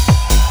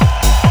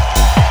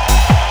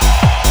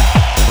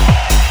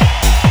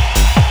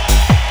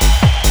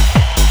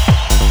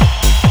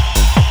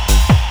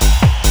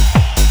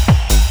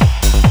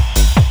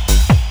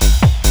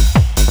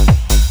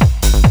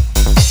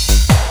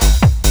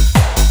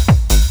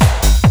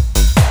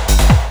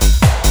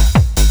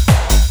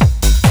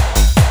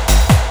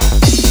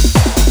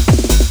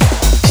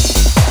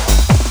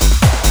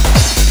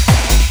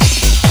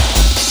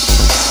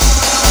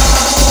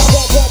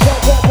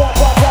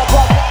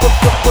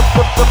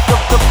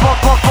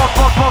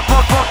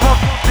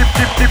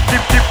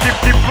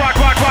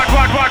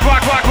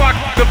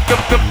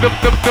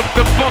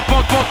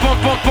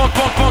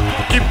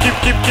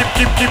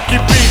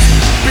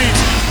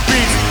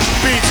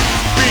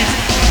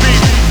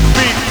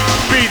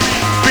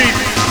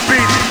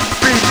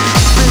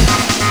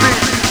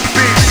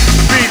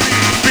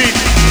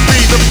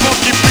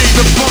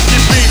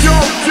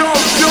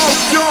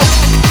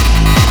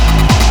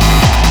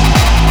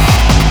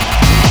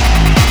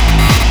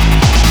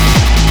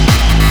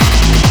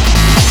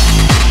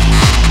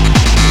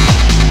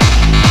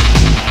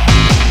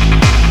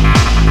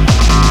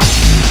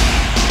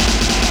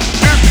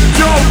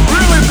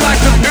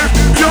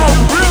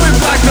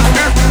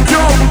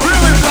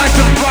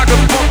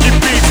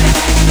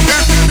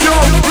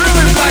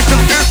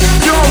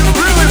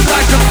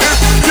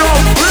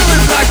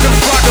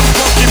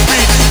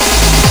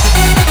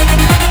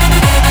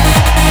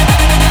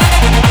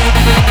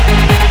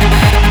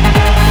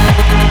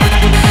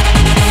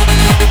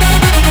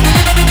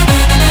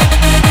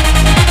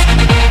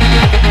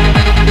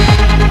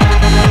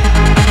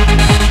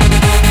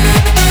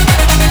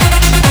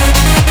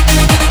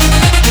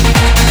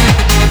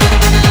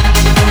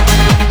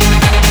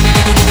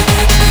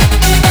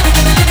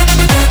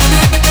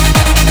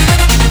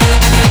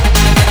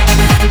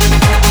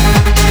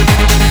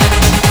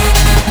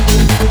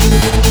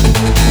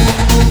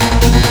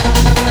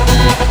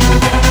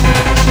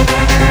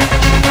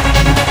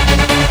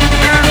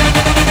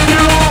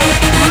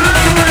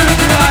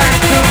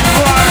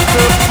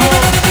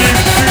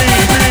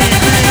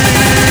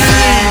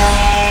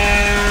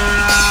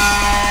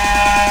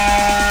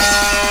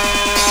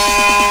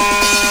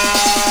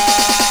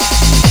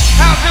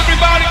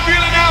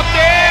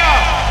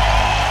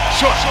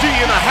 Chuck D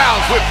in the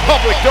house with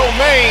Public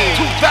Domain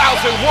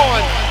 2001.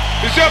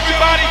 Is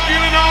everybody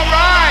feeling all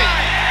right?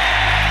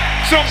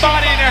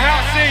 Somebody in the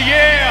house say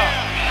yeah.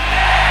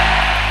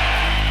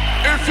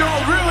 If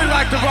y'all really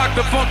like to rock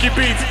the funky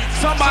beats,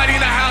 somebody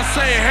in the house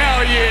say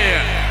hell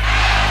yeah.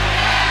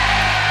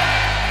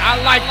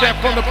 I like that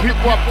from the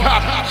people up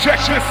top. Check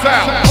this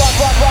out.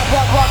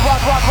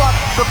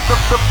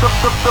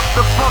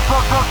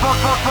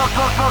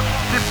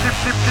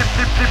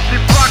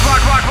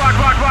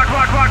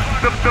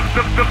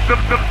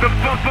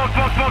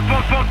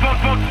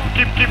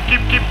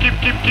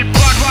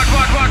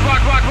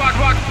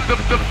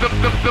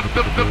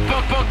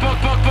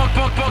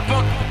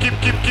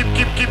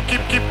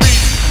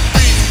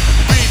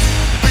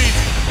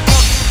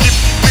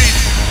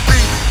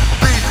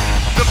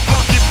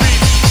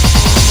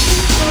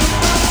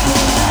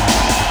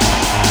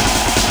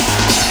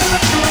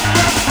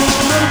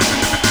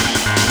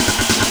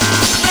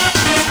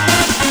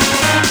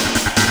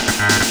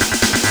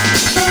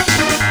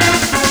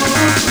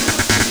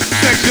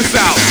 Check this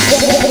out.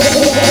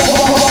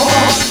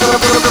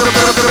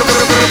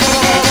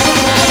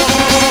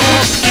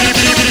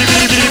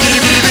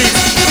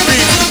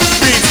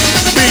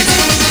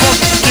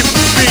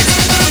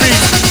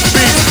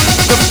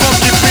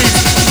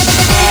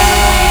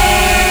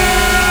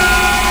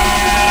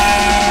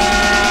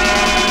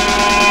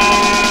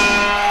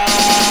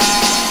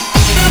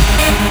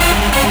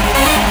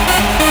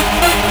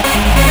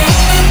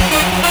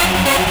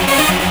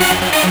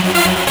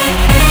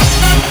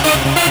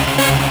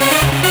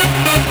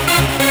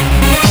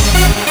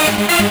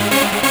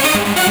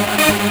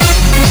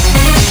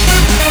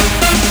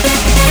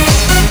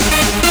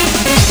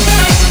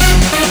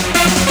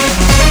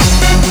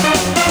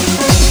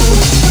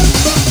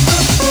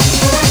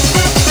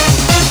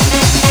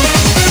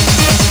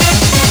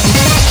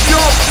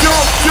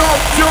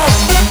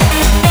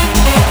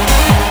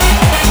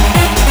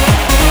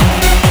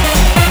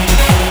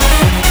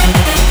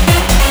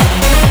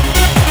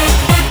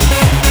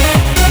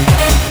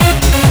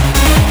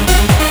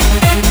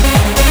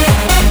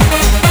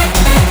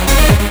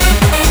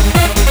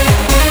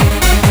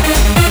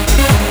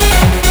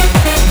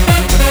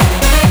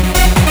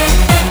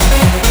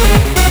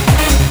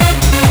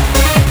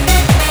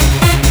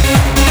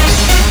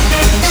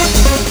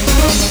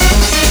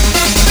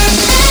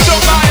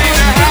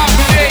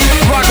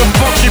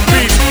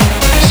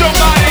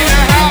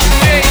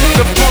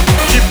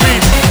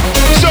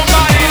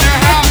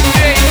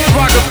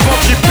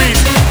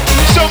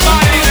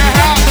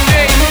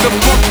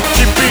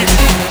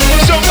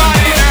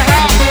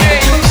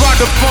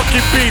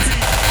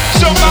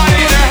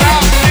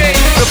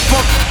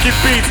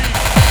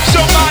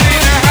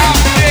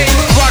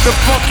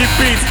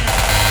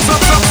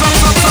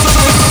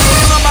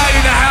 Somebody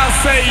in the house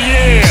say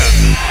yeah.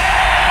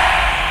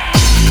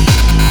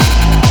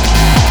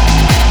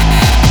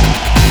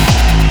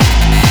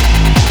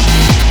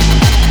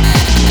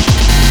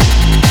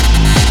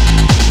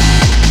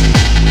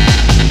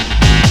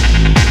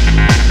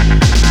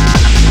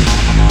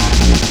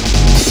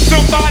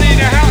 Somebody in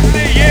the house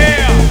say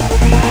yeah.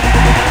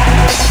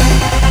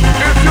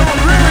 If you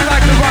really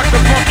like to rock the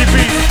funky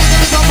beat,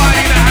 somebody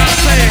in the house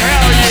say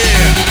hell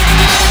yeah.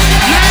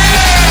 Yeah!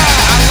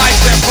 I like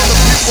that from the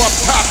people up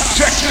top.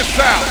 Check this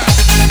out.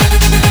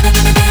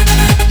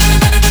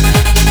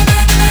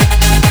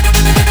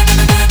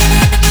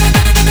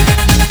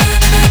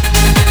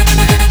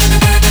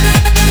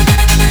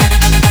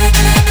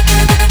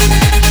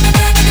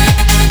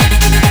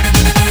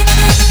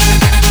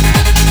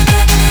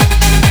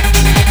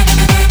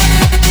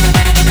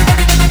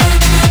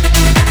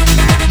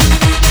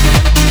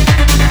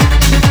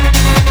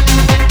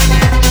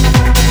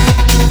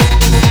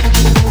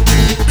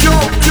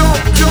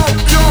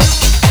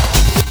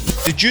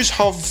 Did you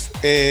have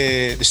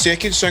the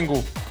second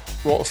single,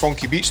 Rock the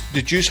Funky Beats?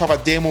 Did you have a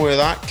demo of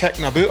that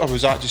kicking about, or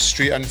was that just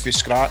straight in for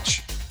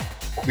scratch?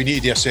 We need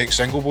to do a second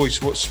single, boys.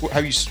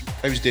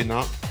 How's doing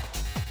that?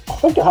 I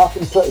think it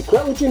happened pretty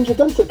quickly, James,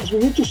 didn't it? Because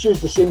we just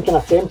used the same kind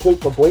of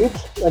template for Blade,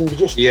 and we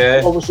just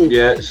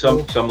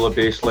similar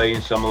bass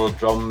line, similar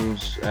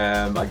drums.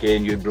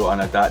 Again, you brought in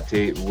a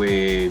dactate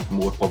with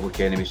more Public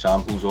Enemy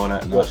samples on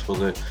it, and that's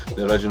where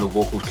the original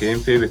vocals came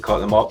from. We cut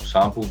them up,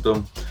 sampled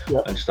them,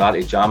 and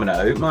started jamming it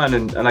out, man.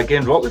 And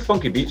again, Rock the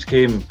Funky Beats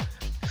came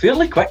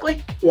fairly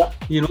quickly. Yeah.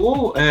 You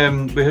know,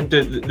 we had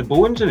the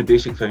bones and the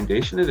basic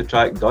foundation of the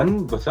track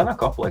done within a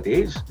couple of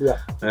days. Yeah.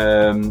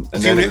 And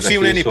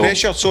feeling any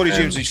pressure? Sorry,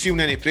 James. Are you feeling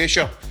any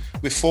pressure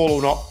with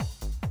following up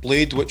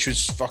Blade, which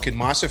was fucking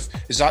massive?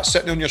 Is that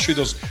sitting on your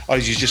shoulders, or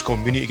is you just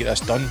going, we need to get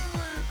this done?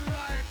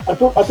 I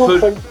don't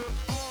think.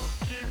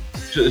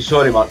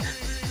 Sorry, Mark.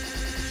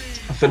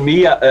 For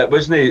me, it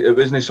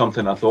wasn't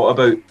something I thought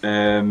about.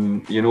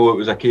 You know, it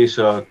was a case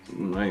of,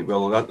 right,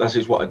 well, this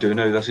is what I do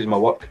now. This is my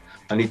work.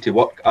 I need to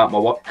work at my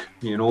work.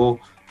 You know,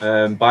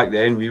 back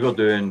then we were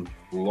doing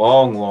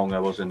long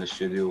hours in the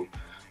studio.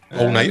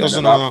 All-nighters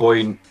and at that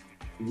point,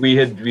 we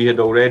had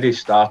already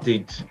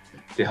started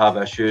to have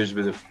issues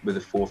with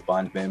the fourth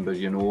band member.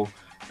 You know,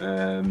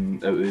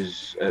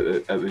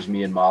 It was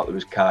me and Mark that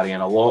was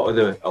carrying a lot of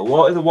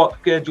the work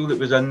schedule that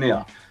was in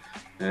there,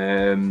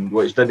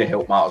 which didn't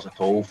help matters at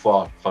all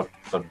for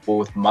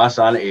both my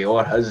sanity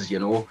or his, you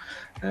know.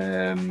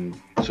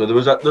 So there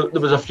was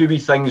a few wee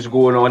things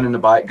going on in the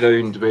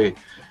background. We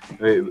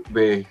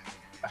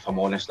if I'm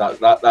honest,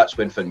 that's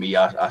when for me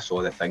I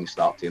saw the things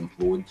start to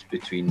implode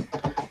between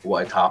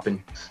what had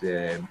happened,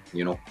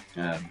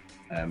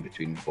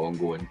 between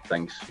Bongo and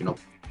things, you know.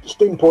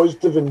 Staying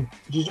positive, and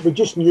we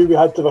just knew we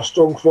had to have a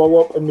strong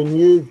follow-up, and we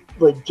knew,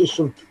 like, just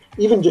from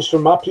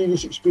my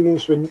previous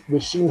experience when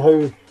we've seen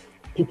how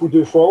people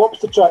do follow-ups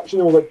to tracks, you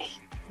know, like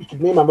you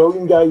could name a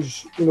million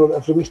guys, you know, that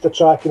have released a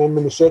track, and then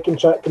when the second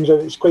track comes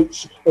out, it's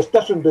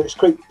different, but it's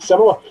quite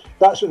similar.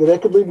 That's what the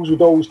record labels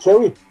would always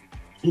tell you.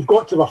 You've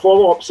got to have a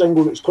follow-up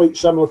single that's quite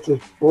similar to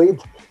Blade.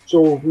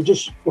 So we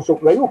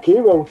thought, right, okay,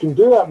 well, we can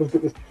do that.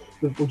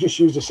 We'll just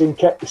use the same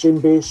kick, the same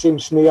bass, same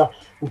snare.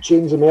 We'll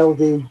change the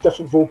melody,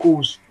 different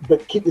vocals,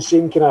 but keep the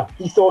same kind of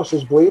ethos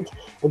as Blade,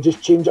 and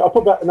just change it up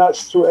a bit. And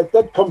so it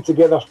did come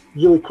together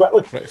really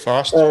quickly, pretty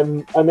fast.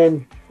 And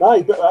then,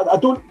 but I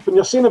don't. When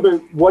you're saying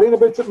about worrying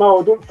about it,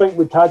 Mal, I don't think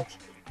we'd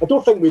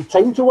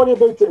time to worry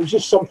about it. It was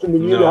just something we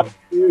knew we had to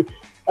do.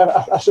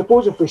 I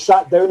suppose if we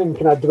sat down and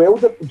kind of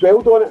dwelled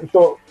on it and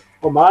thought,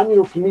 oh man, you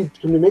know, can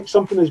we make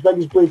something as big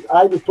as Blade?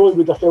 We probably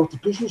would have fell to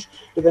pieces.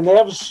 But the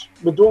nerves,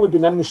 we'd only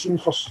been in the scene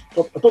for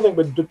I don't think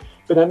we'd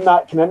been in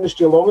that kind of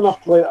industry long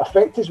enough to let it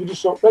affect us. We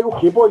just thought, right,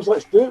 okay, boys,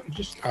 let's do it.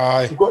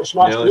 We've got to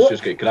smash let's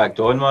just get cracked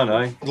on, man.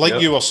 Aye.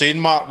 Like you were saying,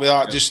 Mark, with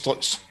that, just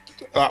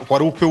that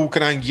whirlpool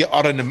kind of,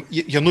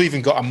 you're not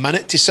even got a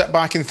minute to sit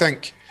back and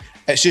think.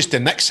 It's just the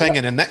next thing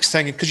and the next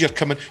thing, because you're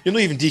not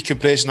even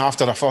decompressing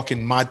after a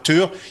fucking mad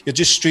tour. You're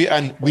just straight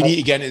in. We need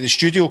to get into the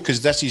studio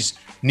because this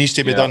needs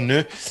to be done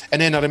now. And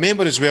then I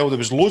remember as well, there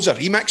was loads of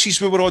remixes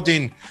we were all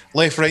doing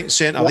left, right, and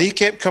centre. They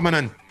kept coming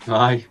in.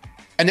 Aye.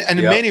 And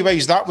in many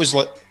ways, that was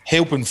like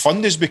helping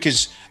fund us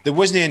because there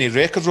wasn't any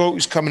record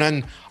royalties coming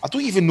in. I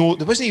don't even know,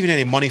 there wasn't even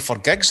any money for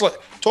gigs. Like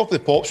Top of the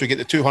Pops, we get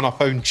the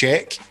 £200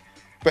 check,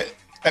 but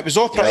it was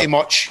all pretty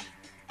much.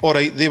 All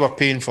right, they were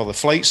paying for the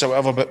flights or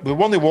whatever, but we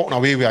weren't walking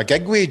away with a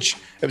gig wage.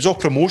 It was all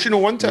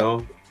promotional, wasn't it?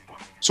 No.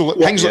 So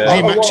things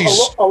like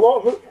remixes. A lot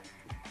of it.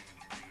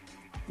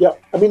 Yeah,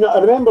 I mean, I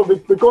remember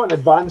we got an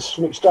advance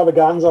from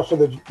Extravaganza for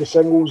the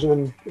singles, and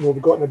then, you know, we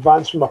got an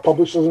advance from our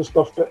publishers and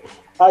stuff. But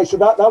so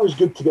that was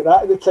good to get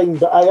that at the time.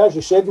 But as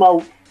you said,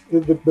 Mal,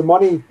 the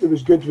money that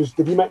was good was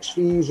the remix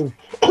fees, and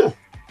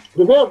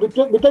we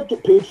did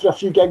get paid for a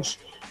few gigs.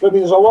 But I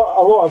mean, there's a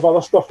lot of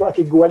other stuff that I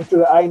could go into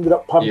that I ended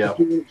up having to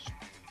pay.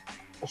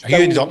 You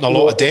ended up in a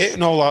lot of debt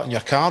and all that in your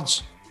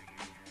cards.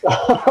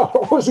 I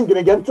wasn't going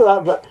to get into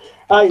that, but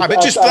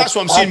that's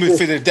what I'm saying with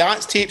the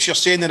dance tapes you're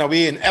sending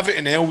away and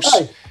everything else.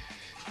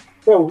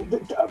 Well,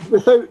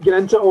 without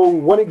getting into it all,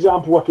 one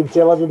example I can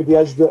tell everybody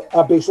is that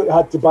I basically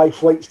had to buy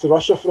flights to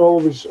Russia for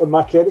all of us on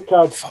my credit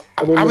card.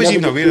 I wasn't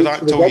even aware of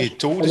that until you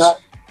told us.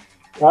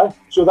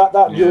 So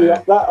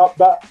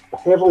that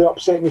heavily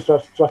upset me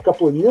for a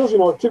couple of years. You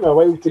know, it took me a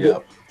while to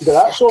get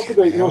that sorted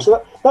out. You know,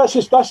 so that's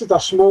just a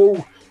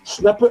small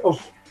snippet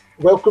of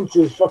welcome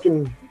to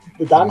fucking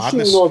the dance scene,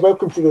 you know,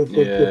 welcome to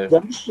the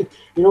industry,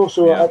 you know,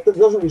 so it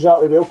doesn't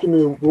exactly welcome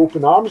you with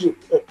open arms.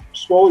 It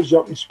swallows you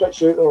up and spits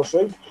you out the other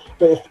side.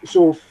 But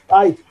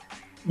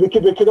we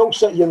could all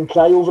sit here and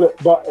cry over it,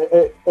 but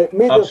it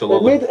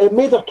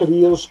made our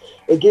careers.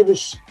 It gave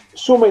us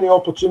so many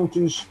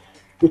opportunities.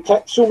 We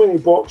ticked so many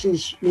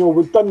boxes. You know,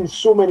 we've done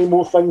so many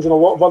more things than a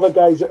lot of other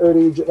guys at our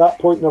age at that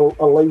point in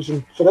our lives.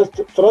 And for us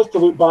to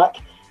look back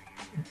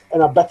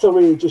in a bitter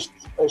way,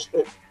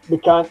 we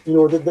can't, you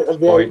know,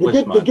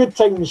 the good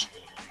times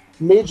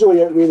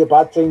majorly outweigh the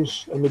bad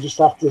times, and we just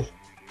have to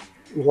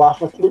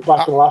look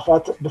back and laugh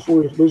at it before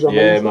we lose our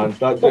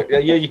minds. Man.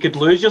 You could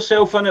lose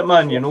yourself in it,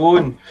 man, you know,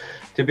 and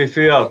to be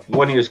fair,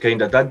 one of us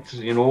kind of did,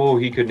 you know,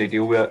 he couldn't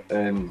deal with it,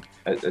 and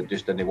it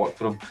just didn't work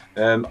for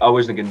him. I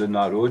wasn't going down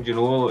that road, you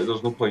know,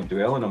 there's no point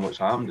dwelling on what's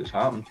happened, it's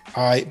happened.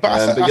 Aye,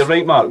 but you're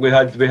right, Mark, we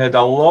had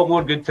a lot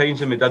more good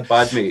times than we did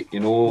bad, mate, you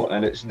know,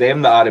 and it's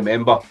them that I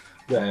remember,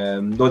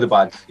 not the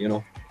bad, you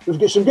know. We've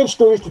got some good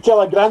stories to tell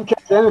our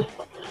grandkids then.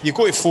 You've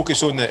got to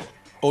focus on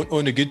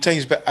the good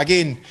times, but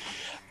again,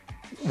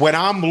 when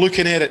I'm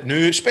looking at it now,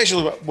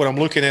 especially when I'm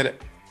looking at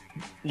it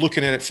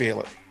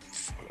for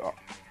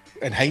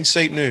in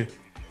hindsight now,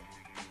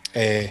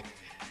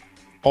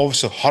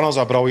 obviously Hunters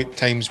are brilliant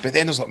times, but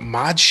then there's like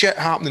mad shit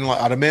happening.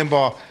 Like I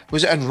remember,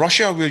 was it in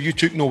Russia where you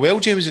took Noel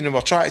James and they were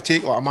trying to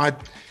take like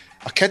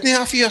a kidney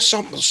off you or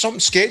something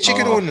sketchy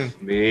going on?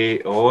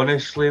 Mate,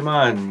 honestly,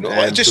 man.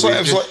 It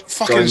was like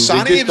fucking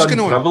insanity was going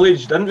on.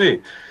 Privilege, didn't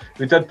we?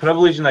 We did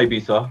Privilege in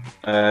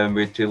Ibiza.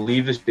 We had to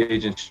leave the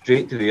stage and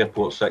straight to the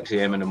airport 6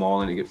 a.m. in the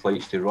morning to get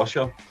flights to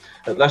Russia.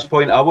 At this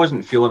point, I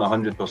wasn't feeling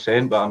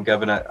 100%, but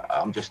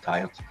I'm just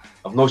tired.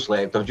 I've not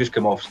slept. I've just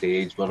come off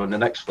stage. We're on the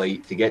next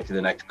flight to get to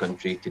the next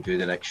country to do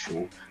the next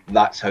show.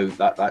 That's how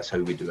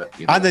we do it.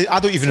 You know? I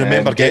don't even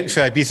remember getting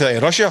from Ibiza to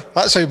Russia.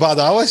 That's how bad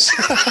I was.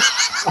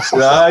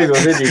 Right,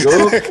 well, there you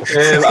go.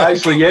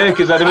 Actually, yeah,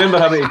 because I remember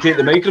having to take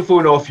the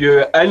microphone off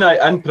you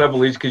in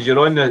privilege because you're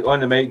on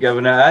the mic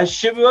giving it.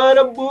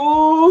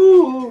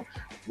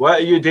 What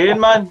are you doing,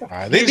 man?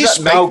 They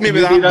spiked me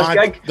with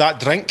that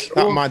drink,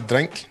 that mad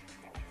drink.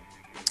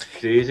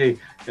 Crazy.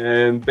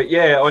 But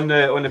yeah, on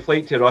the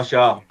flight to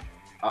Russia,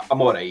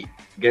 I'm all right.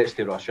 Gets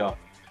to Russia,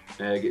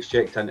 gets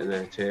checked into the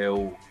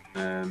hotel,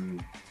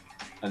 and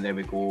then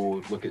we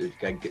go look at the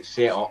gig, get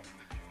set up.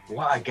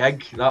 What a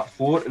gig! That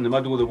fort in the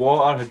middle of the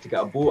water. Had to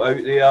get a boat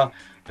out there.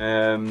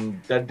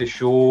 Did the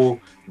show,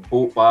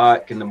 boat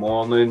back in the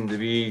morning. The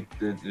wee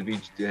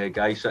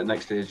guy sitting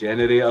next to the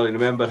generator. I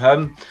remember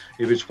him.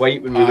 He was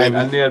white when we went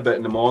in there, but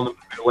in the morning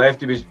when we left,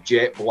 he was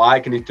jet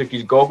black, and he took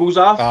his goggles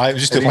off. It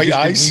was just the white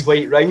eyes,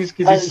 white rings,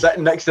 because he's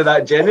sitting next to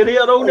that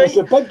generator all night.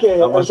 That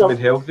must have been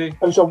healthy.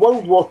 It was a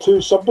World War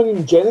II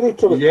submarine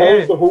generator that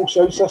powers the whole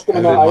sound system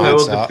in that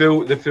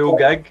island. The full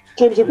gig.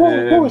 James,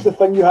 what was the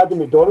thing you had in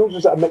McDonald's?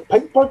 Was it a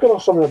McPike burger or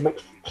something?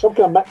 Some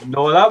kind of mix?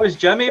 No, that was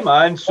Jimmy,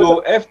 man.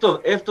 So after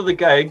the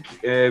gig,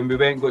 we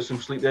went and got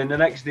some sleep. Then the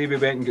next day we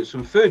went and got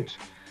some food.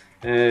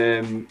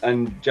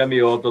 And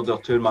Jimmy ordered, our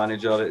tour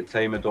manager at the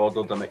time had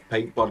ordered a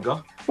McPike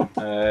burger.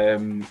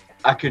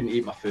 I couldn't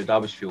eat my food. I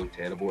was feeling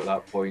terrible at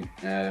that point.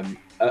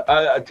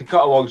 To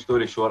cut a long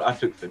story short, I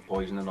took food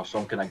poisoning or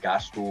some kind of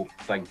gastro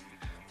thing.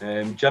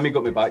 Jimmy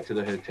got me back to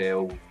the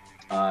hotel,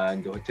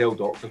 and the hotel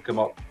doctor came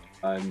up,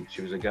 and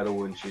she was a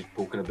girl, and she's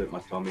poking about my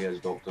tummy as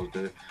doctors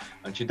do,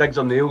 and she digs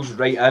her nails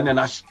right in, and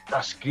I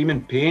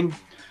screaming pain,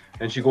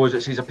 and she goes,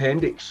 "It's his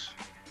appendix,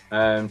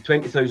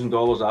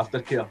 $20,000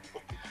 aftercare."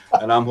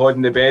 And I'm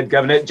holding the bed,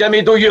 giving it,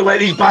 "Jimmy, don't you let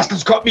these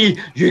bastards cut me,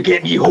 you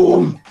get me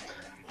home."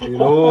 You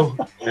know,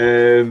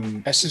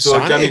 so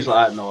Jimmy's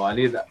like, "No, I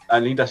need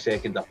a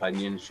second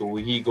opinion." So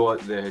he got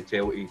the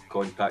hotel to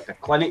contact a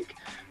clinic.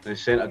 They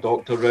sent a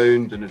doctor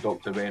round, and the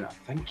doctor went, "I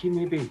think he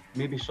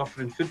maybe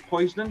suffering food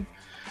poisoning."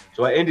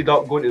 So I ended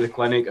up going to the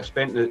clinic. I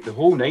spent the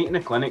whole night in the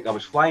clinic. I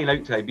was flying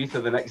out to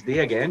Ibiza the next day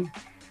again.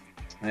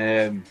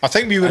 I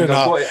think we were in a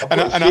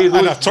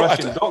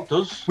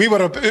doctors. We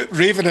were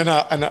raving in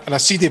a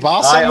seedy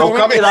bar. I'll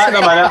come to that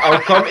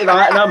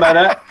in a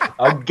minute.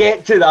 I'll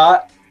get to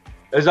that.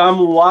 As I'm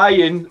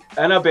lying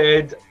in a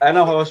bed in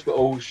a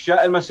hospital,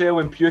 shitting myself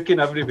and puking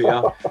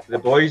everywhere. The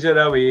boys are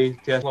away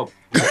to a club.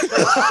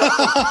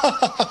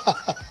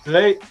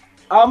 Right,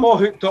 I'm all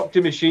hooked up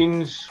to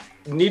machines,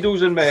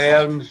 needles in my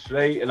arms,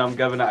 right, and I'm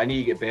giving it, I need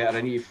to get better,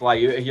 I need to fly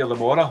out of here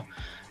tomorrow.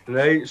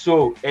 Right,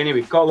 so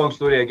anyway, cut a long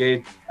story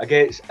again, I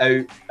gets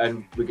out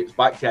and we get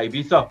back to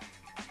Ibiza,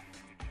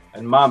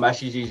 and my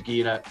missus is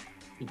going it,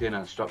 you doing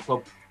a strip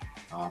club?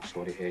 Oh, I'm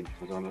sorry, Hen.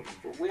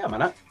 Wait a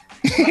minute.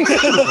 I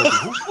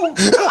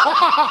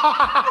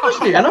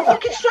wasn't in a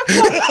fucking strip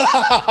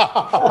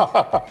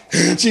club.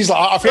 She's like,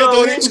 "I've heard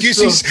all the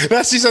excuses. So,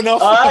 this is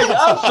enough." Aye,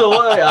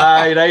 absolutely.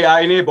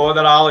 Aye, no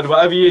bother, Alan.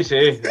 Whatever you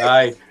say.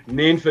 Aye,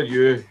 name for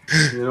you.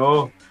 You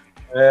know.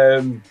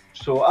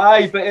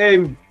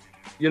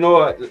 You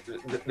know,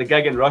 the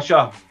gig in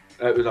Russia,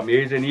 it was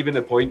amazing. Even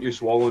the point you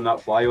swallowing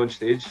that fly on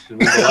stage.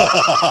 Remember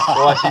that?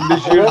 Well, I seen the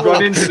shoes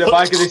running to the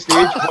back of the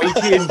stage,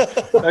 waiting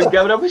and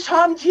giving up. What's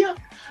happened here?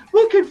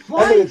 Look at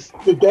flies.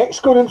 The deck's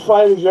going on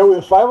fire as well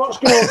with the fireworks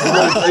going on.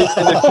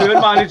 And the tour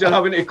manager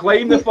having to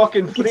climb the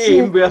fucking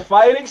frame with a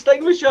fire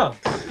extinguisher.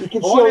 You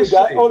can see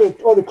all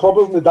the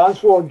clubbers on the dance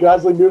floor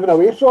gradually moving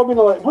away from me.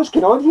 Like, what's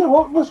going on here?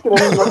 What's going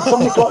on? Like,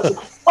 somebody got it.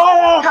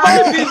 Fire!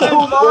 Canopies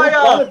on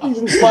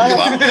fire!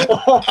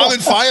 I'm on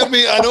fire,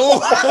 mate, I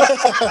know.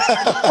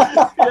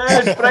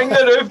 Yes, bring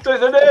the roof to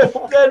the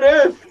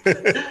roof.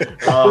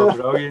 Oh,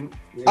 brilliant.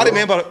 I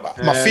remember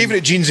my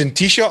favourite jeans and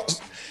t-shirts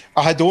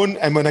I had on,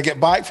 and when I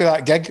get back for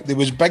that gig, there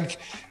was big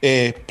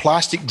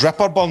plastic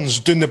dripper burns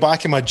down the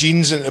back of my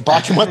jeans and the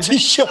back of my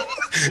t-shirt.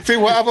 For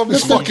whatever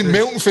was fucking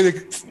melting for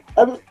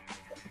the...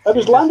 I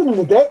was landing on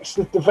the decks,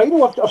 the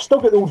vinyl, I've still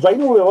got the old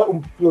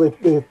vinyl,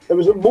 it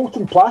was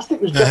molten plastic,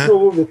 it was just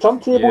all over the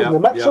turntables and the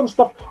mixer and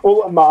stuff,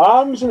 all in my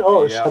arms, and it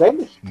was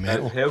horrendous.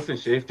 Health and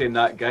safety in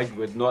that gig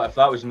would not, if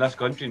that was in this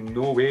country,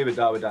 no way would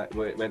that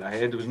went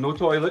ahead. There was no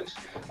toilets.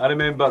 I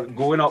remember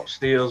going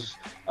upstairs,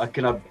 a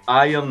kind of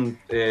iron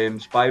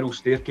spiral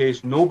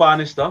staircase, no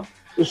banister.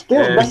 The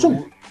stairs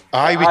missing.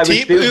 Aye, with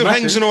tape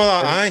rings and all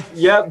that, aye.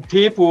 Yeah,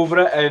 tape over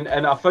it,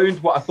 and I found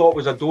what I thought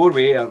was a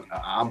doorway, and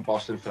I'm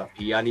busting for a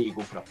pee, I need to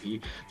go for a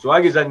pee. So I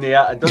goes in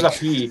there, I does a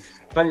pee,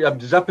 I'm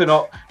zipping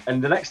up,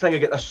 and the next thing I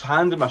get this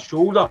hand on my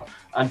shoulder,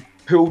 and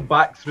pulled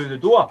back through the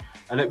door.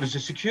 And it was a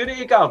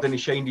security guard, and he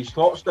shined his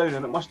torch down,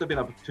 and it must have been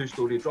a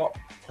 2-story drop.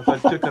 If I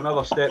took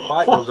another step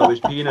backwards, I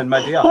was peeing in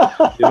mid-air,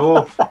 you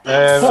know.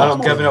 And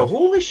I'm giving it,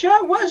 holy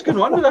shit, what is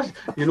going on with this?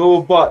 You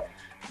know, but...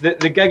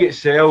 The gig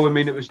itself, I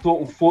mean, it was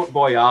total Fort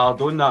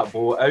Boyard on that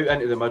boat, out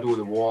into the middle of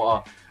the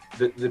water.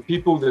 The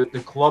people, the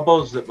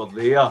clubbers that were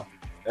there,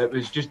 it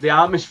was just, the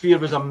atmosphere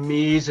was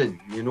amazing,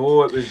 you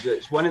know.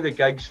 It's one of the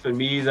gigs for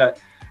me that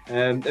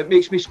It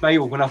makes me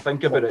smile when I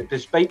think about it.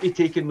 Despite me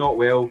taking not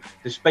well,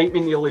 despite me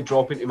nearly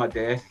dropping to my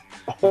death,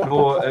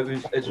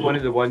 it's one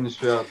of the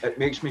ones where it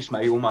makes me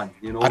smile, man.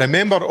 I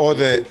remember all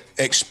the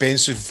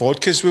expensive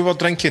vodkas we were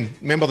drinking.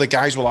 Remember the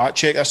guys were like,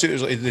 check this out, it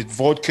was like the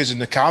vodkas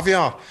and the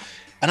caviar.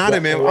 And I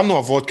remember, I'm not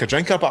a vodka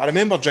drinker, but I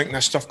remember drinking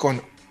this stuff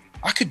going,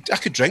 I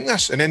could drink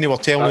this. And then they were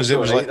telling us it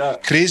was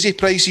like crazy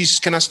prices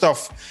kind of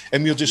stuff.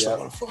 And we were just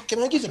like, fuck, can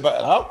I get a bit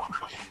of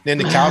that? And then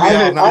the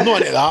caviar, and I'm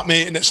not into that,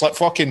 mate. And it's like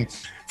fucking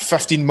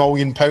 £15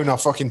 million a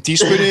fucking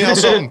teaspoon or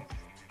something.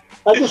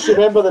 I just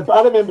remember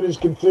I remember us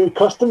going through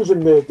customs in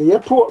the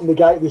airport, and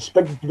this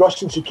big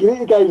Russian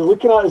security guy was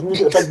looking at us, and we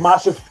got the big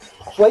massive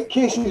flight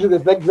cases with the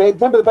big red.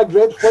 Remember the big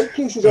red flight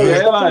cases?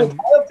 Yeah, man.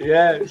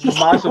 Yeah,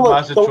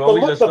 massive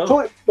trolleys.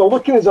 They're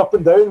looking us up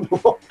and down.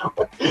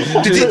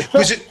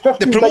 Was it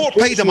the promoter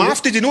paid them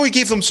off? Did you know he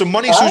gave them some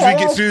money so as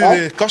we get through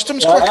the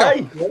customs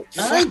quicker?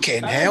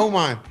 Fucking hell,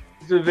 man.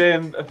 I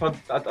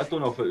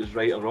don't know if it was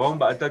right or wrong,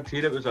 but I did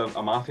hear it was a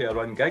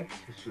mafia-run gig.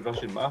 It's the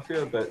Russian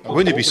mafia, but I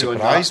wouldn't be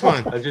surprised,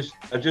 man. I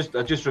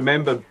just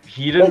remember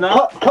hearing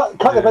that. Cut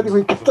the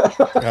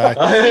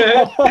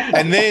video.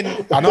 And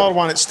then another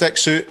one that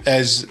sticks out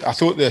is I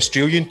thought the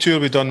Australian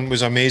tour we done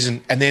was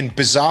amazing, and then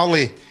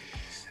bizarrely,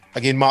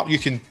 again, Mark, you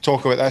can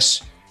talk about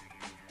this.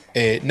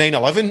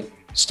 9/11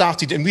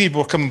 started, and we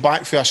were coming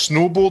back for a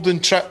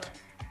snowboarding trip.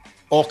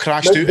 All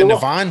crashed out in the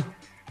van.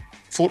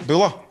 Fort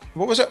Buller.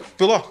 What was it?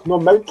 Buller?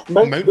 No, Mount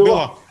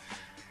Buller.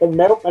 In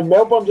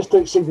Melbourne, just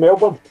outside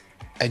Melbourne.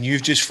 And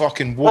you've just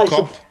fucking woke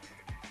up.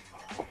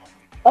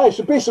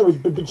 So basically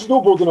we've been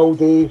snowboarding all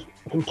day,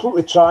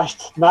 completely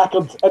trashed,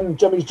 knackered, and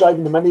Jimmy's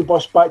driving the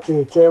minibus back to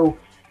the hotel.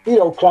 He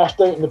all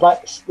crashed out in the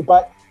back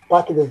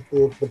of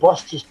the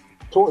bus, just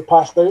totally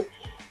passed out.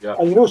 Yeah.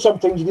 And you know,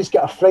 sometimes you just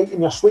get a fright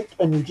in your sleep,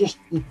 and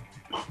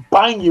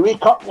you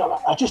wake up, and you're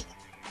like,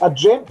 I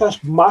dreamt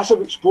this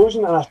massive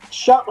explosion, and I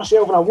shat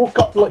myself, and I woke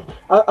up like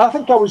I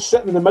think I was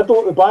sitting in the middle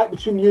at the back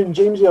between you and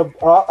Jamesy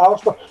or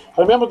Alistair.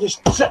 I remember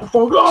just sitting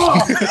for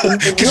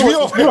because we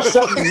were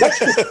sitting next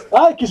to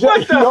because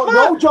we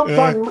all jumped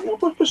on.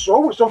 What's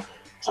wrong? So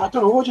I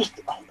don't know.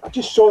 I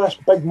just saw this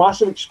big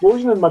massive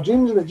explosion in my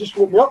dreams, and it just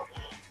woke me up.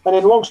 And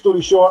then, long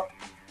story short,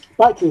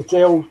 back to the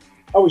hotel.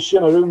 I was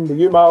sharing a room with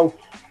you, Mal.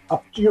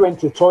 You went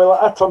to the toilet.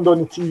 I turned on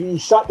the TV,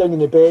 sat down in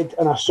the bed,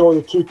 and I saw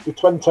the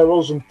Twin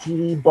Towers and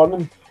TV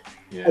burning.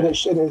 Yeah. And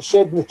it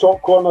said in the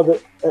top corner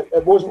that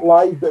it wasn't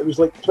live, but it was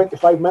like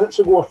 25 minutes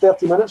ago or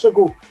 30 minutes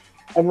ago.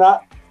 And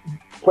that,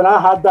 when I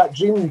had that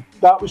dream,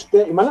 that was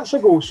 30 minutes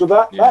ago. So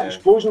that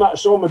explosion that I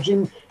saw in my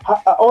dream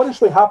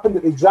honestly happened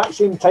at the exact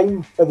same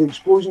time as the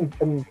explosion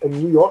in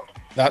New York.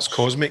 That's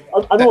cosmic.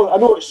 I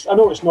know it's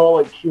not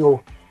like, you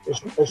know,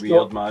 it's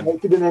weird, not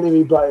connected in any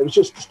way, but it was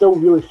just still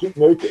really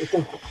freaking out at the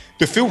time.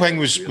 The full thing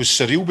was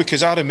surreal,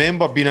 because I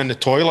remember being in the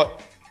toilet,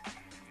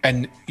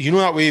 and you know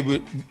that way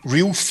with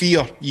real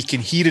fear you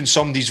can hear in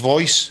somebody's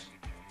voice,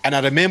 and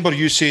I remember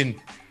you saying,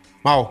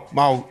 Mal,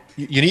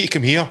 you need to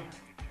come here.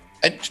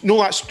 And no,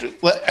 that's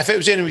if it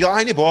was anyway,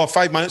 I need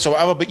 5 minutes or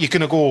whatever, but you're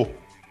gonna go.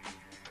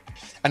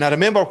 And I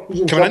remember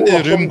coming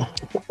into the room,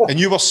 and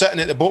you were sitting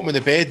at the bottom of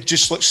the bed,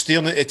 just like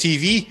staring at the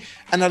TV.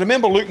 And I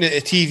remember looking at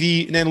the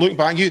TV and then looking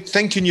back at you,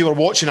 thinking you were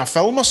watching a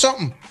film or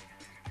something,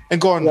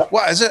 and going,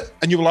 "What is it?"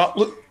 And you were like,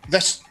 "Look,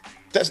 this,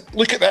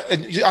 look at that."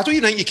 And I don't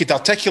even think you could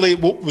articulate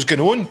what was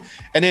going on.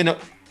 And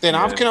then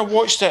I've kind of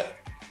watched it,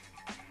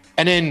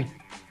 and then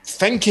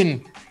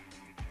thinking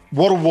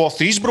World War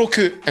III's broke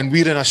out, and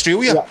we're in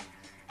Australia. Yeah.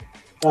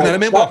 And I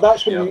remember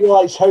that's when you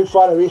realise how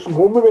far away from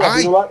home we were.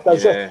 You know,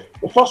 that's it.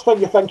 The first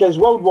thing you think is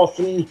World War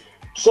III.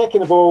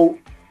 Second of all,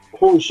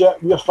 holy shit,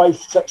 we're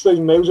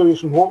 6,000 miles away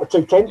from home.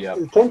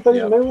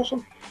 10,000 miles or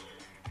something.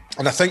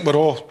 And I think we're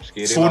all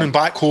phoning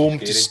back home.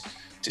 Just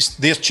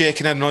they're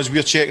checking in on us,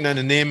 we're checking in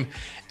on them.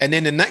 And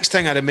then the next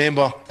thing I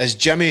remember is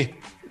Jimmy,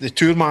 the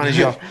tour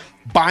manager,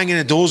 banging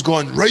the doors,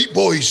 going, "Right,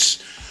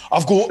 boys,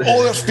 I've got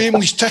all our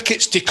family's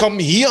tickets to come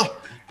here."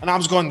 And I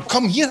was going,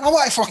 "Come here, I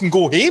want to fucking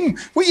go home.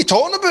 What are you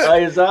talking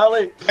about?"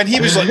 Exactly. And he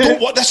was like,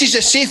 "Don't worry, this is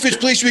the safest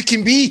place we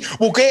can be.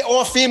 We'll get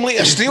our family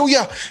to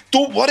Australia.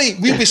 Don't worry,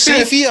 we'll be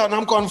safe here." And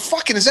I'm going,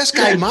 "Fucking, is this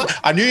guy mad?"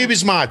 I knew he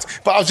was mad,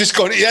 but I was just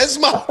going, "He is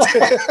mad."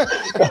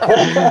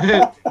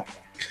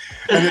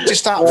 And it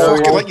just that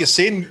fucking, like you're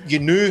saying, you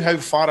knew how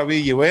far away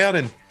you were,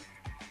 and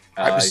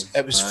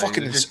it was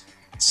fucking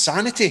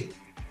insanity.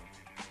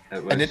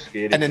 It was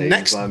scary. And the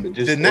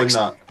next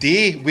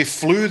day, we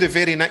flew the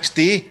very next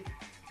day.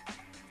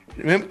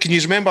 Can you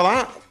remember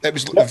that? It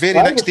was the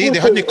very next day. They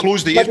hadn't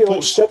closed the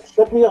airports.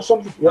 Sydney or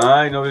something.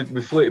 Yeah.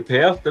 We flew to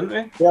Perth, didn't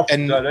we? Yeah.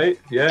 And, is that right?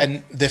 Yeah.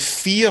 And the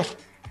fear,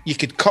 you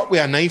could cut with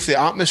a knife the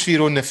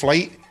atmosphere on the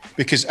flight,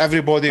 because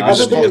everybody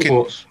was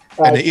fucking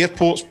in the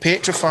airports,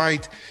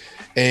 petrified.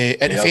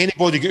 And if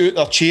anybody got out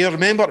their chair,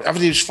 remember,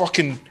 everybody was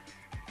fucking.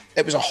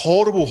 It was a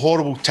horrible,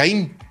 horrible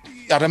time.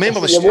 I remember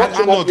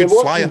I'm not a good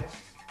flyer.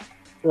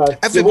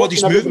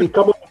 Everybody's moving.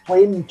 Come on the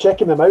plane,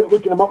 checking them out,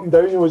 looking them up and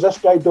down. Was this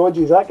guy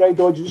dodgy? Is that guy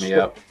dodgy?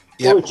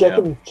 Really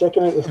checking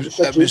out the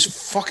situation. It was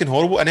fucking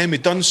horrible. And then we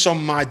done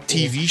some mad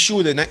TV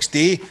show the next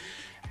day,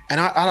 And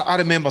I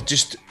remember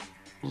just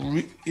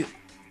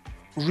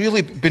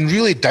really been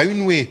really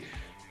down with,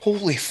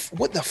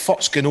 what the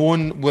fuck's going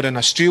on? We're in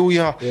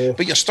Australia,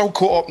 but you're still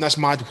caught up in this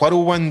mad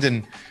whirlwind.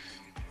 And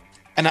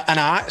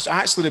I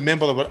actually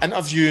remember they were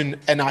interviewing,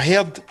 and I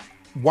heard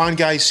one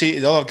guy say to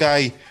the other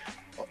guy,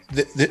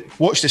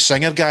 watch the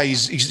singer guy,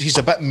 he's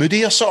a bit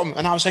moody or something.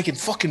 And I was thinking,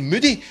 fucking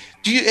moody?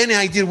 Do you any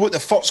idea what the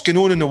fuck's going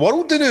on in the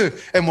world now?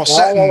 And we're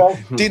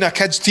sitting doing a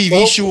kids'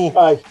 TV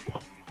show.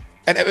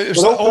 And it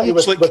was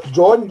almost like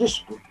withdrawn.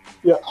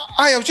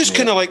 I was just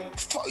kind of like,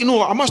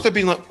 I must have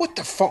been like, what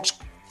the fuck's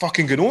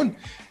fucking going on?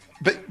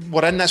 But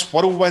we're in this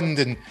whirlwind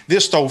and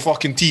they're still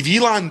fucking TV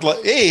land.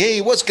 Like,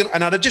 hey, what's going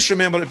on? And I just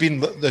remember it being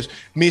the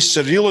most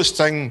surrealist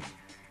thing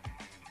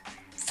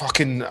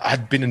fucking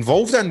I'd been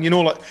involved in,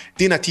 like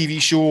doing a TV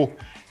show.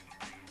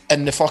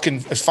 And the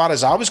fucking, as far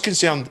as I was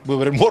concerned, we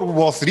were in World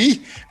War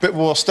III, but we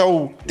were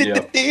still.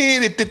 It's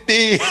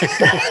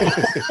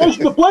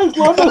the place,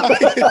 London.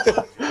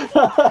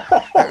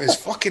 It was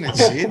fucking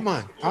insane,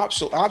 man.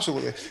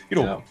 Absolutely.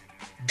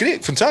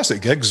 Great,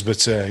 fantastic gigs,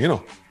 but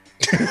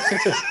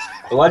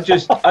Well, I'd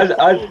just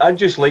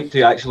like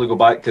to actually go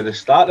back to the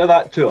start of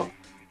that tour,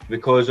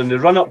 because in the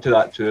run up to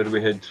that tour,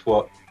 we had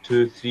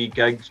 2-3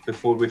 gigs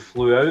before we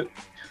flew out.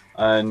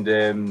 And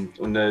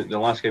on the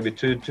last gig, we had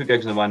two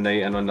gigs in one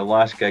night, and on the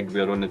last gig, we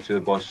were on the tour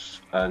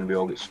bus and we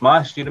all got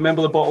smashed. Do you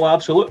remember the bottle of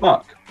Absolute,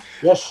 Mark?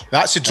 Yes.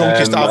 That's the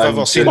drunkest I've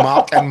ever seen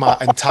Mark in my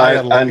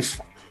entire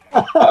life.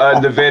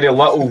 And the very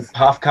little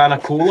half can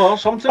of cola or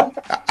something.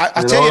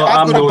 I tell you,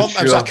 I've got a bump.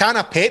 It was a can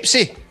of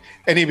Pepsi,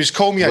 and he was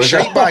calling me a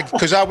shite bag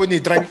because I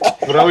wouldn't drink a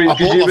bottle of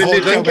vodka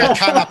with a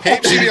can of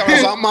Pepsi. I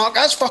was like, Mark,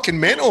 that's fucking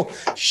mental.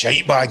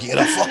 Shite bag, you're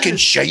a fucking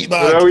shite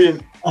bag.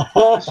 Brilliant.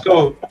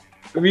 So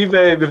we've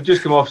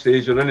just come off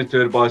stage. We're in the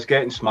tour bus,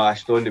 getting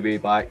smashed on the way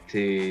back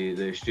to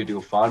the Studio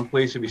Farm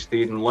place that we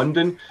stayed in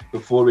London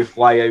before we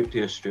fly out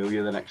to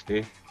Australia the next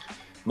day.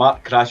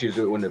 Mark crashes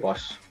out on the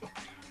bus,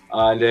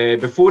 and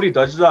before he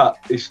does that,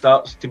 he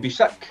starts to be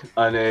sick.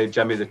 And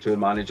Jimmy, the tour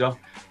manager,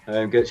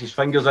 gets his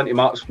fingers into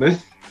Mark's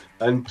mouth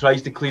and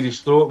tries to clear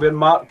his throat, where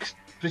Mark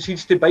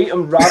proceeds to bite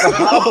him rather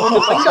hard on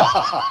the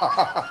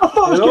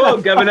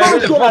finger. Giving it,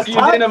 what the fuck are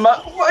you doing,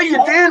 Mark? What are you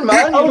doing,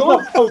 man? I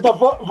was the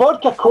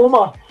vodka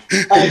coma.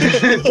 I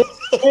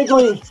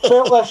vaguely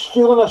felt this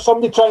feeling of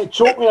somebody trying to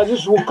choke me. I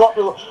just woke up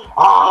and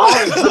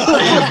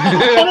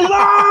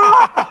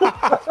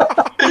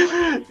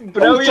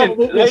brilliant,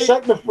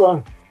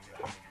 right?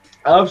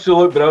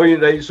 Absolute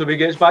brilliant, right? So he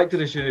gets back to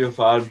the Studio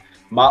Farm.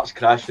 Mark's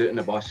crashed out in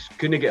the bus,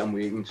 couldn't get him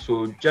waiting.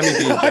 So Jimmy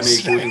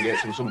goes and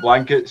gets him some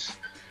blankets,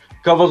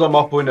 covers him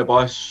up on the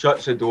bus,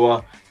 shuts the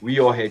door.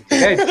 We all head to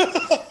bed.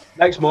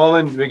 Next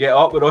morning, we get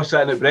up, we're all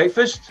sitting at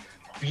breakfast.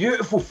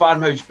 Beautiful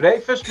farmhouse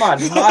breakfast, man.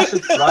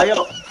 Massive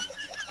fryer.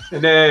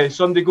 And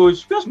somebody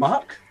goes, "Where's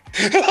Mark?"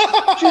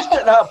 Just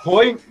at that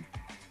point,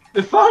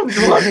 the farm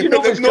door, he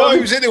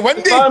was in the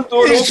windy. The farm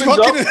door opens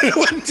up. In the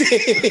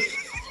windy.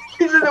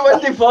 He's in the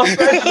windy first,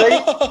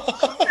 right?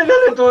 And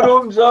then the door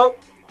opens up,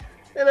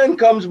 and in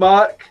comes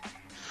Mark,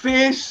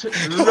 face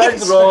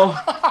red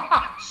raw,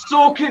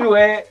 soaking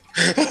wet,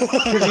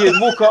 because he had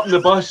woke up in the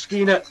bus,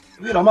 skiing it.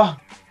 Where am I?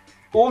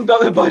 Opened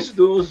up the bus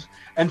doors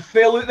and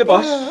fell out the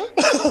bus,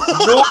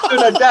 rolled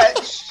down a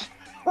ditch,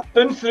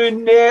 down through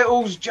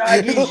nettles,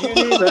 jaggies, you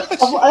name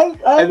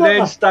it, and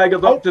then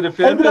staggered up to the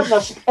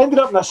fairness. Ended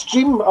up in a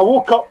stream. I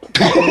woke up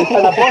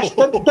in a bus,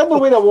 didn't know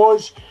where I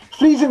was,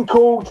 freezing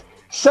cold,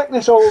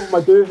 sickness all over my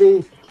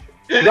duvet.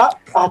 I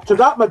had to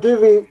wrap my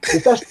duvet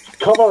with this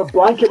cover,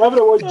 blanket,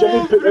 whatever it was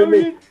Jimmy put around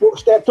me,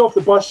 stepped off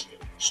the bus,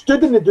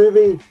 stood in the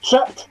duvet,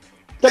 tripped,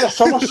 did a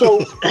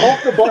somersault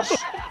off the bus,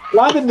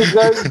 landed on the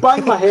ground,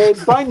 banged my head,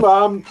 banged my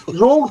arm,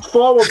 rolled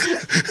forward,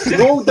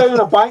 rolled down an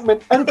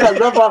embankment into a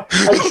river,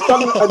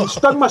 and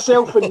stung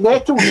myself with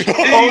nettles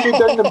all the way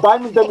down the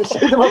embankment down the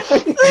side of my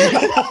face.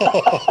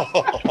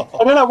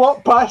 And then I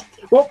walked past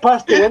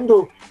the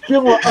window,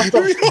 feeling like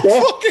utter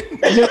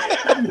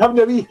death, having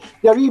a wee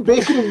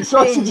bacon and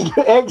sausage and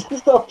eggs and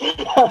stuff.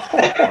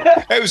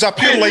 It was a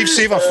pure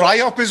lifesaver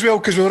fry-up as well,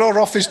 because we were all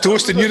rough as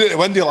toast and you're at the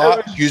window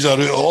like, "You're out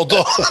of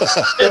order."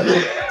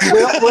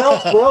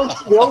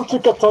 we all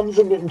took our turns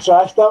in getting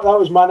trashed. That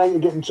was my night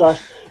of getting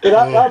trashed. But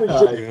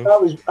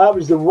that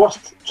was the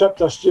worst trip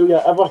to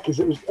Australia ever, because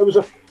it was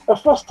our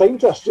first time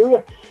to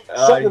Australia.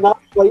 Sitting in that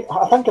flight,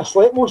 I think I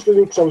slept most of the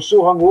week because I was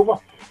so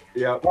hungover.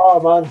 Yeah. Oh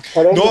man.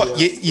 No,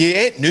 you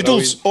ate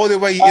noodles all the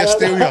way to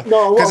Australia.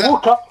 No,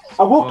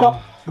 I woke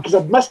up because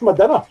I'd missed my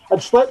dinner.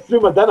 I'd slept through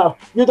my dinner.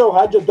 You'd all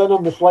had your dinner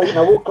on the flight, and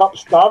I woke up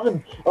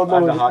starving in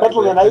the middle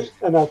of the night,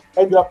 and I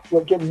ended up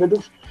getting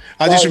noodles.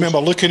 I just remember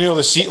looking out of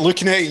the seat,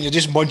 looking at it, and you're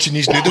just munching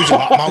these noodles. And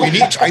like, "Man, we need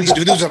to try these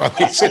noodles, are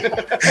amazing."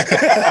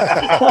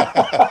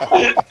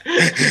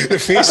 The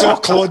face all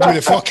clawed with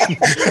the fucking.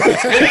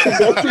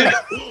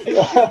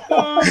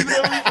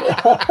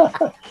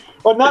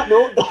 On that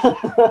note,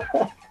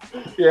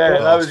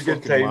 That was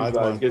good times,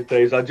 man. Good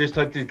times. I just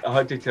had to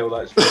tell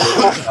that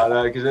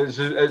story because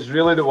it's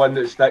really the one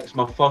that sticks.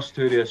 My first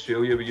tour to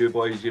Australia with you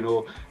boys, you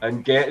know,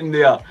 and getting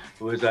there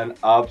was an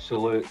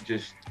absolute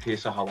just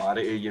case of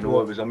hilarity. You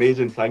know, it was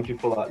amazing. Thank you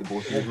for that, the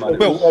both of you, man.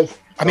 Well,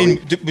 I mean,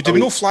 do we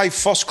not fly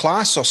first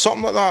class or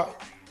something like that?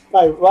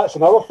 No, that's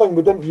another thing.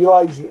 We didn't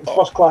realise that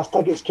first class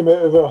tickets came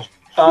out of our.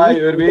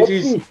 Our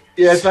wages.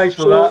 Yeah, thanks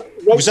for that.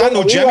 Right, was that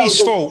no Jimmy's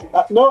fault?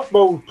 No,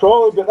 well,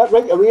 probably, but that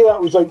right away that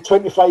was like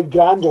 25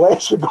 grand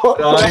less we got.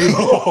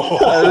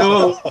 I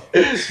know.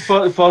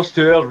 First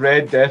tour,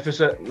 red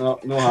deficit. No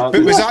happening.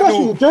 But was that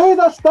no? You do.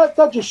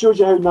 That just shows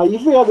you how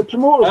naive we are. The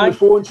promoters on the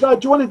phone said,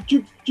 "Do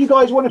you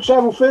guys want to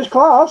travel first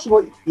class?" I'm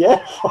like,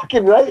 "Yeah,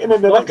 fucking right." And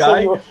then the next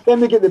thing,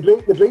 then they get the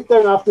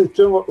breakdown after the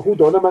tour. Like, hold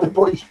on a minute,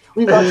 boys.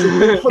 We've actually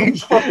paid for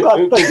these first class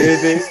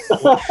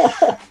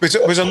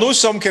tickets. Was there no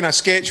some kind of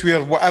sketch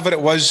where whatever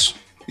it was?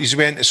 He's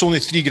went, it's only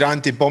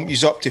 $3,000 to bump you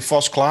up to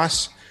first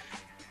class.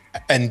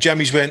 And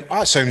Jimmy's went,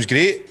 that sounds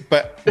great.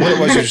 But what it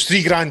was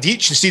 $3,000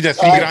 each instead of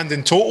 $3,000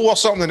 in total or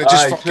something. And it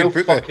just fucking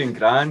put the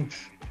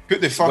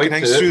fucking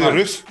things through the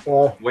roof.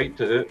 Wiped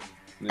it out.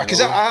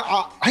 Because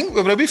I think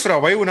we were away for a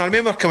while and I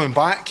remember coming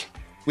back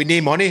with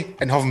no money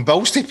and having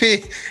bills to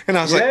pay. And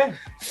I was like,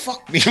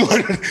 fuck me,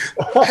 man.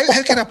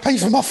 How can I pay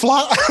for my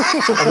flat?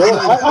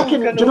 I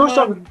can, do you know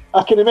something?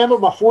 I can remember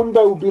my phone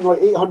bill being like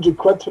 800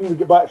 quid when we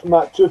get back from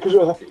that tour because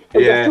it was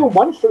a full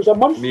month. It was a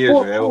month,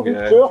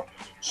 four-week tour.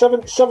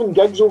 Seven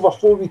gigs over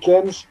 4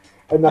 weekends.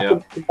 And I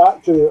come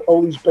back to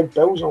all these big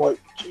bills and I'm like,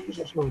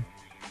 Jesus, man.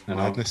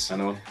 Madness. I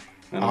know.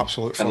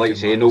 Absolute. And like you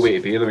say, no way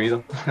to pay them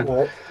either.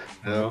 Right.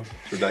 No,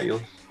 it's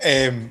ridiculous.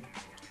 I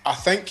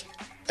think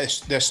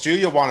it's the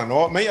Australia one or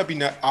not. It might have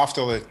been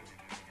after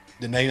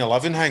the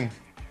 9/11 thing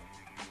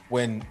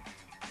when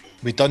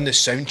we done the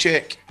sound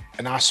check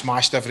and I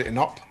smashed everything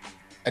up,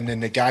 and then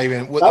the guy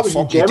went, "What that the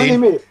fuck you doing?"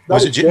 Mate.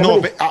 Was it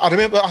no? But I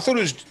remember. I thought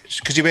it was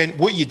because he went,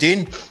 "What are you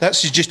doing?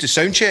 That's just a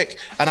sound check,"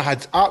 and I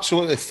had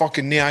absolutely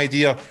fucking no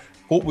idea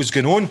what was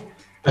going on.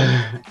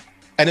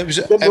 And it was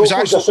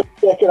actually.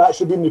 It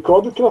actually been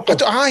recorded. I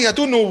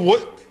don't know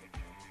what.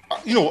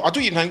 You know, I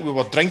don't even think we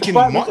were drinking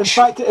much. In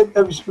fact, it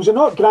was it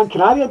not Gran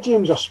Canaria,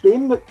 James, or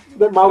Spain that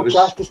Mal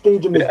crashed the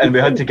stage? And we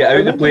had to get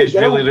out of the place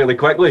really, really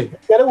quickly.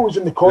 Girl was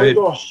in the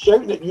corridor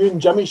shouting at you and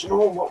Jimmy, saying,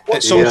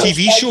 what's some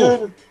TV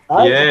show. It's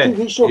a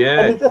TV show.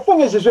 Yeah. And the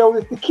thing is, as well,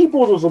 the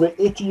keyboard was about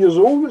 80 years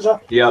old. It was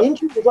a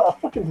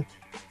fucking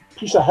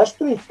piece of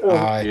history.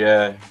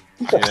 I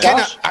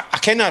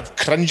kind of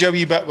cringe a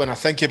wee bit when I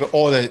think about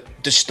all the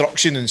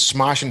destruction and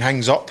smashing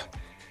things up.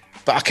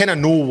 But I kind of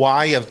know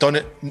why I've done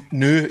it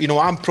now. You know,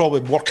 I'm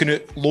probably working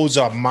out loads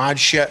of mad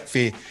shit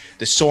for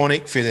the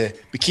Sonic, for the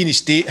Bikini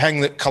State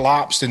thing that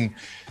collapsed. And,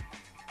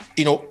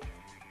 you know,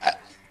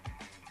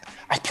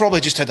 I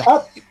probably just had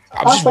I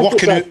was just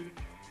working out.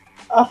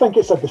 I think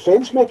it's a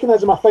defence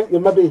mechanism. I think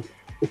maybe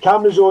the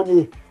camera's on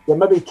you, you're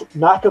maybe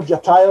knackered,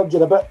 you're tired,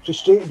 you're a bit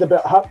frustrated, a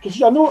bit hurt.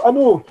 Because I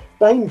know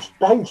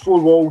behind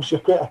four walls,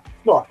 you're quite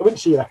I wouldn't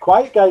say you're a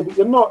quiet guy, but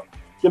you're not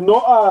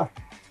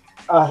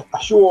a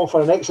show off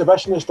or an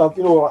exhibitionist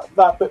or like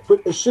that, but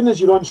as soon as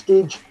you're on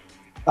stage,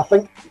 I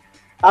think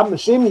I'm the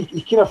same.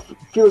 You kind of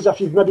feel as if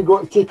you've maybe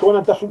got to take on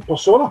a different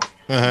persona,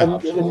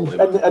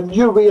 and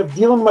your way of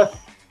dealing with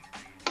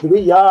the way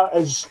you are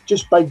is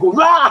just by going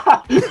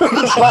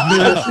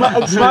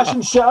and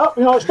smashing shit up.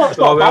 You know, it's not.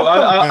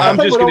 I'm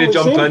just going to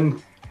jump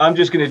in. I'm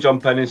just going to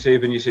jump in and say,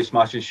 when you say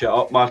smashing shit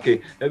up,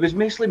 Marky, it was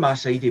mostly my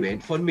side he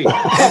went for me.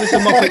 I was the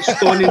Muppet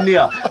standing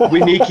there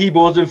with no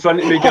keyboards in front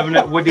of me, giving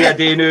it, what do I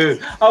do now?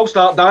 I'll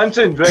start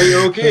dancing, right,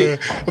 okay. And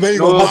then you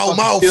go,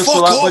 Mal, fuck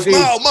off,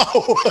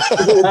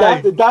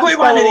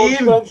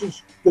 Mal.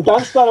 The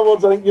Dance Star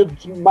Awards, I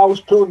think Mal's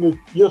pulling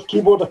your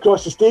keyboard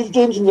across the stage,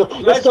 James, and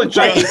you're still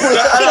trying to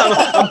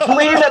I'm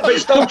playing it, but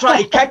still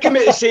trying to kick him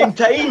at the same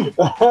time.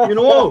 You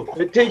know,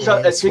 it takes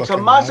a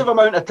massive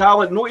amount of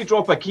talent not to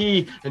drop a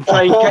key and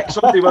try and kick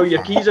somebody while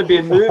your keys are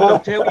being moved, I'll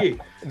tell you.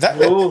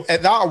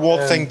 At that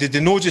award thing, did they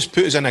not just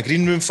put us in a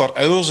green room for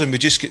hours and we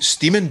just get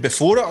steaming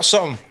before it or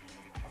something?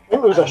 I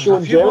think there was a show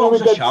in general we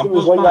did, it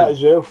was like that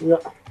as well. Yeah.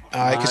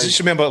 Because just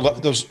remember,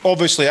 there's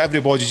obviously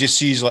everybody just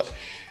sees like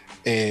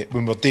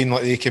when we're doing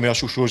like the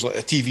commercial shows, like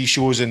the TV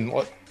shows and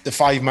like the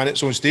 5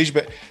 minutes on stage,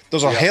 but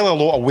there's a hell of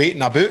a lot of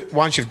waiting about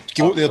once you've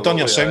got there, done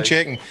your sound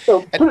check, and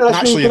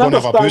naturally you're going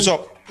to have a booze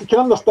up. You can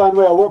understand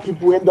why a lot of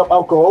people end up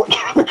alcoholic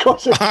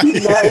because of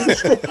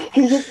that.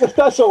 Because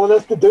that's all it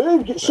is to do.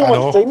 You get so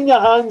much time in your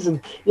hands,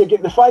 and you're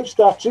getting the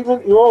 5-star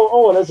treatment. You know,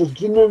 all it is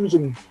green rooms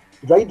and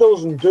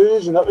riders and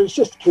booze, and it's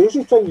just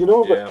crazy things, you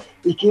know. But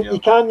you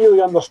can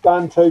really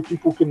understand how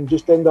people can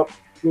just end up,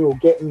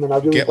 getting in a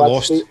really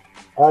bad state.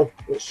 Aye,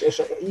 it's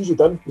easy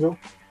done, you know.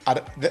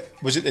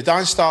 Was it the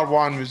Dance Star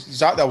one? Was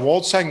that the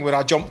awards thing where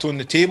I jumped on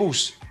the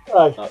tables?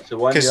 Aye. That's the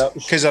one,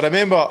 Because I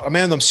remember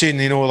them saying,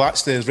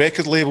 that's the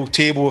record label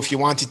table if you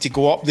wanted to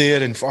go up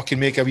there and fucking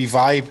make a wee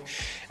vibe.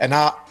 And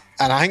I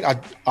think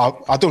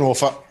I don't know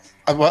if I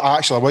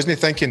wasn't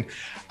thinking.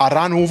 I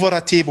ran over a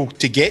table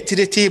to get to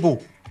the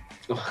table.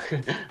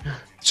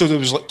 So there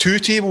was like 2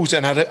 tables,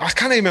 and I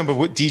can't remember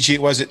what DJ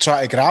it was that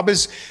tried to grab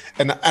us,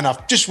 and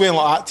I've just went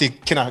like that to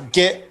kind of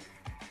get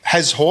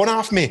his horn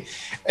off me,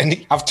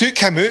 and I've took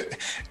him out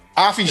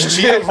off his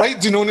chair right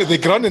down onto the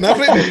grunt and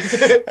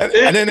everything,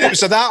 and then it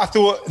was that I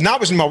thought, and that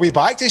was on my way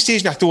back to the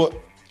stage, and I thought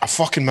I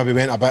fucking maybe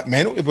went a bit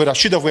mental, but I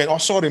should have went, oh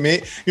sorry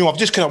mate, you know, I've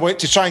just kind of went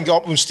to try and get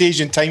up on stage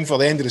in time for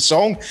the end of the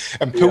song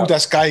and pulled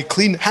this guy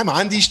clean, him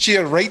and his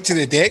chair right to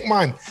the deck,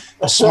 man.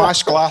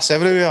 Smashed glass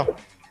everywhere.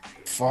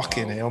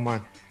 Fucking hell,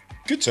 man.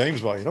 Good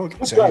times, well, you know.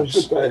 Good times.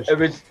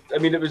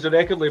 It was the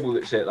record label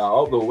that set that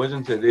up, though,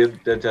 wasn't it?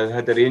 They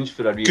had arranged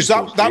for a because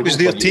that was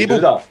their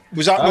table.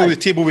 Was that no the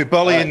table with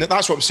Billy? And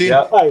that's what I'm saying.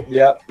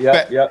 Yeah.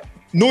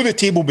 No, the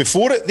table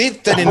before it. They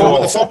didn't know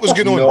what the fuck was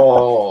going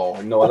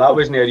on. No, that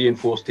wasn't a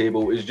reinforced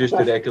table. It was just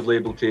the record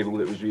label table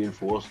that was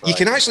reinforced. You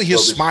can actually hear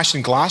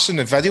smashing glass in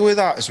the video of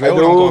that as well.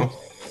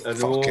 I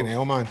know. Fucking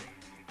hell, man.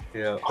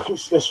 Yeah.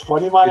 It's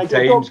funny, man.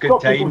 Good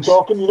times.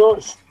 Talking, you know,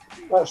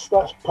 that's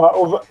part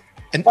of it.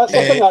 And I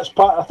think that's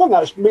part. I think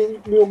that's me.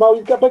 You know,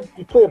 you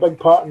play a big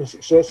part in the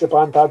success the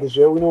band had as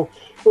well. You know,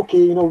 okay,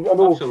 you know, I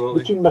know Absolutely.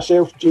 Between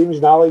myself, James,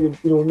 and Ali, you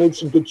know, made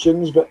some good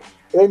tunes, but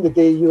at the end of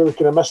the day, you were the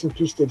kind of missing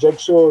piece to the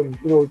jigsaw, and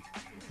you know,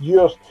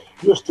 your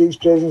stage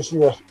presence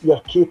and your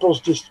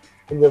capers just.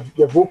 And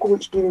your vocal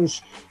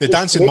experience. The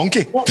dancing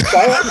monkey.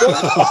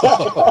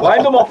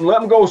 Line them up and let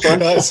them go, son.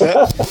 That's it.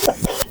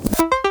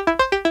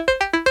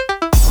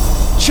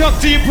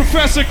 Chuck D and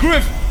Professor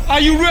Griff, are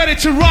you ready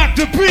to rock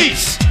the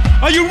beats?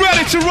 Are you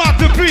ready to rock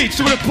the beats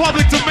with a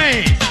public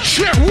domain?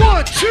 Check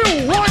 1,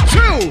 2, 1,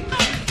 2.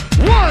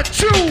 1,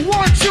 2,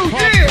 1, 2,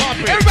 yeah.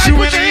 Everybody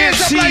put your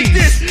hands up like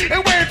this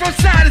and wave from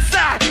side to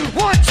side.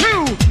 1,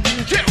 2.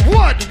 Yeah,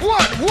 1, 2.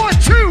 1,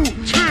 2.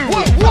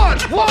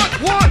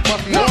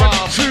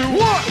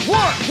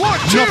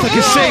 Nothing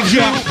can save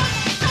ya.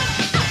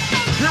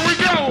 Here we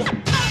go.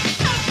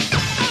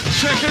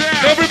 Check it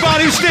out.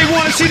 Everybody who stay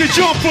want to see the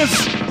jumpers.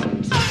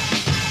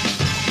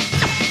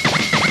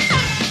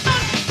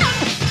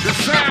 The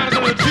sound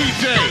of the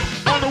DJ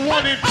on the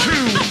 1 and 2.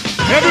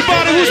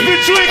 Everybody who's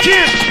been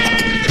drinking,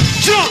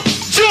 jump,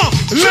 jump.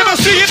 Let me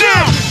see you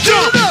now.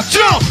 Jump,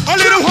 jump. A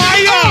little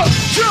higher.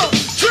 Jump,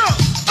 jump.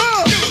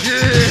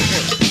 Yeah.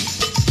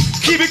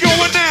 Keep it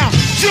going now.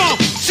 Jump,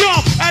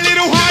 jump. A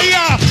little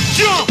higher.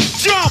 Jump,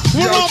 jump.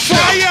 We're on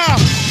fire.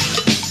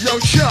 Yo,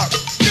 Chuck.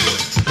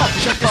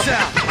 Check this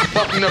out.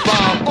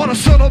 On a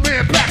solo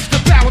man backs the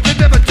power that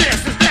never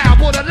dances now.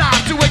 On a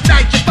line to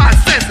ignite your 5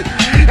 senses.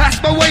 That's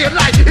my way of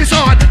life. It's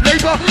hard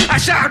labor. I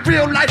shine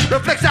real light.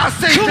 Reflects our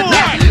save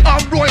tonight.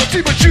 I'm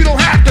royalty, but you don't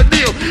have to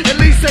kneel. At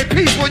least say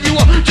peace when you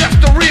are just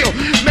a real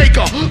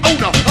maker,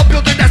 owner, a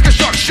building that's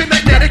construction,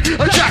 magnetic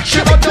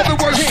attraction. Another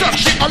word,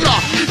 suction. Allah,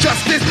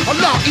 justice,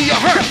 Allah, he a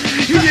hurt.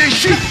 He is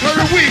she, her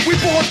and we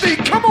born thing.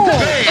 Come on.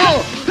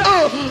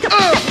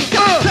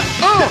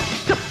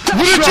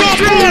 With the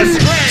jumpers,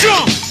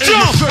 jump,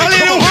 jump, a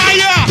little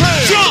higher,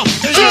 jump,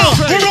 jump,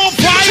 we're on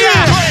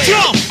fire,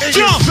 jump,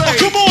 jump,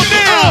 come on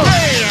now.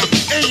 Bam,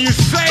 and you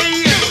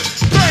say,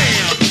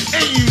 bam,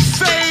 and you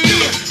say,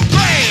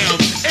 bam,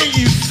 and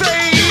you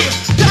say,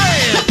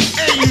 bam,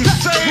 and you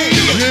say,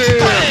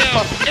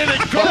 bam, and it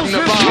goes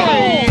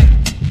control.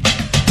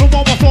 The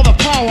moment for the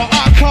power,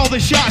 I call the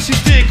shots, you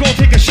still go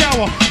take a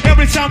shower.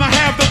 Every time I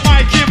have the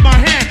mic in my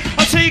hand,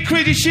 I'll tell you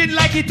crazy shit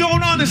like you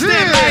don't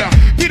understand. Like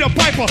Peter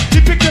Piper,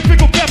 you picked a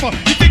pickle pepper.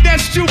 You think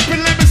that's stupid?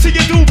 Let me see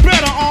you do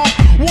better.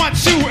 1, 2,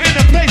 in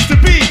the place to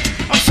be.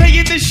 I'm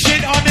saying this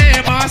shit on the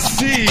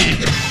MIC.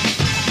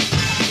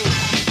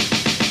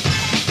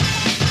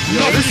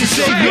 Yo, this is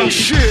some real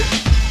shit.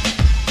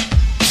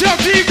 Chuck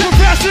D,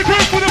 Professor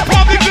Griff for the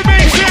public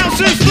domain sound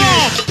system.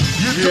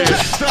 You don't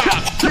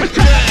stop. Get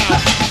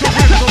down. The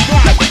rhythm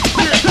rock.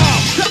 Get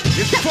up.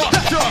 It's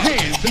fucked up.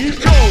 Hands you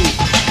go.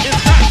 It's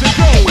got to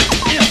go.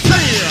 It's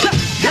here.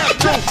 Have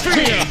no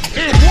fear.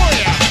 It's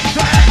where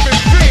the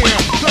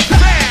atmosphere, the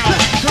sound,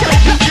 to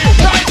make you get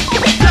right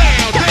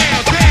down,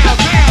 down, down,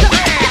 down,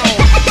 down.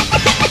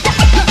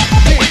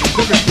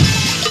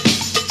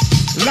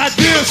 Like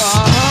this.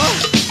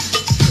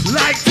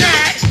 Like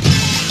that.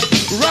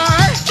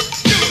 Right.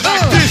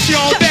 Like this,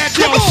 y'all. That,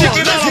 y'all. Ship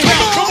it up.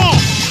 Come on.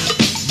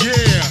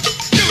 Yeah.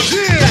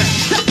 Yeah.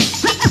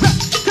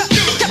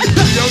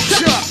 Yo,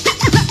 Chuck.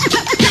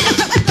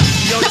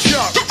 Yo,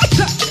 Chuck.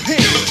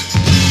 Hey.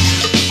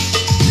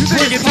 You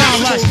bring it down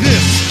like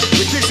this.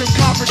 We kick some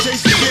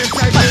confrontation again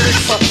type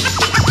lyrics.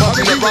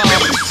 Bumping the bomb.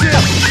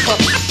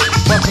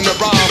 Bumping the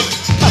bomb.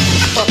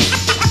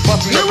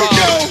 Bumping the Here we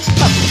bomb. go.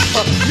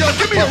 Yo,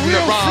 give me a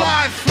real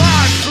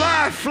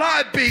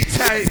fly beat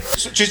tape.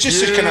 So just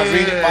to kind of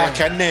rein it back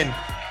in then.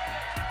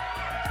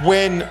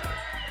 When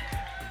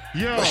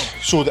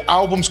so the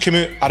albums came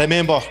out, I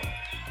remember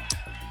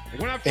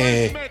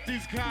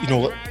you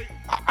know,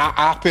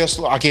 I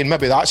personally, again,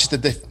 maybe that's just the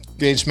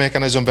defense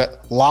mechanism,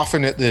 but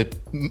laughing at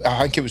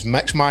I think it was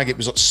Mixmag, it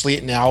was like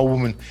slating the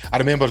album, and I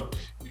remember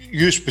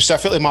you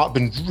specifically, Mark,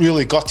 been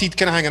really gutted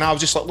kind of thing, and I was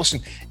just like,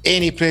 listen,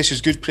 any press is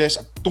good press,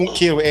 I don't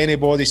care what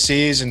anybody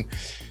says. And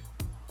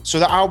so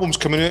the album's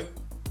coming out.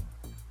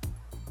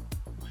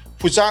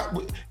 was that?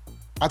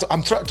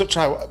 I'm trying.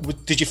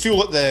 Did you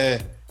feel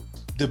that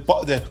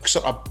the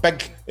sort of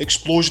big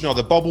explosion or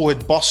the bubble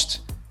had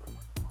burst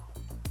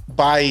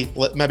by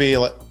maybe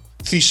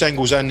 3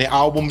 singles in, the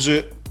album's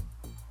out?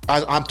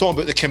 I'm talking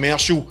about the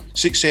commercial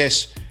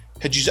success.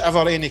 Had you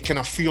ever any kind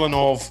of feeling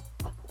of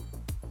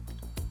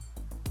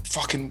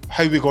fucking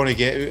how we going to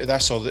get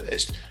out of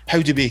this, or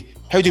how do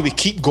we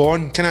keep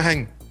going kind of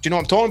thing? Do you know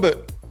what I'm talking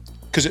about?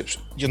 Because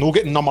you're not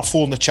getting number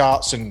 4 in the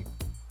charts, and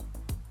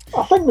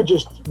I think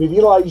we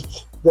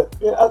realised that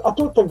I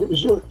don't think it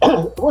was really,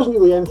 it wasn't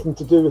really anything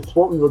to do with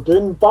what we were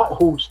doing. That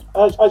whole,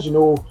 as you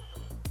know,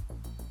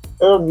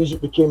 our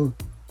music became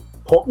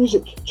pop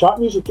music, chart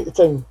music at the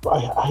time.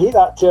 I hate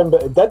that term,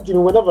 but it did. You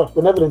know, we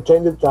never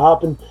intended it to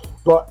happen,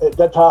 but it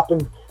did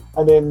happen.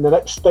 And then the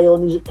next style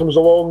of music comes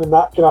along, and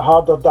that kind of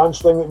harder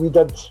dance thing that we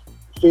did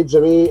fades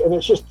away, and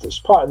it's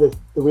part of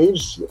the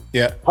waves.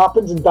 Yeah,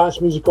 happens in dance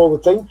music all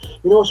the time.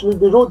 You know, so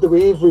we rode the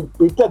wave.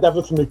 We did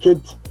everything we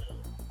could.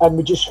 And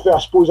we just, I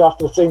suppose,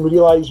 after the time we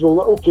realised,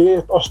 well,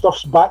 okay, our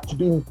stuff's back to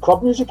being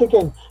club music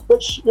again.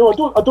 Which, you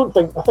know,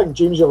 I think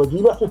James will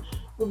agree with me.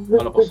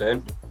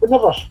 100%.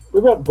 We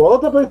weren't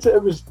bothered about it.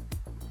 It was,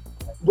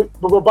 we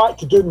were back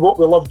to doing what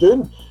we love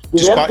doing.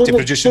 Just back to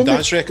producing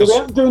dance records. We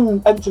weren't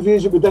doing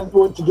interviews that we didn't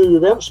want to do. We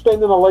weren't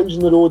spending our lives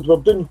on the road. We're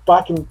doing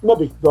back in,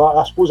 maybe,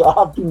 I suppose I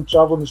have been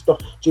travelling and stuff.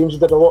 James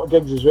did a lot of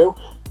gigs as well.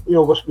 You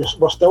know,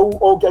 we're still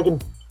all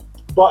gigging.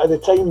 But at the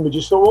time, we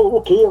just thought, well,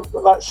 okay,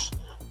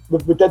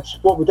 we did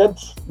what we did.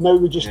 Now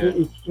we just need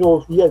to, you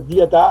know,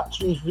 readapt,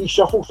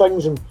 reshuffle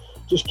things, and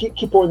just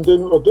keep on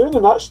doing what we're doing.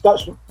 And that's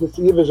what the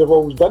 3 of us have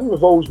always done.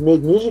 We've always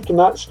made music, and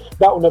that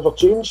will never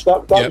change.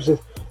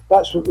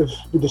 That's what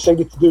we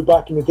decided to do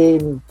back in the day,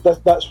 and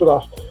that's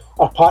where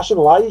our passion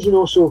lies. You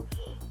know, so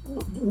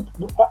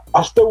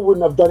I still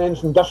wouldn't have done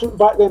anything different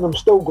back then. I'm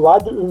still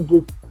glad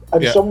that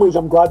in some ways,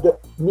 I'm glad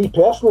that me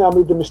personally, I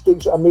made the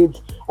mistakes that I made.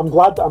 I'm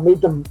glad that I made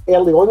them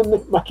early on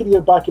in my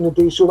career back in the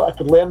day, so that I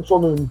could learn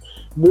from them and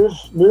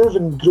move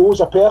and grow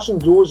as a person,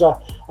 grow as a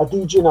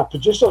DJ and a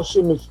producer,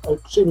 same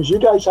as you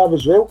guys have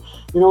as well.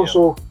 You know,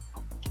 so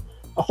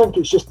I think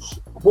it's just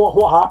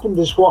what happened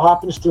is what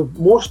happens to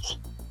most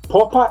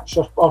pop acts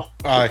or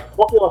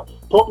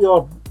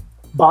popular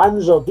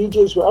bands or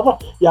DJs, whatever.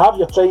 You have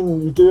your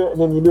time, you do it,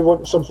 and then you move on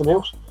to something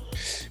else.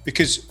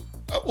 Because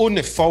on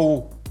the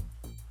full,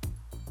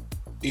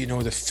 you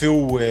know, the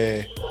full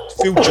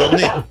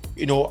journey,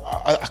 you know,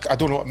 I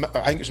don't know,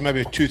 I think it was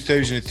maybe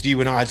 2003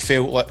 when I had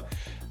felt like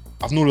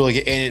I've not really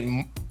got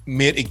anything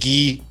more to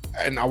give,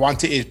 and I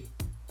wanted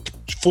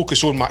to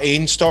focus on my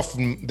own stuff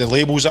and the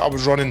labels that I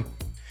was running.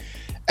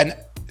 And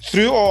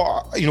through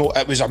all, you know,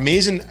 it was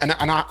amazing. And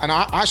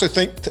I actually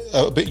think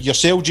about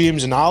yourself,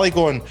 James, and Ali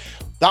going,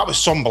 that was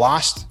some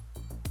blast.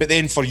 But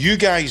then for you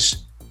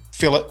guys,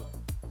 feel it,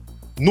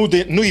 no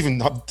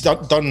even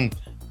have done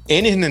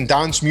anything in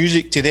dance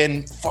music to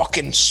then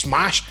fucking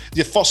smash.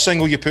 The first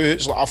single you put out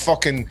is like a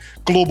fucking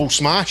global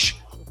smash.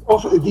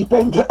 Off at the deep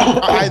end.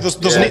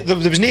 There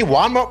was no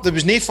warm up. There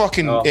was no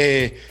fucking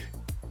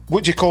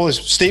what do you call it?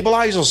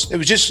 Stabilizers. It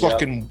was just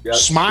fucking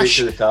smash.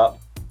 Straight to the top.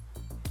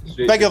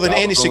 Bigger than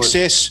any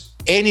success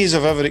any's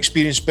I've ever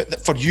experienced.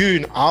 But for you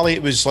and Ali,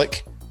 it was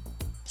like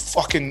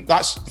fucking.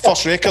 That's the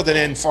first record, and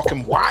then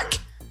fucking whack.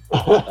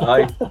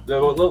 Aye,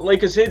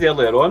 like I said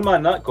earlier on,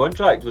 man, that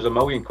contract was £1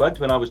 million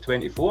when I was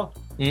 24.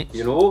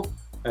 You know,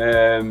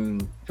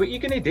 what you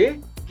gonna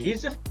do?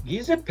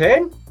 Use a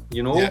pen,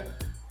 you know. Yeah.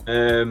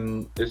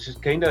 It's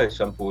just kind of as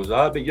simple as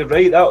that. But you're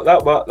right.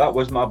 That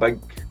was my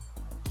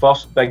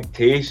first big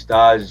taste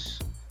as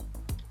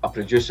a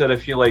producer,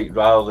 if you like,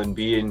 rather than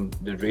being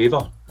the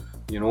raver,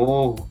 you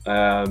know.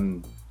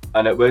 And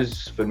it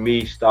was for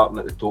me starting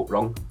at the top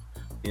rung,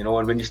 you know.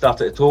 And when you start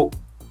at the top,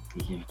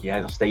 you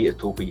either stay at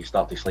the top or you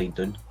start to slide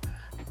down,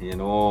 you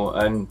know.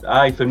 And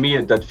for me,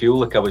 it did feel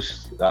like I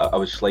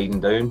was sliding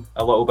down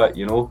a little bit,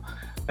 you know.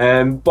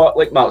 But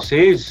like Mark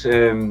says,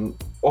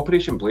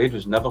 Operation Blade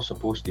was never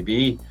supposed to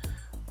be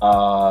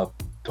a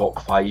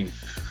top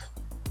 5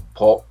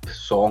 pop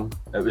song.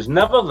 It was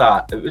never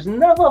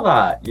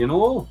that, you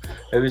know.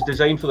 It was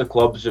designed for the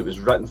clubs. It was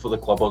written for the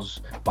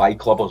clubbers by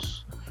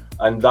clubbers,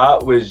 and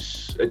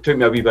it took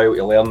me a wee while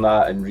to learn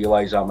that and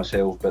realise that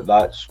myself. But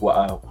that's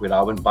where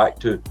I went back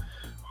to,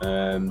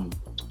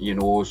 you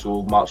know.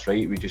 So Mark's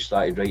right. We just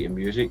started writing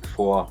music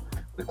for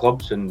the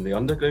clubs and the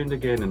underground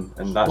again,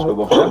 and that's what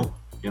we've done.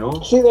 You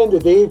know. See, at the end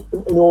of the day,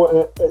 you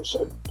know,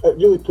 it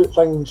really put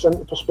things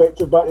into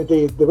perspective back in the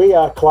day. The way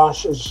I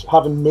class as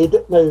having made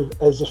it now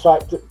is the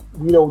fact that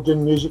we're all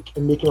doing music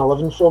and making a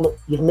living from it.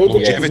 You've made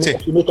it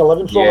if you make a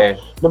living from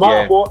it. No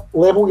matter what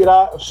level you're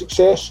at of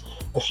success,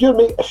 if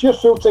your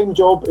full-time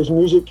job is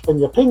music and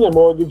you're paying your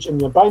mortgage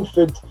and you're buying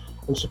food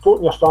and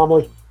supporting your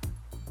family,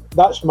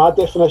 that's my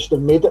definition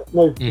of made it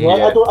now. You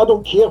know, I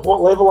don't care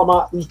what level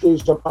I'm at these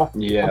days. I'm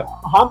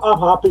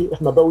happy if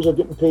my bills are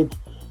getting paid.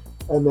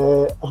 And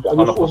I've got a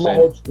roof over my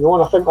head, you know,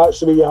 and I think that's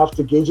the way you have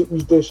to gauge it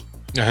these days.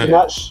 And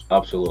that's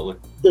absolutely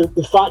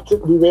the fact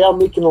that we were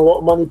making a lot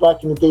of money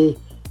back in the day.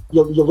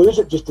 You lose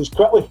it just as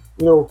quickly,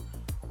 you know.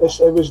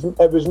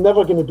 it was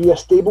never going to be a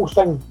stable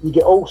thing. You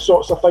get all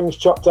sorts of things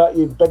chucked at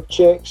you, big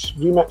checks,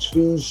 remix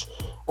fees,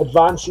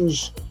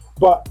 advances,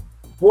 but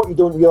what you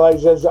don't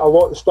realise is that a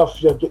lot of the stuff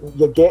you're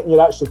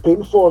actually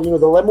paying for. You know,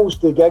 the limos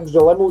to the gigs, the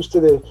limos to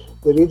the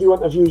radio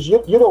interviews,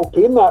 you're all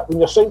paying that when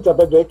you're signed to a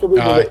big record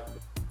label like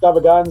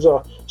Extravaganza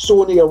or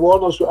Sony or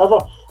Warner's,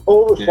 whatever.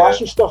 All the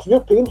flashy stuff, you're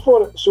paying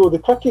for it. So the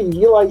quicker you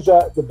realise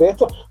that, the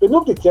better. But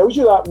nobody tells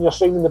you that when you're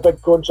signing the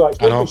big contracts.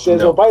 Nobody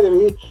says, "Oh, by the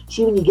way,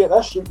 see when you get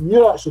this,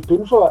 you're actually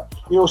paying for that."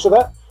 You know, so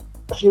that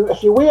if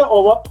you weigh it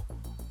all up,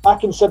 I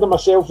consider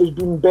myself as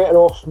being better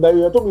off now.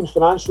 I don't mean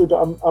financially,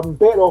 but I'm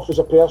better off as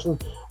a person.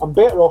 I'm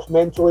better off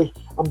mentally.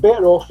 I'm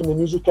better off in the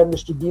music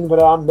industry being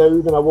where I am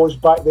now than I was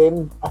back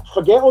then. I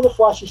forget all the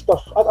flashy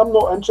stuff. I'm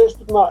not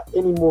interested in that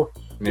anymore.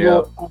 Yeah, you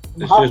know,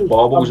 it's just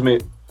baubles,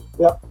 mate.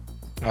 Yeah.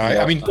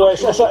 I mean, so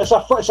it's a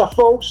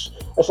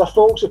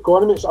false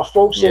economy. It's a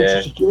false sense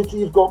of security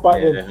you've got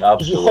back then.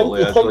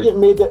 Absolutely. You think you've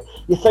made it.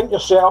 You think you're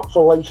set up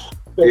for life.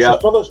 But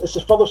it's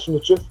the furthest from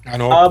the truth. I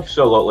know.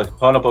 Absolutely,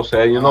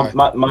 100%. You know,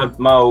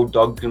 my old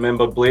dog.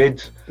 Remember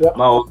Blade? Yep.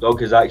 My old dog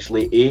has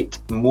actually ate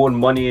more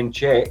money in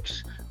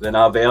checks than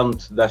I've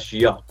earned this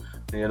year.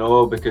 You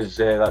know, because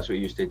that's what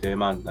he used to do,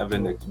 man.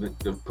 Everything,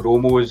 the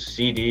promos,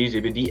 CDs, he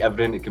would eat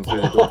everything that came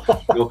through the door.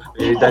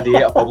 You know, he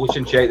ate a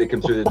publishing check that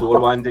came through the door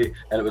one day,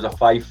 and it was a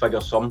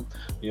 5-figure sum.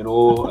 You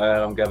know,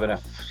 I'm giving I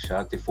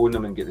had to phone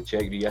them and get the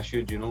check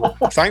reissued. You know.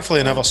 Thankfully,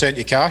 I never sent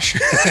you cash.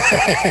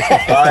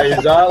 Aye,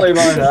 exactly,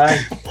 man.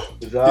 Aye,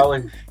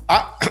 exactly.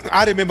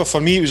 I remember for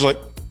me, it was like,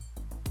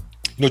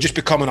 you know, just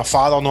becoming a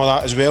father and all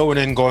that as well, and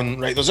then going,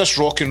 right, there's this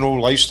rock and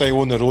roll lifestyle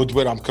on the road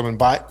where I'm coming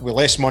back with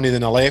less money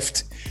than I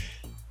left.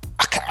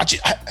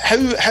 How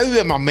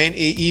am I meant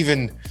to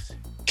even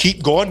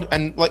keep going?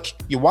 And like,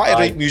 you want to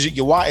write music,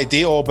 you want to do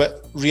it all,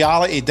 but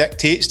reality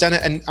dictates,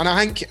 doesn't it? And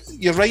I think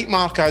you're right,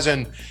 Mark, as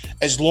in,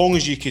 as long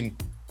as you can,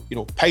 you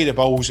know, pay the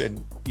bills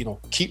and, you know,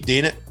 keep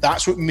doing it,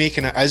 that's what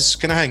making it is,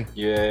 kind of thing.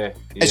 Yeah.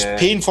 As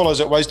painful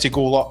as it was to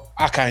go, look,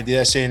 I can't do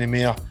this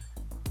anymore,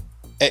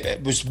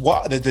 it was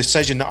what the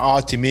decision that I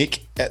had to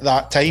make at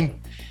that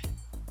time.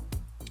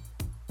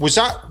 Was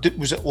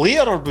it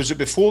later or was it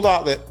before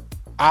that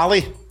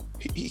Ali,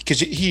 because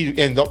he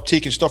ended up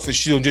taking stuff to the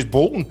studio and just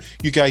bolting,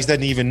 you guys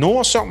didn't even know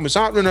or something? Was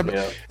that running?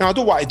 Yeah. Now, I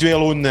don't want to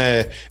dwell on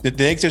the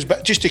negatives,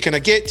 but just to kind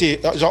of get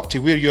to us up to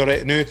where you're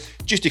at now,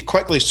 just to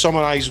quickly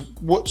summarise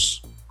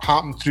what's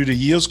happened through the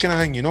years, kind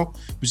of thing, you know?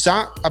 Was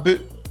that about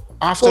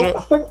after it?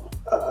 I think,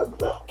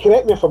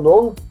 correct me if I'm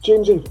wrong,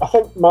 Jamesy, I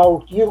think,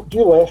 Mal, you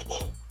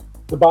left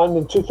the band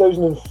in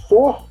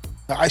 2004?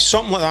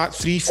 Something like that,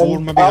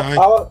 3-4 maybe.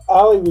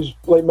 Ali was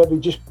like maybe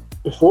just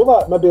before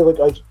that, maybe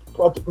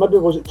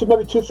was it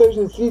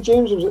 2003,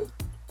 James?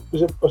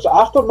 Was it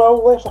after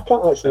Mal left? I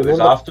can't actually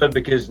remember. It was after,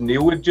 because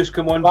Neil had just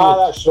come on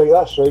board. That's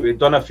right. We'd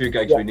done a few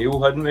gigs with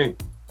Neil, hadn't we?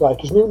 Right,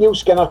 because Neil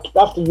Skinner,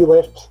 after you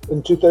left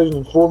in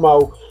 2004,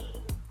 Mal,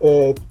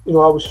 you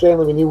know, I was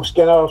friendly with Neil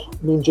Skinner.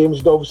 Me and James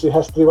had obviously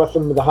history with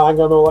him, with the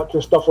Hangar and all that kind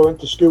of stuff. I went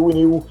to school with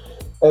Neil.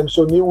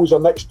 So Neil was our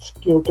next,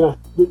 you know, kind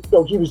of,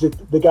 well, he was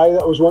the guy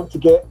that I was wanting to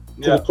get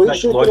to the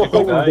place.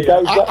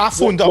 I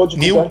phoned up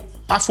Neil. Guy.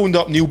 I phoned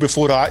up Neil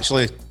before I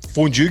actually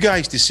phoned you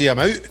guys to say I'm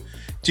out,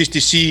 just to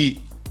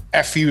see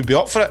if he would be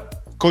up for it,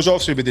 because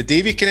obviously with the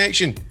Davey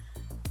connection,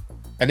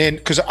 and then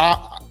because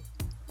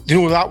you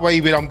know, that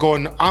way where I'm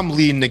going, I'm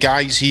leading the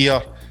guys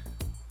here,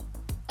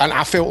 and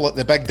I felt like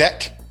the big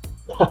dick,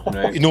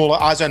 right. You know,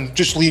 like, as in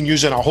just leading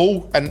using a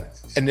hole, and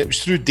it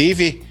was through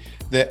Davey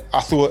that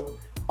I thought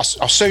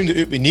I sounded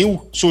out with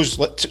Neil. So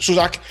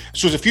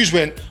if you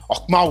went,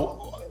 oh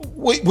Mal,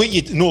 what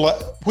you know,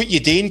 like what you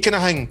doing, kind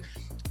of thing,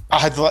 I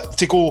had like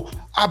to go,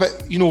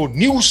 but you know,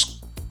 Neil's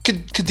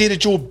could do the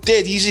job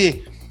dead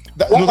easy.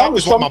 That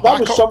was something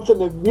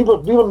that we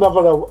were never.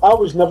 I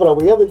was never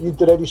aware that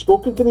you'd already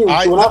spoken to Neil.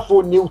 So when I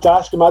phoned Neil to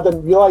ask him, I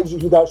didn't realise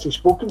that he'd actually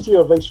spoken to you,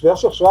 or vice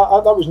versa. So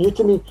that was new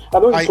to me. I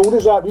know you told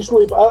us that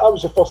recently, but that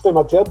was the first time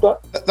I'd heard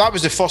that. That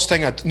was the first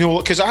thing I'd know,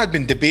 because I had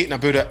been debating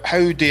about it.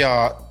 How do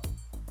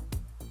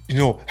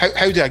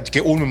I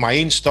get on with my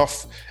own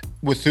stuff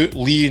without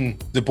leaving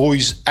the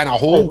boys in a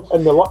hole?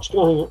 In the lurch,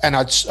 and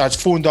I'd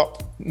phoned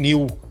up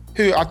Neil,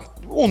 who I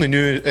only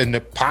knew in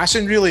the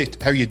passing, really,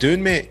 how you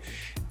doing, mate,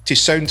 to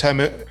sound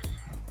him out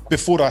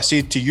before I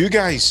said to you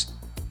guys.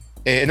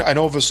 And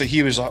obviously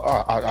he was like,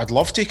 I'd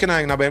love to,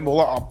 and I went,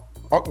 well,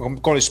 I'm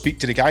going to speak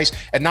to the guys.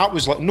 And that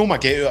was like, no my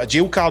get out of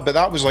jail card, but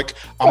that was like,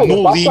 I'm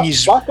no leaning,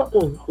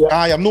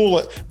 I'm no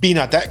like being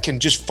a dick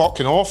and just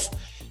fucking off.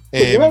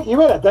 You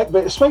were a dick,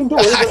 but it's fine, don't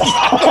worry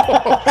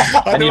about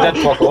it. And you did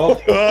fuck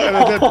off.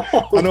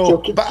 I know,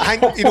 but I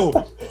think, you know,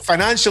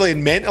 financially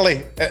and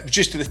mentally, it was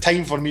just at the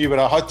time for me where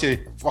I had to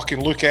fucking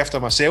look after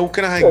myself,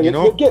 kind of thing, you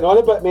know. You're getting on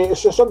a bit, mate,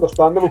 it's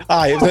understandable.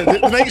 Aye,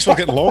 the nights were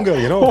getting longer,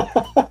 you know.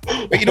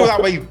 But you know,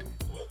 that way,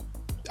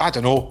 I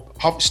don't know,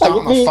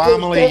 starting a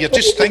family, you're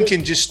just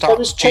thinking, just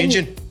starts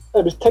changing.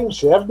 It was time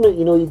served, mate,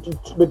 you know,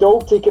 we'd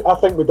all taken,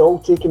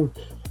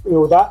 you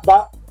know,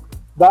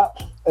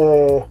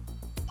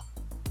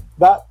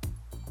 that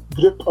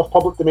group of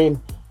public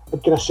domain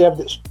had kind of served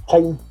its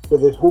time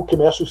with the whole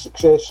commercial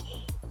success.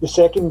 The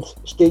second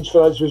stage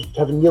for us was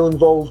having Neil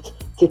involved,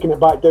 taking it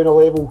back down a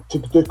level to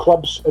do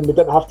clubs, and we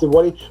didn't have to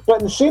worry.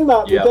 But in saying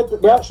that,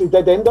 we actually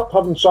did end up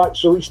having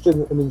tracks released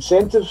in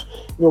Incentive,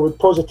 you know, with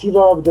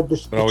Positiva. We did the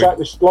track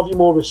with Love You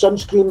More with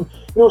Sunscreen,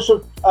 you know.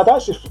 So I'd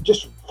actually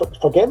just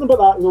forgetting about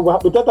that. You know,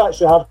 we did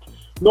actually have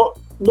not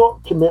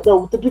commit.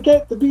 Well, did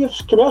we have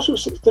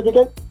commercials? Did we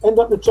end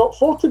up in the top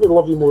 40 with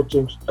Love You More,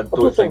 James? I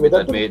don't think we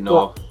did, mate.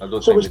 No, I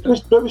don't think we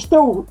did. But we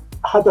still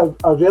had a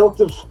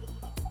relative,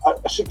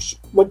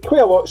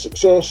 quite a lot of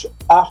success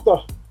after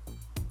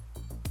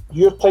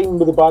your time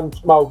with the band,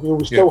 Mal. You know,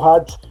 we still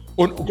had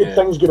good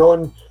things going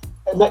on.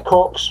 Nick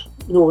Hawks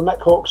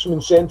from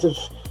Incentive,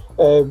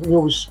 you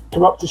know, was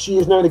come up to see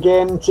us now and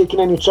again, taking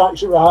any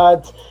tracks that we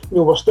had. You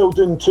know, we're still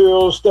doing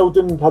tours,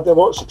 had a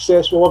lot of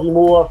success with Love You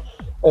More.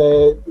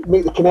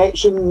 Make the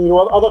Connection, you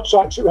know, other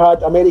tracks that we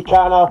had,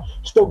 Americana,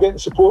 still getting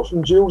support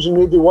from Jules and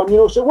Radio 1, you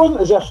know, so it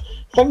wasn't as if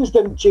things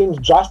didn't change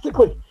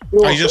drastically. You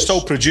know, you're still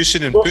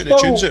producing and putting the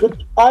tunes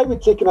out. I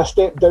would taken a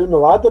step down the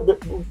ladder,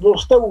 but we're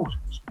still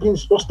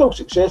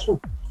successful.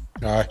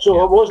 It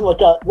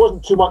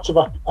wasn't too much of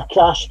a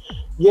crash.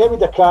 Yeah, we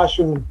had a crash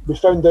when we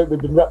found out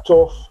we'd been ripped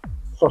off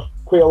for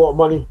quite a lot of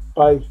money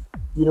by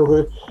you know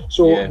who.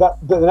 So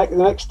the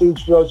next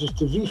stage for us is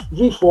to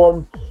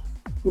reform,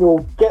 you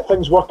know, get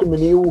things working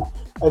with Neil,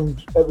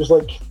 and it was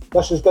like,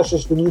 this is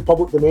the new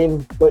public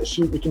domain, let's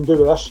see what we can do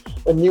with this.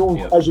 And Neil,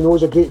 as you know,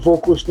 is a great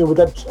vocalist. You know, we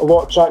did a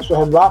lot of tracks with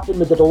him rapping,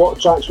 we did a lot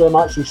of tracks with him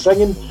actually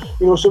singing,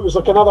 you know, so it was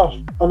like another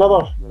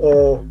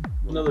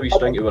wee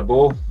string to our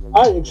bow.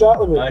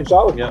 Exactly.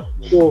 Yeah.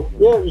 So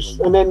it was,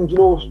 and then, you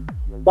know,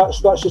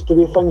 that's just the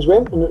way things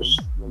went, and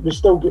we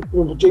still get,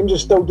 you know, James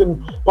is still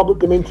doing public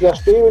domain to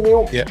this day with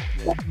Neil. Yeah.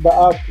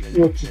 But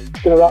to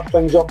kind of wrap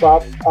things up,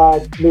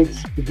 I made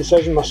the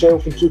decision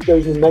myself in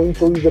 2009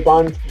 to leave the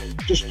band,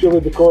 just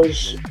purely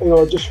because, you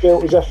know, I just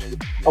felt as if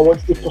I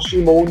wanted to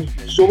pursue my own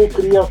solo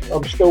career.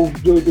 I'm still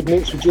really good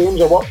mates with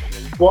James. I work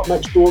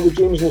next door with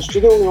James in the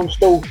studio. You know, I'm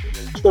still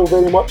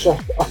very much a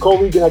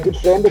colleague and a good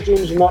friend of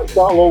James, and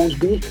that'll always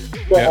be.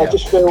 But I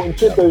just felt in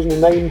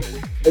 2009,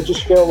 it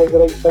just felt like the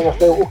right thing. I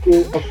felt,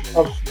 okay,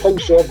 I've time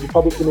served the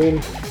public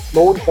domain,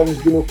 my own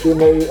thing's been okay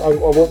now. I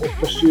want to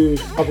pursue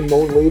having my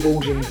own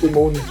labels and do my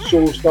own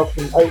solo stuff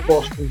and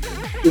Outburst and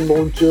doing my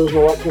own tours and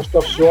all that kind of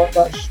stuff. So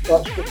that's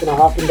what kind of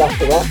happened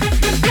after that.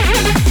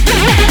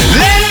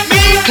 Let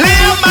me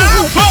clear my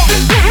throat.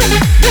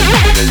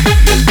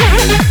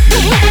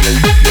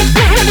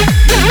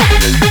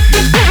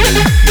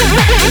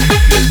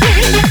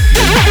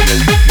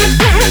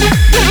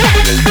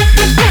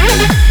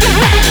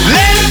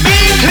 Let me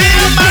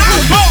clear my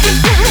throat.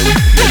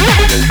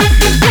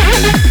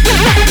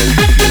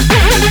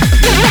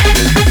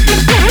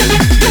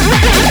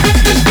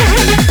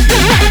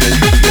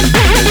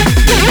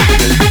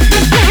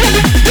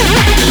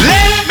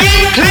 Let me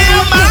clear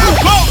my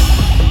throat.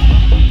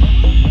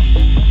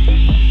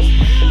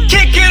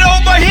 Kick it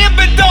over hip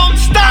and don't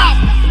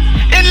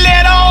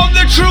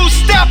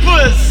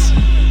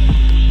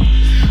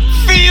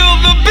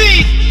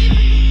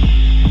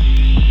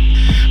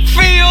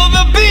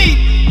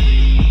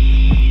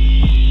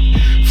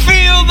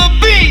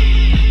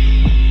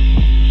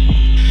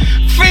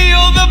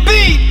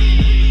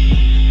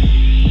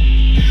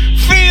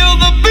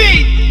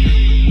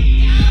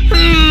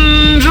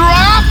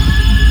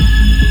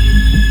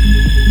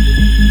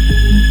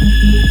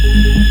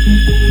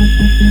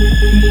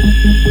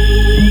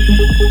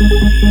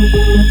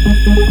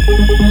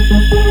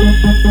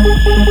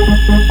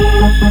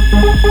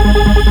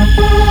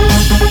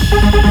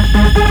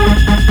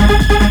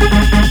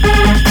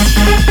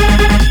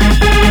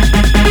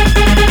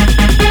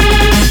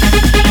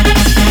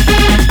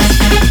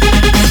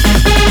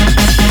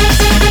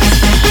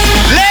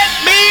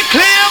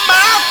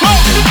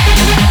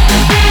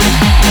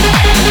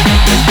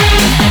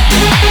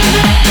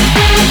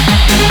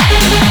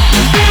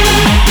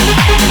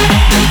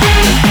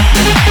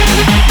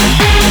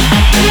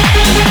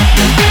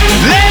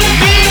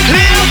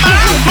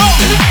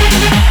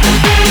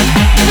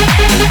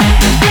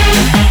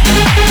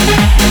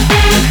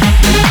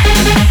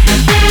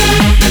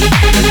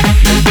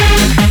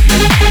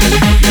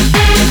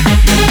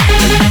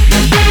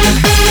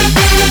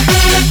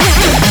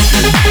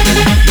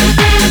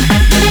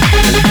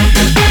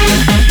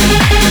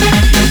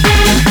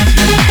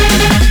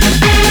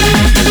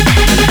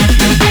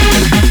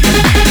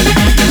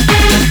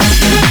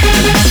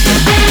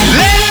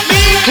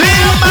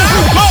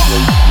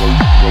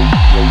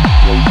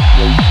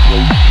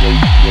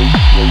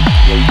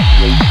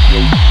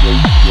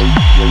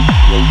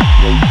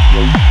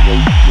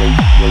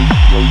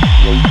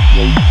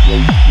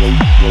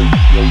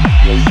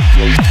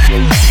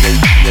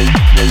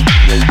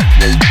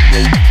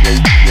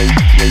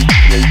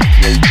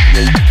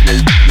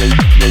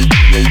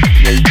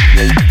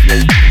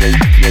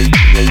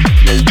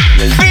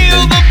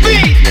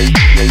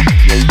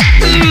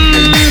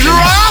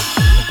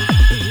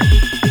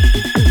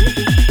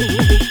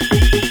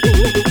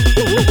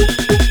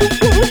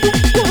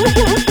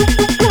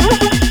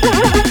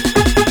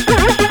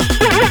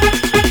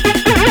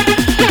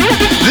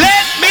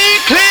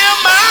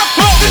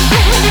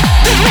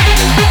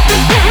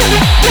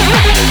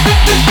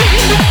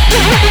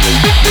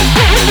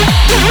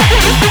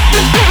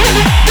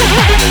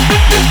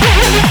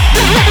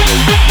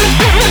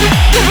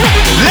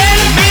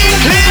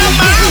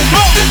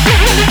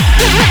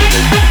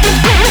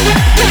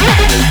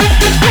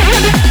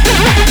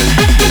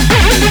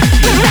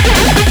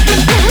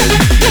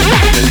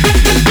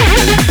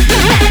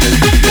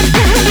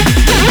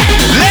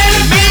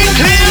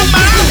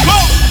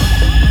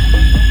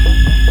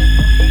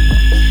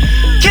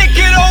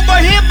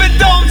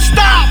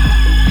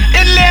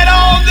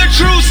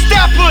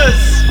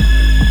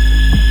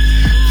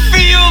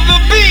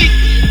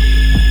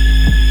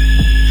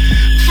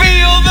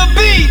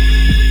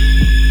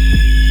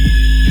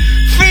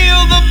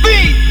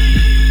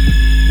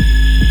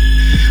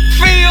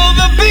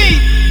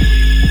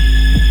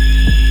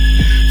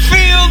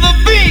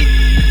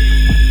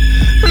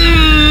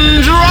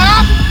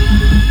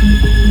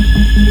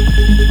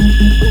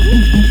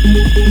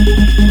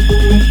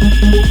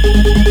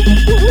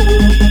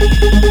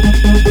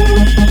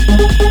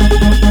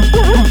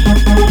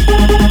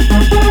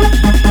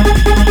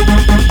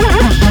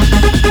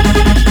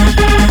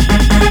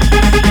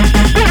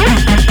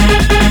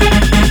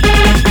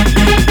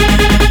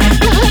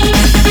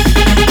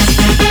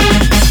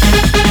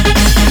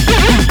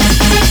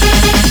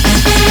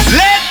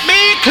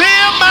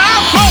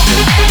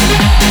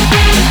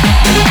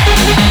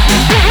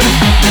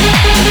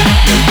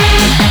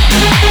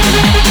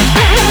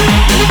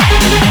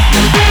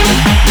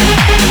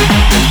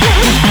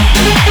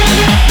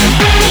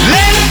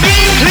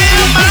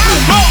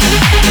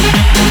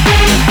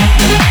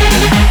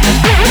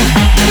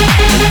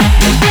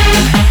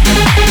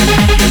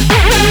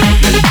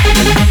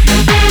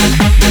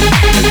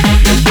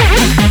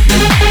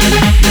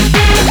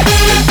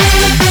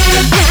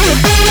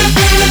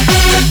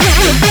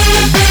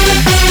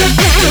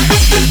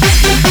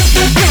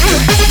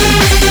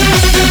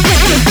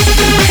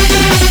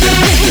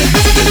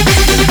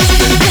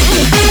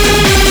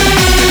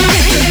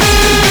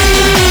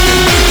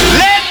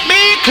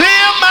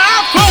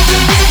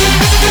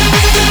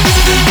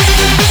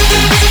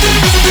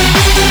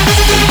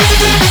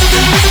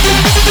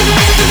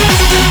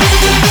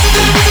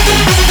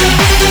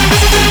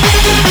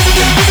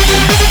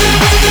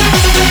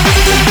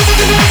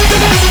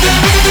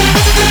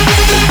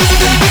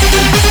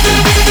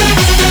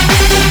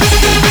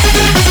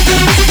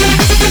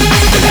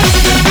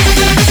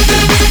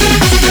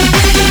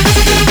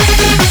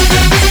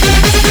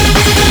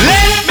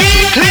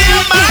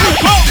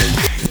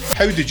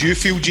did you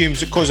feel,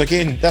 James? Because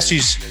again, this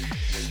is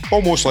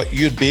almost like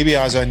your baby,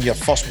 as in your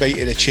first bite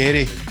of the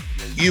cherry.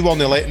 You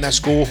weren't letting this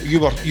go. You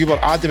were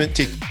adamant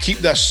to keep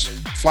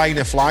this flying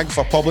the flag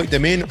for public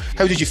domain.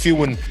 How did you feel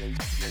when,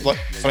 like,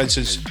 for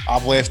instance,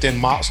 I've left and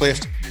Mark's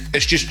left?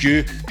 It's just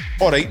you.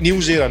 All right,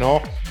 Neil's there and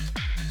all.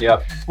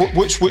 Yeah.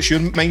 What's your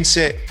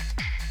mindset?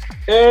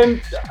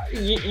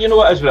 You know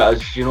what it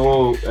is. You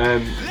know,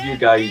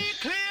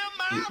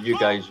 you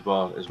guys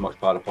were as much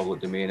part of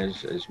public domain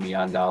as me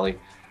and Ali.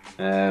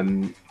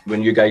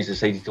 When you guys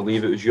decided to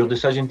leave, it was your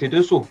decision to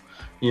do so.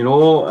 You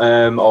know,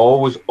 I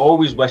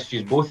always wished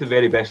you both the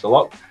very best of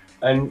luck.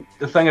 And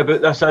the thing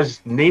about this is,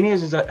 none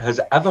of us has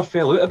ever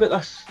fell out about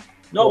this.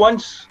 Not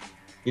once.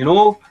 You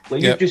know,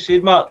 like you just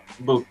said, Matt,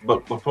 we're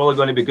probably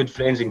going to be good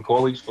friends and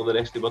colleagues for the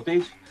rest of our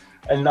days.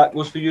 And that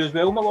goes for you as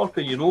well,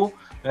 Mallorca, you know.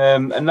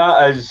 And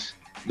that is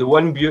the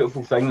one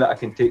beautiful thing that I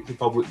can take to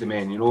public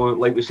domain. You know,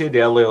 like we said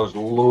earlier, there's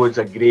loads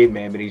of great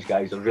memories,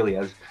 guys. There really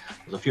is.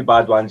 There's a few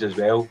bad ones as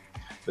well.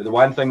 But the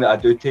one thing that I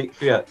do take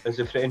for it is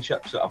the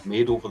friendships that I've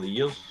made over the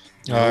years.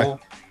 You know?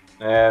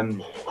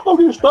 I'm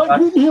going to start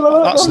greeting you like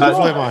that. That's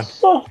lovely,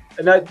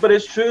 man. But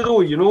it's true though,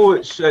 you know,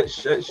 it's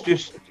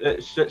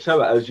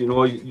how it is, you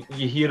know.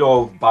 You hear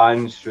of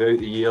bands throughout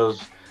the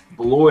years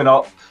blowing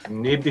up,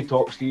 nobody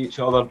talks to each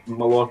other.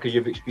 Mallorca,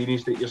 you've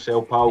experienced it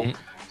yourself, pal.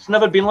 It's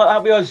never been like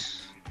that with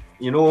us,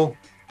 you know.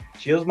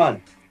 Cheers,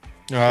 man.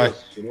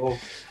 Cheers, you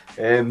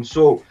know.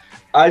 So,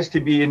 as to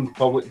be in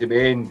public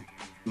domain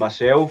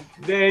myself,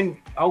 then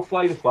I'll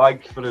fly the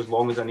flag for as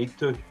long as I need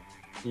to,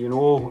 you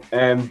know,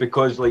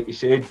 because like you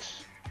said,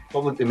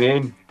 public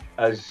domain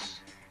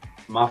is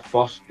my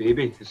first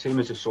baby, the same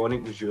as the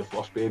Sonic was your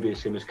first baby, the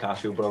same as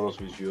Casio Brothers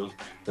was yours.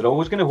 They're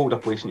always going to hold a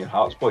place in your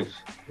hearts, boys.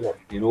 Yeah.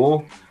 You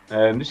know,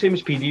 the same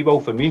as PD will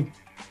for me,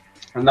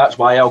 and that's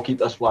why I'll keep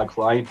this flag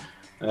flying.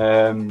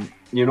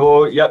 You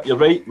know, yep, you're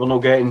right, we're not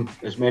getting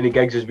as many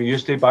gigs as we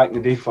used to back in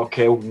the day. Fuck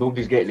hell,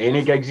 nobody's getting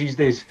any gigs these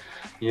days,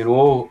 you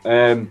know.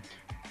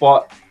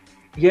 But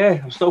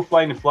yeah, I'm still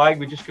flying the flag.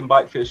 We just came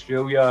back from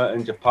Australia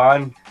and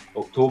Japan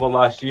October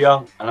last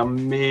year. An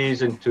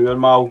amazing tour,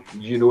 Mal.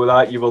 You know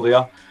that, you were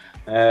there.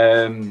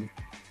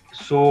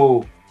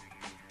 So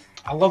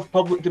I love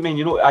public domain.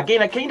 You know,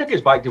 again, it kind of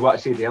gets back to what I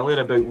said earlier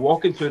about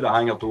walking through the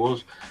hangar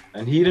doors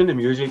and hearing the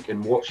music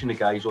and watching the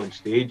guys on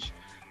stage.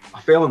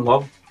 I fell in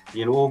love,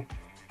 you know,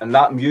 and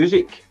that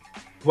music,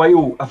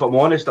 while, if I'm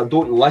honest, I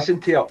don't listen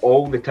to it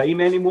all the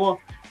time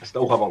anymore, I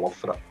still have a love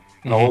for it.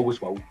 And I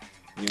always will,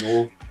 you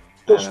know.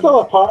 There's still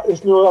a part,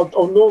 I'm not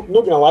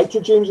going to lie to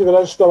you, James,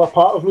 there is still a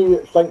part of me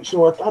that thinks, you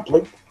know, I'd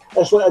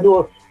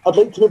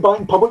like to be back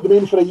in public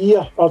domain for a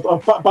year, or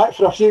back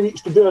for a few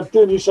weeks to do a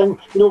new thing,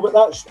 you know, but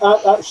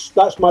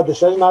that's my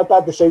decision. I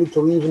decided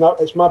to leave, and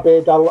it's my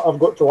bed, I've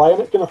got to lie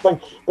in it, kind of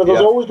thing. But there's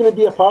always going to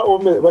be a part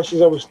of me that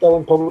wishes I was still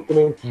in public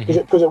domain,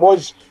 because it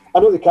was, I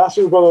know the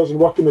Casio Brothers and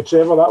working with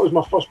Trevor, that was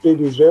my first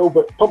baby as well,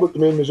 but public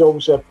domain was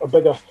obviously a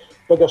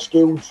bigger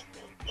scaled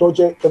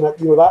project, and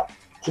you know, that,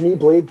 to me,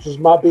 Blade is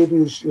my baby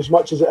as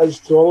much as it is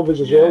to all of us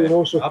as well, you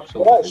know. So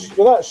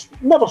that's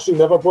never say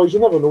never, boys. You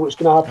never know what's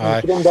going to happen.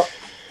 You could end up.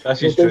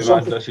 This is true,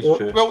 man. This is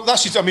true. Well,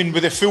 this is. I mean,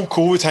 with the full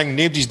COVID thing,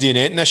 nobody's doing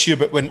anything this year.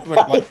 But when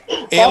like,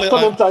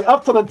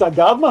 I've turned into a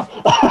gardener.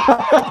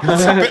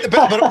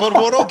 but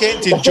we're all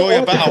getting to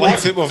enjoy a bit of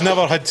life that we've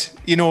never had.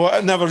 You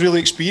know, never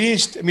really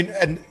experienced. I mean,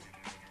 and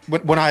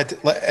when I had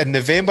in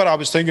November, I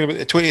was thinking about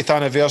the 20th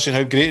anniversary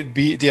and how great it'd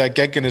be to do a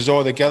gig and us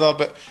all together.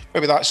 But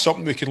maybe that's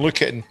something we can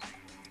look at in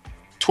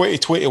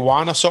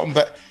 2021 or something,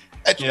 but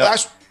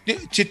that's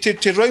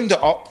to round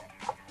it up,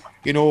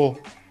 you know.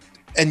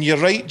 And you're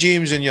right,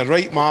 James, and you're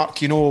right,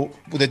 Mark. You know,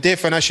 the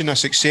definition of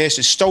success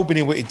is still being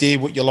able to do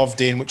what you love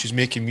doing, which is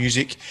making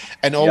music,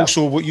 and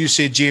also what you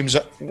said, James,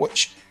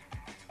 which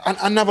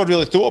I never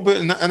really thought about,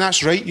 and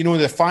that's right. You know,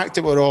 the fact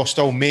that we're all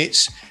still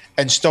mates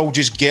and still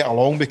just get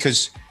along,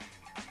 because,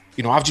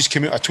 you know, I've just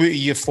come out a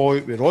 20-year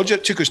fallout with Roger.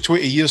 It took us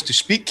 20 years to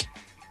speak.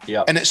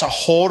 Yeah, and it's a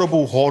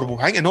horrible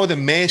thing, and all the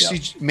mess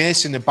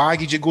and the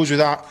baggage that goes with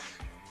that.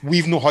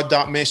 We've not had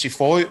that messy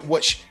fallout,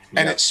 which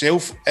in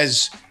itself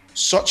is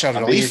such a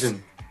relief.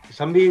 It's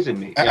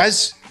amazing, mate. It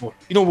is. You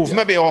know, we've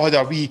maybe all had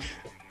our wee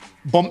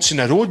bumps in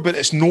the road, but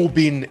it's no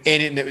been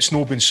anything that's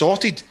no been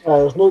sorted.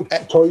 There's no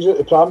toys out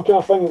the pram kind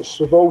of thing.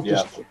 We've all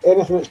just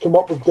anything that's come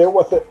up, we've dealt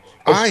with it.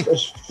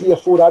 As 3 or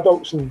 4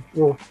 adults, and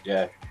you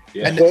know,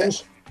 and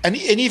friends. And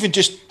even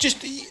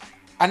just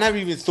I never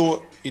even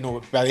thought, you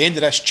know, by the end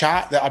of this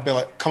chat that I'd be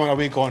like coming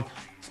away going,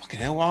 fucking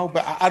hell, wow.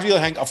 But I really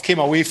think I've came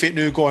away from it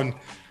now going,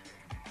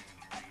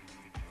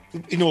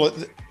 you know,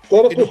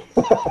 therapy.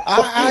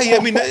 I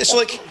mean, it's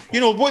like, you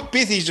know, what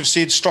both of you have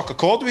said struck a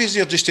chord with us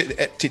there, just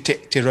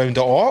to round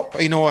it all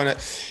up, you know, and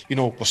you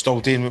know, we're still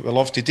doing what we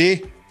love to do,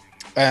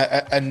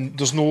 and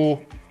there's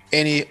no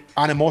any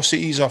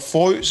animosities or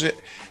faults,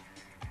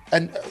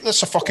 and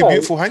that's a fucking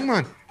beautiful thing,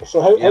 man. So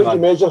how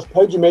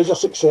do you measure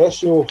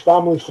success? You know,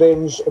 family,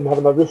 friends, and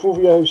having a roof over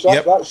your house.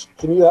 That's,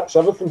 to me, that's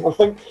everything. I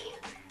think,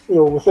 you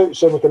know, without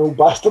sounding like an old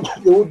bastard,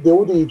 the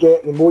older you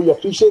get, the more you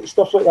appreciate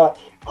stuff like that.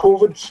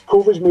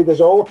 COVID's made us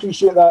all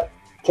appreciate that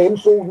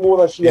tenfold more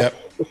this year.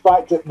 Yep. The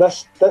fact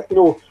that you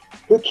know,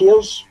 who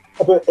cares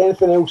about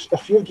anything else?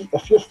 If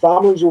your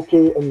family's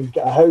okay and you've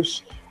got a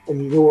house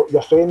and you know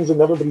your friends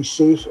and everybody's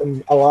safe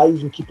and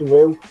alive and keeping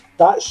well,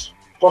 that's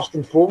first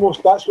and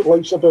foremost. That's what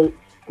life's about.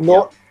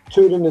 Not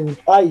touring and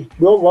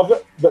we all love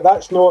it, but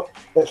that's not.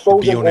 It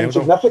falls into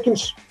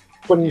insignificance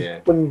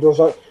when there's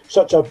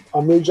such a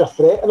major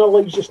threat in our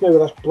lives just now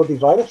with this bloody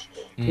virus.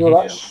 You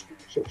know, that's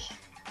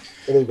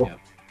there you go. Yeah.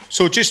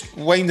 So just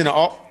winding it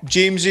up,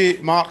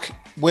 Jamesy, Mark,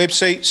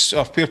 websites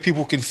of where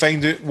people can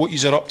find out what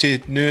you're up to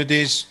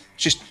nowadays.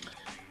 Just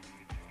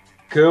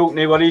cool,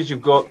 no worries.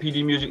 You've got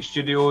PD Music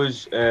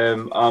Studios.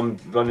 I'm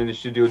running the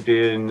studio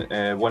doing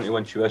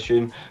one-to-one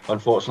tuition.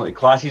 Unfortunately,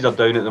 classes are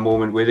down at the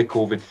moment with the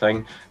COVID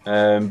thing,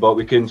 but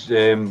we can.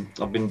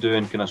 I've been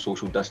doing kind of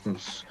social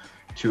distance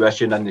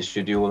tuition in the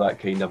studio, that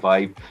kind of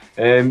vibe.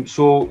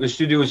 So the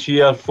studio is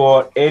here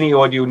for any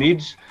audio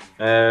needs.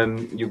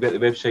 You'll get the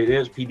website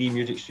there. It's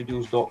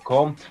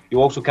pdmusicstudios.com.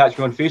 You'll also catch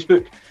me on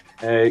Facebook.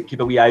 Keep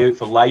a wee eye out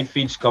for live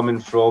feeds coming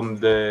from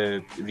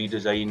the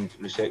redesigned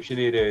reception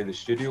area of the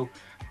studio.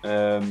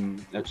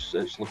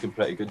 It's looking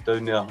pretty good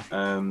down there.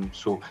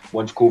 So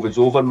once COVID's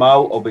over,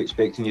 Mal, I'll be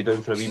expecting you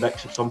down for a wee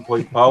mix at some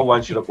point, pal.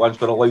 Once we're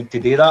allowed to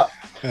do that.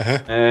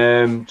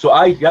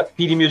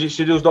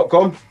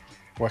 pdmusicstudios.com.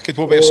 Wicked.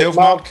 What about yourself,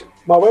 Mark?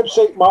 My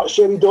website,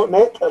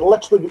 marksherry.net. It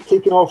literally got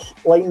taken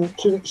offline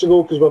 2 weeks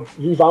ago because we're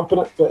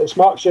revamping it, but it's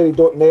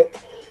marksherry.net.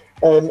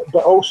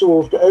 But also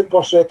we've got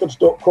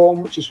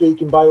outburstrecords.com, which is where you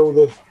can buy all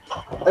the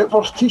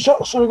Outburst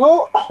t-shirts. There we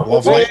go.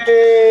 Lovely.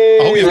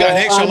 I hope you've got an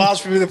extra large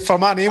for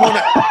my name on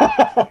it.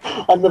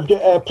 And we've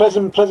got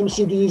Prism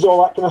CDs,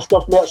 all that kind of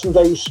stuff,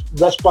 merchandise,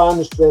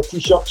 wristbands,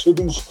 t-shirts,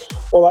 hoodies,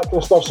 all that kind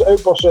of stuff. So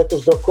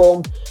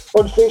outburstrecords.com.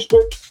 On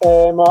Facebook,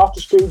 my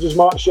artist page is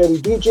Mark Sherry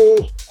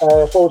DJ,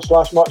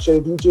 / Mark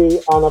Sherry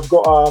DJ, and I've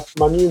got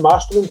my new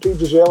mastering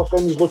page as well. If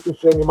anyone's looking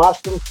for any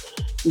mastering,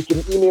 you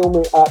can email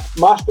me at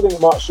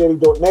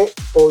mastering@marksherry.net,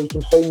 or you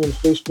can find me on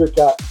Facebook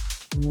at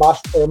Mark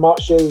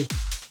Sherry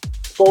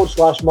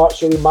 / Mark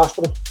Sherry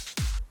Mastering.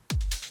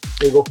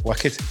 There you go.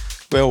 Wicked.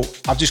 Well,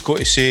 I've just got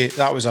to say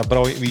that was a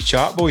brilliant wee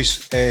chat,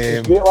 boys.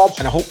 Great, lads.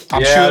 And I'm sure I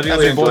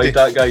really everybody enjoyed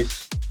that,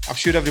 guys. I'm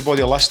sure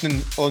everybody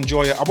listening will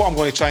enjoy it. What I'm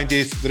going to try and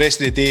do the rest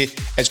of the day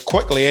is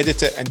quickly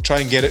edit it and try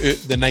and get it out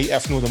the night,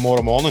 if not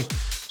tomorrow morning.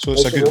 So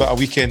it's a good bit of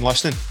weekend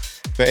listening.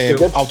 But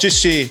I'll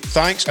just say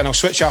thanks, and I'll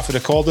switch off the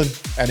recording,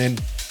 and then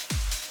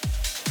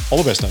all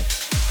the best now.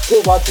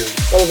 Cheers, lad.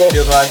 All the best.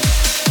 Cheers, man.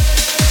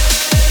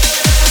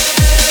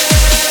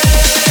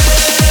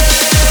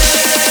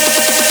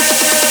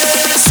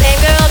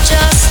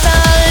 Just a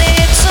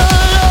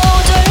little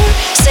older,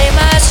 same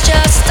as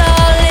just a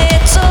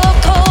little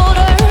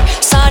colder.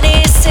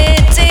 Sunny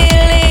city,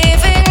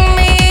 leaving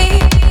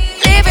me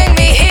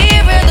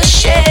here in the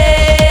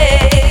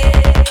shade.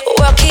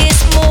 Work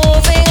is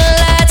moving,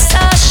 lights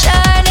are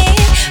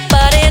shining,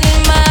 but in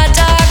my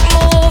dark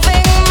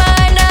moving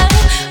mind now,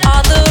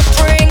 on the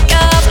brink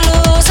of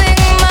losing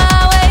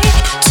my way.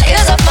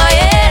 Tears of my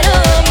enemies.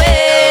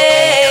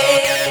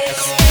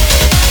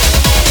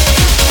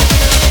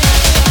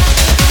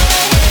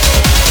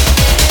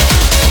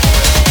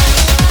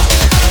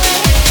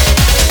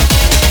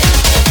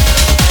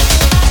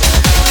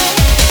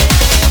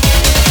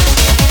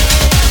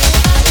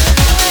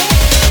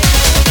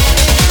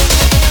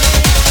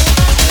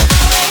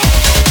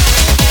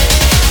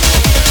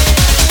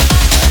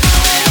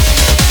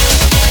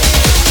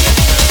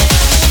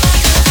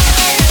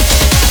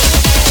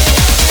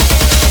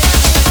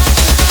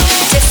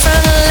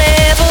 Different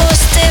levels,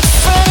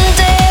 different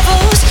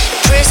devils,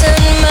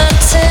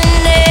 imprisonment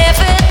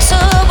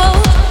inevitable. No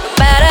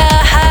matter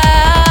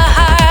how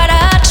hard I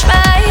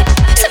try,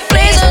 it's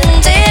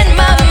emblazoned in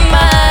my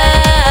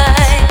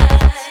mind.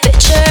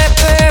 Picture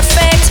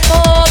perfect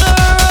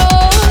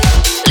Polaroid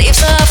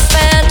leaves a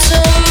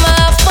phantom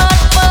of what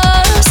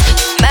was.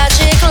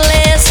 Magic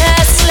lens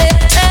has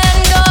slipped and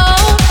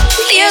gone.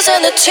 Years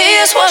and the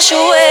tears wash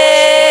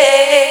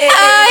away. I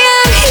am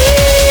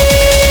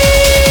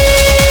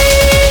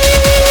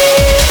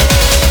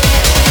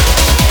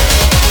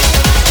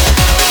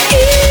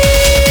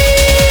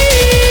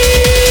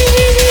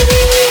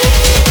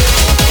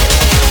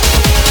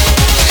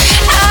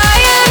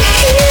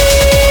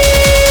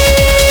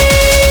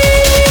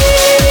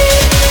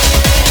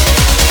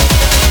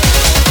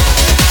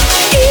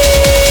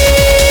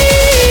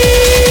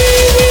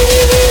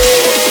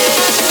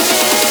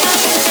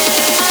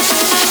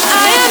I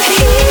am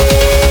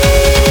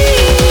here.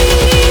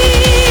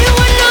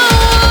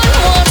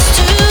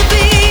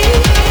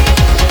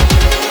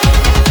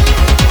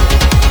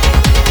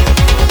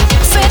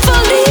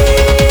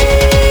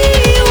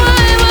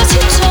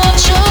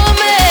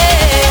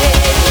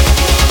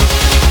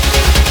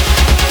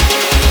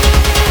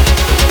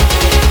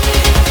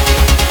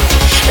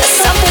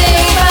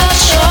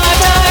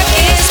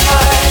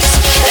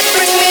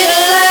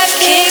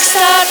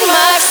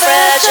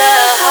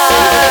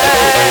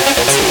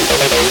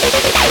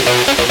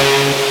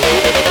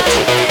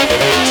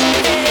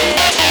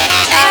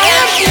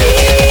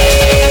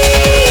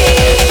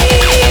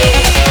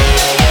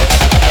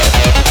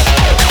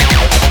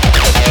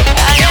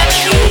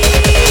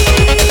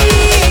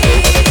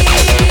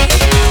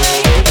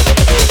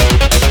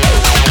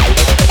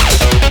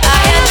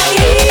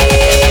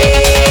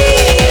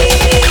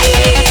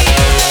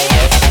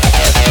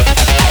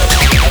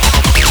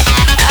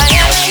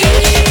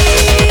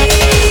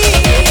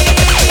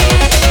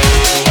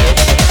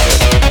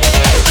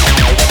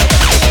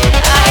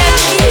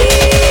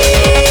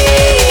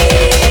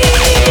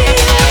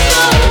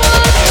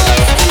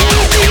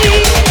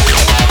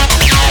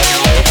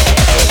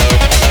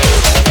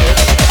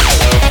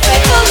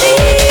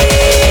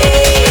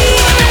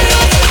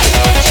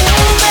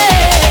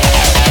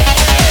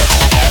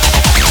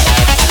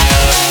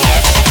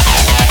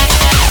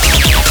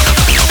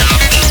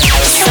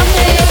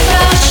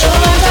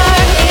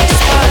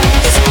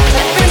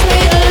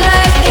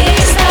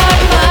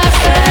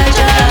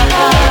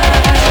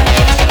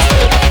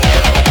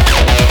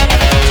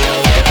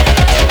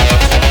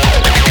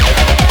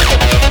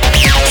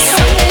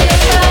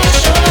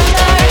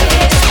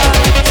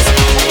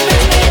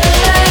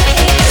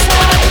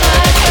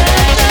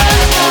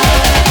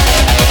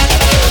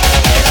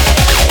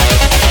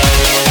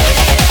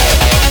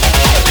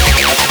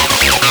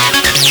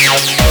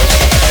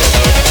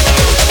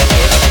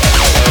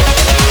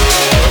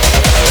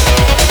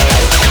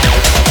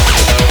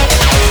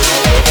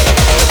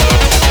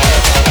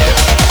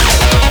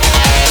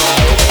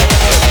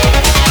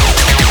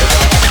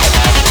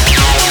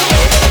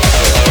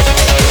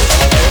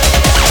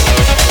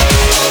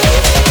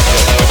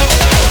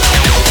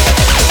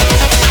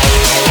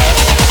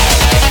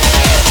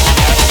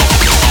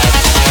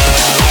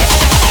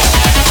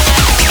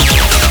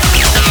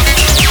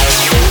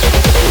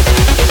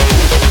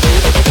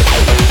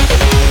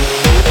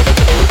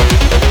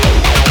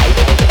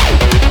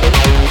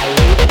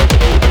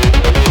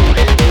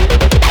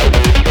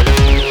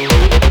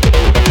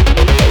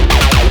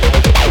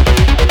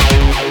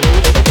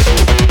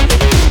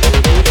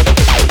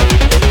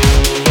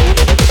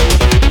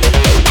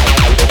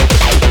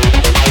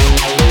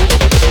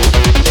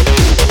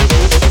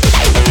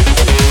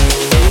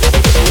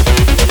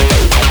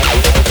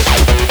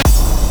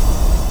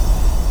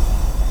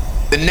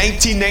 the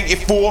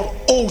 1994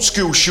 Old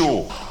School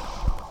Show.